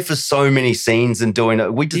because you're there for so many scenes and doing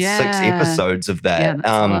it. We did 6 episodes of that.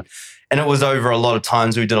 And it was over a lot of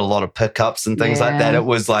times. We did a lot of pickups and things like that. It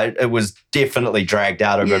was definitely dragged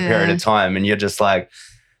out over a period of time. And you're just like,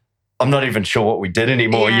 I'm not even sure what we did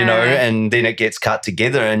anymore, and then it gets cut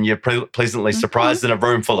together and you're pleasantly surprised in a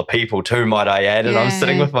room full of people too, might I add. And I'm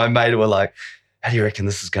sitting with my mate and we're like, how do you reckon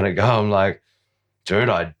this is going to go? I'm like, dude,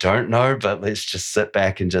 I don't know, but let's just sit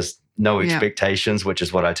back and just no expectations, which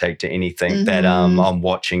is what I take to anything that I'm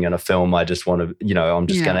watching in a film. I just want to, I'm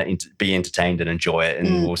just going to be entertained and enjoy it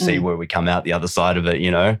and we'll see where we come out the other side of it,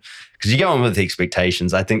 Because you go in with the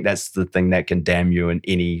expectations. I think that's the thing that can damn you in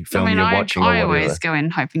any film you're watching. I always go in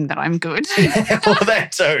hoping that I'm good. Well,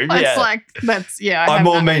 that too. It's like, I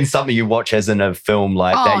more mean something you watch as in a film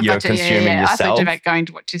like that you're consuming yourself. I thought you meant going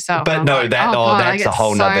to watch yourself. But no, that's a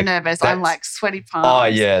whole nother. I'm so nervous. I'm like sweaty palms. Oh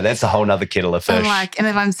yeah, that's a whole nother kettle of fish. And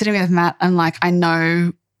if I'm sitting with Matt and like I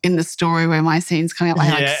know in the story where my scene's coming up,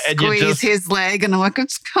 I squeeze his leg and I'm like,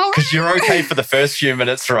 it's coming. Because you're okay for the first few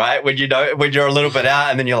minutes, right? When you're a little bit out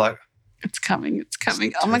and then you're like, it's coming.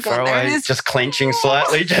 Oh my God, there it is. Just clenching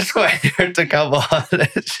slightly, just waiting for it to come on.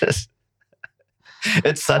 It's just...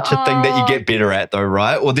 It's such a thing that you get better at though,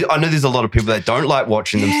 right? Well, I know there's a lot of people that don't like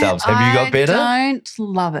watching themselves. Have you got better? I don't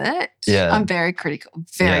love it. Yeah. I'm very critical.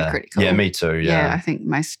 Very critical. Yeah, me too. Yeah. I think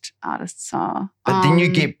most artists are. But then you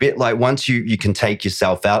get like once you can take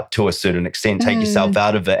yourself out to a certain extent, take yourself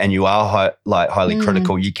out of it, and you are highly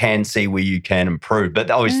critical, you can see where you can improve.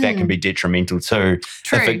 But obviously that can be detrimental too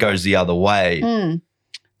if it goes the other way.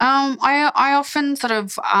 I often sort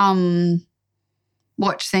of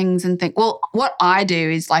watch things and think, well, what I do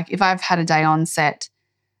is like if I've had a day on set,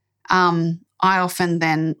 I often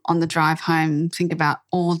then on the drive home think about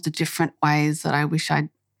all the different ways that I wish I'd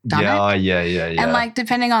done it. Yeah. And like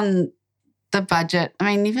depending on the budget, I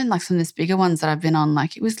mean, even like some of these bigger ones that I've been on,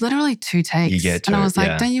 like it was literally 2 takes. And I was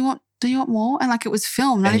like, don't you want more? And like it was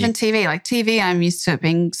film, not even TV. Like TV, I'm used to it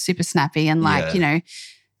being super snappy and like,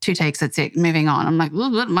 2 takes, that's it, moving on. I'm like,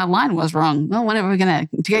 my line was wrong. Well, whatever, we're going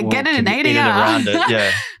to get it in ADR. Around it,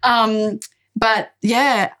 yeah. But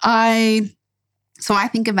yeah, I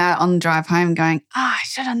think about on the drive home going, I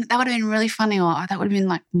should have, that would have been really funny, or that would have been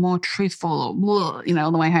like more truthful, or,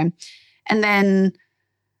 all the way home. And then,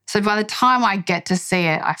 so by the time I get to see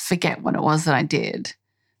it, I forget what it was that I did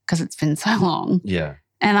because it's been so long. Yeah.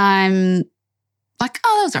 And I'm like,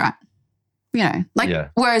 oh, that was all right.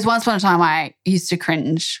 Whereas once upon a time I used to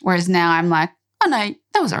cringe, whereas now I'm like, oh no,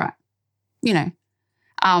 that was all right.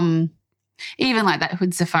 Even like that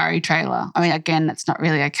Hood Safari trailer. I mean, again, that's not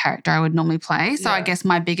really a character I would normally play. So I guess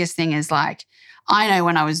my biggest thing is like, I know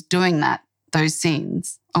when I was doing those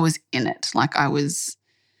scenes, I was in it. Like I was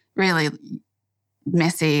really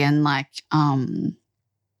messy and like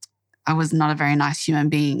I was not a very nice human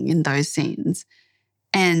being in those scenes.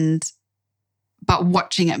 But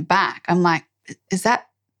watching it back, I'm like, does that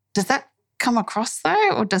come across though?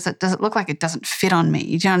 Or does it look like it doesn't fit on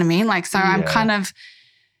me? Do you know what I mean? Like, so I'm kind of,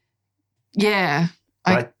 I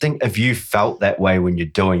think if you felt that way when you're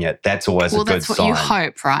doing it, that's always a good sign. Well, that's what you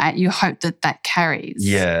hope, right? You hope that carries.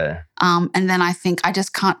 Yeah. And then I think I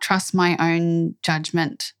just can't trust my own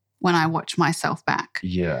judgment when I watch myself back.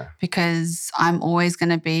 Yeah. Because I'm always going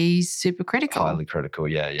to be super critical. Highly critical,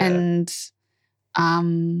 yeah. And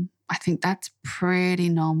I think that's pretty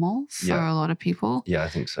normal for a lot of people. Yeah, I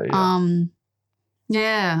think so,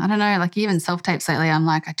 yeah. I don't know, like even self-tapes lately, I'm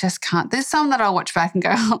like, I just can't. There's some that I'll watch back and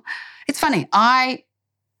go, it's funny.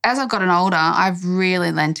 As I've gotten older, I've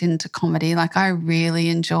really lent into comedy. Like I really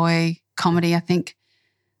enjoy comedy. I think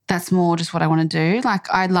that's more just what I want to do. Like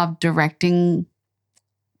I love directing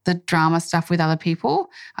the drama stuff with other people.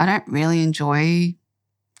 I don't really enjoy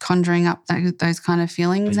conjuring up those kind of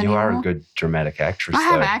feelings anymore. You are a good dramatic actress. I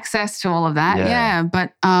have access to all of that,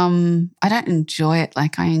 but I don't enjoy it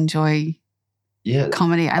like I enjoy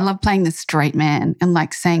comedy. I love playing the straight man and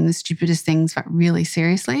like saying the stupidest things but really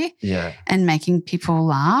seriously and making people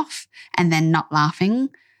laugh and then not laughing.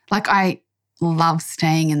 Like I love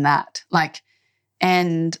staying in that. Like,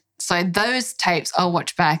 and so those tapes I'll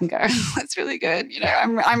watch back and go, that's really good.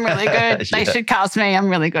 I'm really good. They should cast me. I'm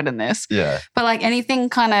really good in this. Yeah. But like anything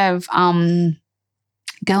kind of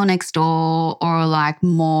Girl Next Door or like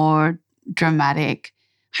more dramatic,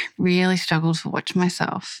 I really struggle to watch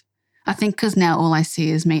myself. I think because now all I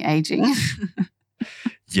see is me aging.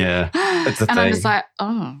 Yeah, it's a thing. And I'm just like,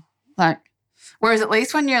 whereas at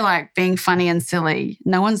least when you're like being funny and silly,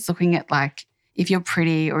 no one's looking at like, if you're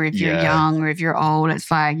pretty or if you're young or if you're old, it's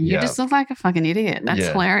like, you just look like a fucking idiot. That's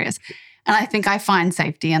hilarious. And I think I find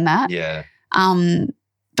safety in that. Yeah.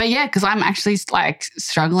 But yeah, because I'm actually like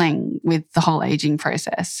struggling with the whole aging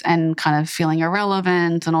process and kind of feeling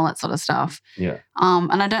irrelevant and all that sort of stuff. Yeah.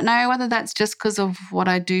 And I don't know whether that's just because of what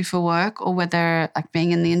I do for work or whether like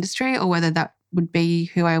being in the industry or whether that would be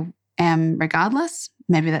who I am regardless.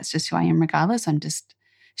 Maybe that's just who I am regardless. I'm just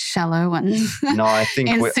shallow and I think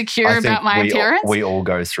insecure about my appearance. We all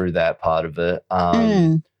go through that part of it.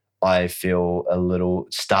 I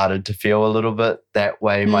started to feel a little bit that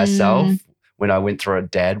way myself when I went through a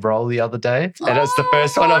dad role the other day. And it's the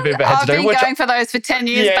first one I've ever had to do. I've been going for those for 10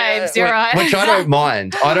 years, babes. You're right. Which I don't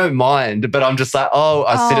mind. But I'm just like,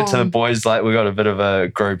 I said it to the boys, like we got a bit of a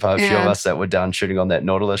group, a few of us that were down shooting on that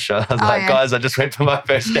Nautilus show. I was guys, I just went for my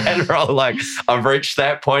first dad role. Like I've reached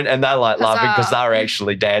that point, and they're like laughing because they're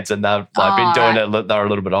actually dads and they've like been doing it. They're a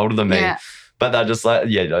little bit older than me. Yeah. But they're just like,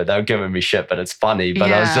 they're giving me shit, but it's funny.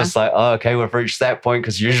 But I was just like, okay, we've reached that point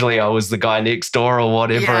because usually I was the guy next door or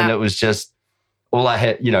whatever, and it was just, all I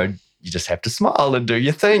had, you just have to smile and do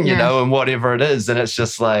your thing, and whatever it is. And it's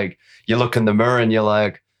just like, you look in the mirror and you're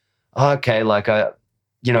like, okay, like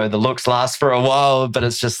the looks last for a while, but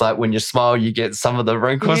it's just like when you smile, you get some of the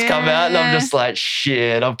wrinkles come out. And I'm just like,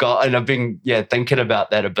 shit, I've been, thinking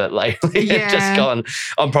about that a bit lately. Yeah.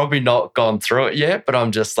 I'm probably not gone through it yet, but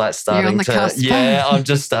I'm just like starting to, cusp. I'm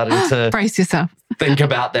just starting to brace yourself. think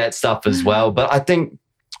about that stuff as well. But I think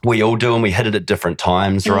we all do, and we hit it at different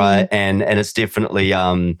times, right? And it's definitely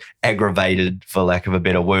aggravated, for lack of a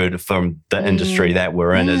better word, from the industry that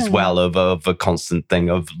we're in as well, of a constant thing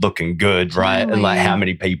of looking good, right? And like how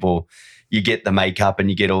many people you get the makeup and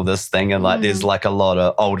you get all this thing, and like there's like a lot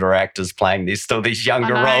of older actors playing these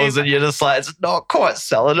younger roles, and you're just like, it's not quite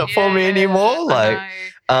selling it for me anymore. Like,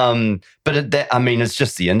 it's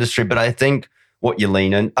just the industry. But I think what you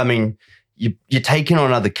lean in, you're taking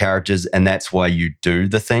on other characters, and that's why you do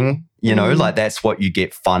the thing, like that's what you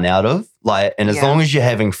get fun out of. Like, and as long as you're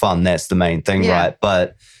having fun, that's the main thing, right?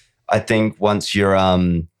 But I think once you're,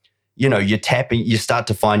 you're tapping, you start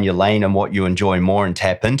to find your lane and what you enjoy more and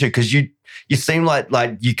tap into, because you seem like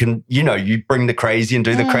you can, you bring the crazy and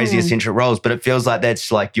do the crazy eccentric roles, but it feels like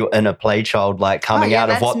that's like your inner play child, like coming out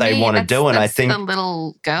of what they want to do. And I think the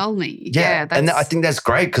little girl me. And I think that's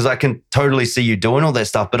great, because I can totally see you doing all that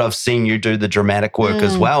stuff, but I've seen you do the dramatic work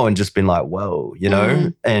as well, and just been like, whoa,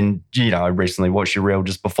 and I recently watched your reel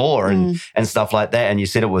just before and stuff like that. And you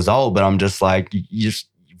said it was old, but I'm just like, you've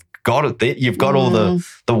got it there. You've got all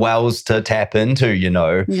the wells to tap into,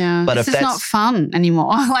 Yeah. But it's just not fun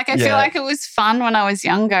anymore. Like, I feel like it was fun when I was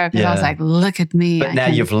younger, because I was like, look at me. But now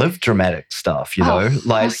you've lived dramatic stuff,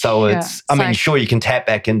 it's, sure, you can tap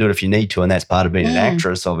back into it if you need to, and that's part of being an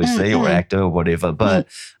actress, obviously, or actor or whatever. But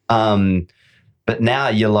now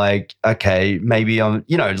you're like, okay, maybe I'm,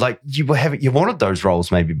 like you wanted those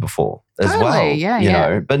roles maybe before as well.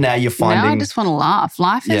 Yeah. But now you're finding. Now I just want to laugh.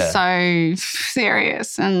 Life is so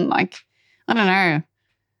serious, and like, I don't know.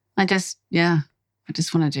 I just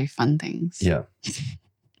want to do fun things. Yeah.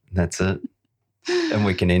 That's it. And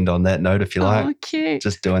we can end on that note if you like. Oh, cute.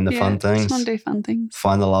 Just doing the fun things. Just want to do fun things.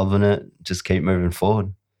 Find the love in it. Just keep moving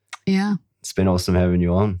forward. Yeah. It's been awesome having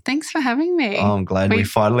you on. Thanks for having me. Oh, I'm glad we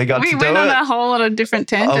finally got to do it. We went on a whole lot of different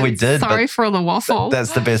tangents. Oh, we did. Sorry for all the waffle.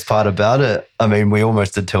 That's the best part about it. We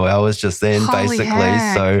almost did 2 hours just then, basically.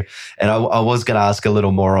 Heck. So, and I was going to ask a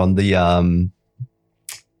little more on the,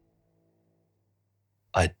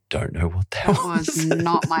 I don't know what that was. It was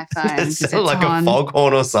not my phone. It's like a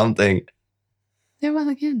foghorn or something. There was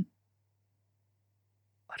again.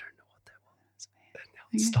 I don't know what that was. And now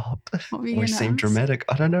it stopped. What were you We gonna seem ask? dramatic.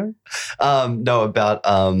 I don't know. No, about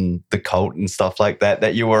the cult and stuff like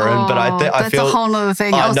that you were in. But I feel that's a whole other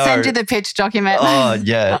thing. I'll send you the pitch document. Oh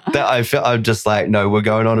yeah, I'm just like, no, we're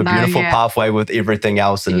going on a beautiful pathway with everything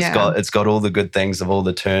else, and it's got all the good things of all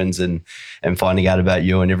the turns and finding out about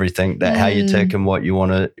you and everything, that how you tick and what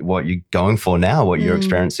you're going for now, what you're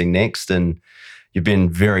experiencing next, and you've been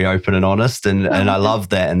very open and honest, and I love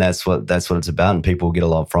that, and that's what it's about, and people get a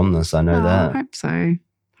lot from this. I know that. I hope so.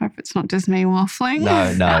 Hope it's not just me waffling.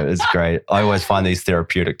 No, it's great. I always find these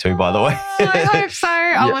therapeutic too, by the way. I hope so.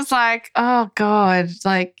 I was like, oh God,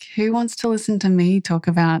 like who wants to listen to me talk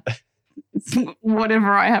about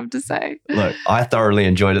whatever I have to say? Look, I thoroughly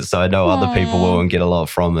enjoyed it, so I know other people will and get a lot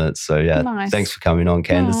from it. So yeah, Thanks for coming on,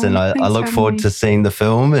 Candice. And I look forward to seeing the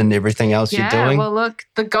film and everything else you're doing. Well, look,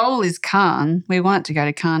 the goal is Cannes. We want to go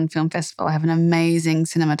to Cannes Film Festival. I have an amazing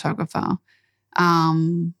cinematographer.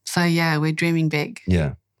 So yeah, we're dreaming big.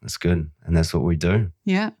 Yeah. That's good. And that's what we do.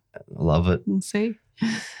 Yeah. I love it. We'll see.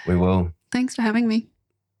 We will. Thanks for having me.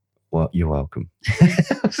 Well, you're welcome.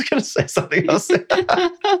 I was going to say something else.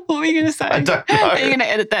 What were you going to say? I don't know. Are you going to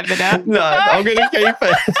edit that bit out? No, I'm going to keep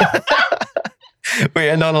it. We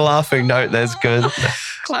end on a laughing note. That's good.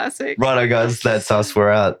 Classic. Righto, guys. That's us. We're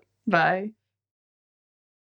out. Bye.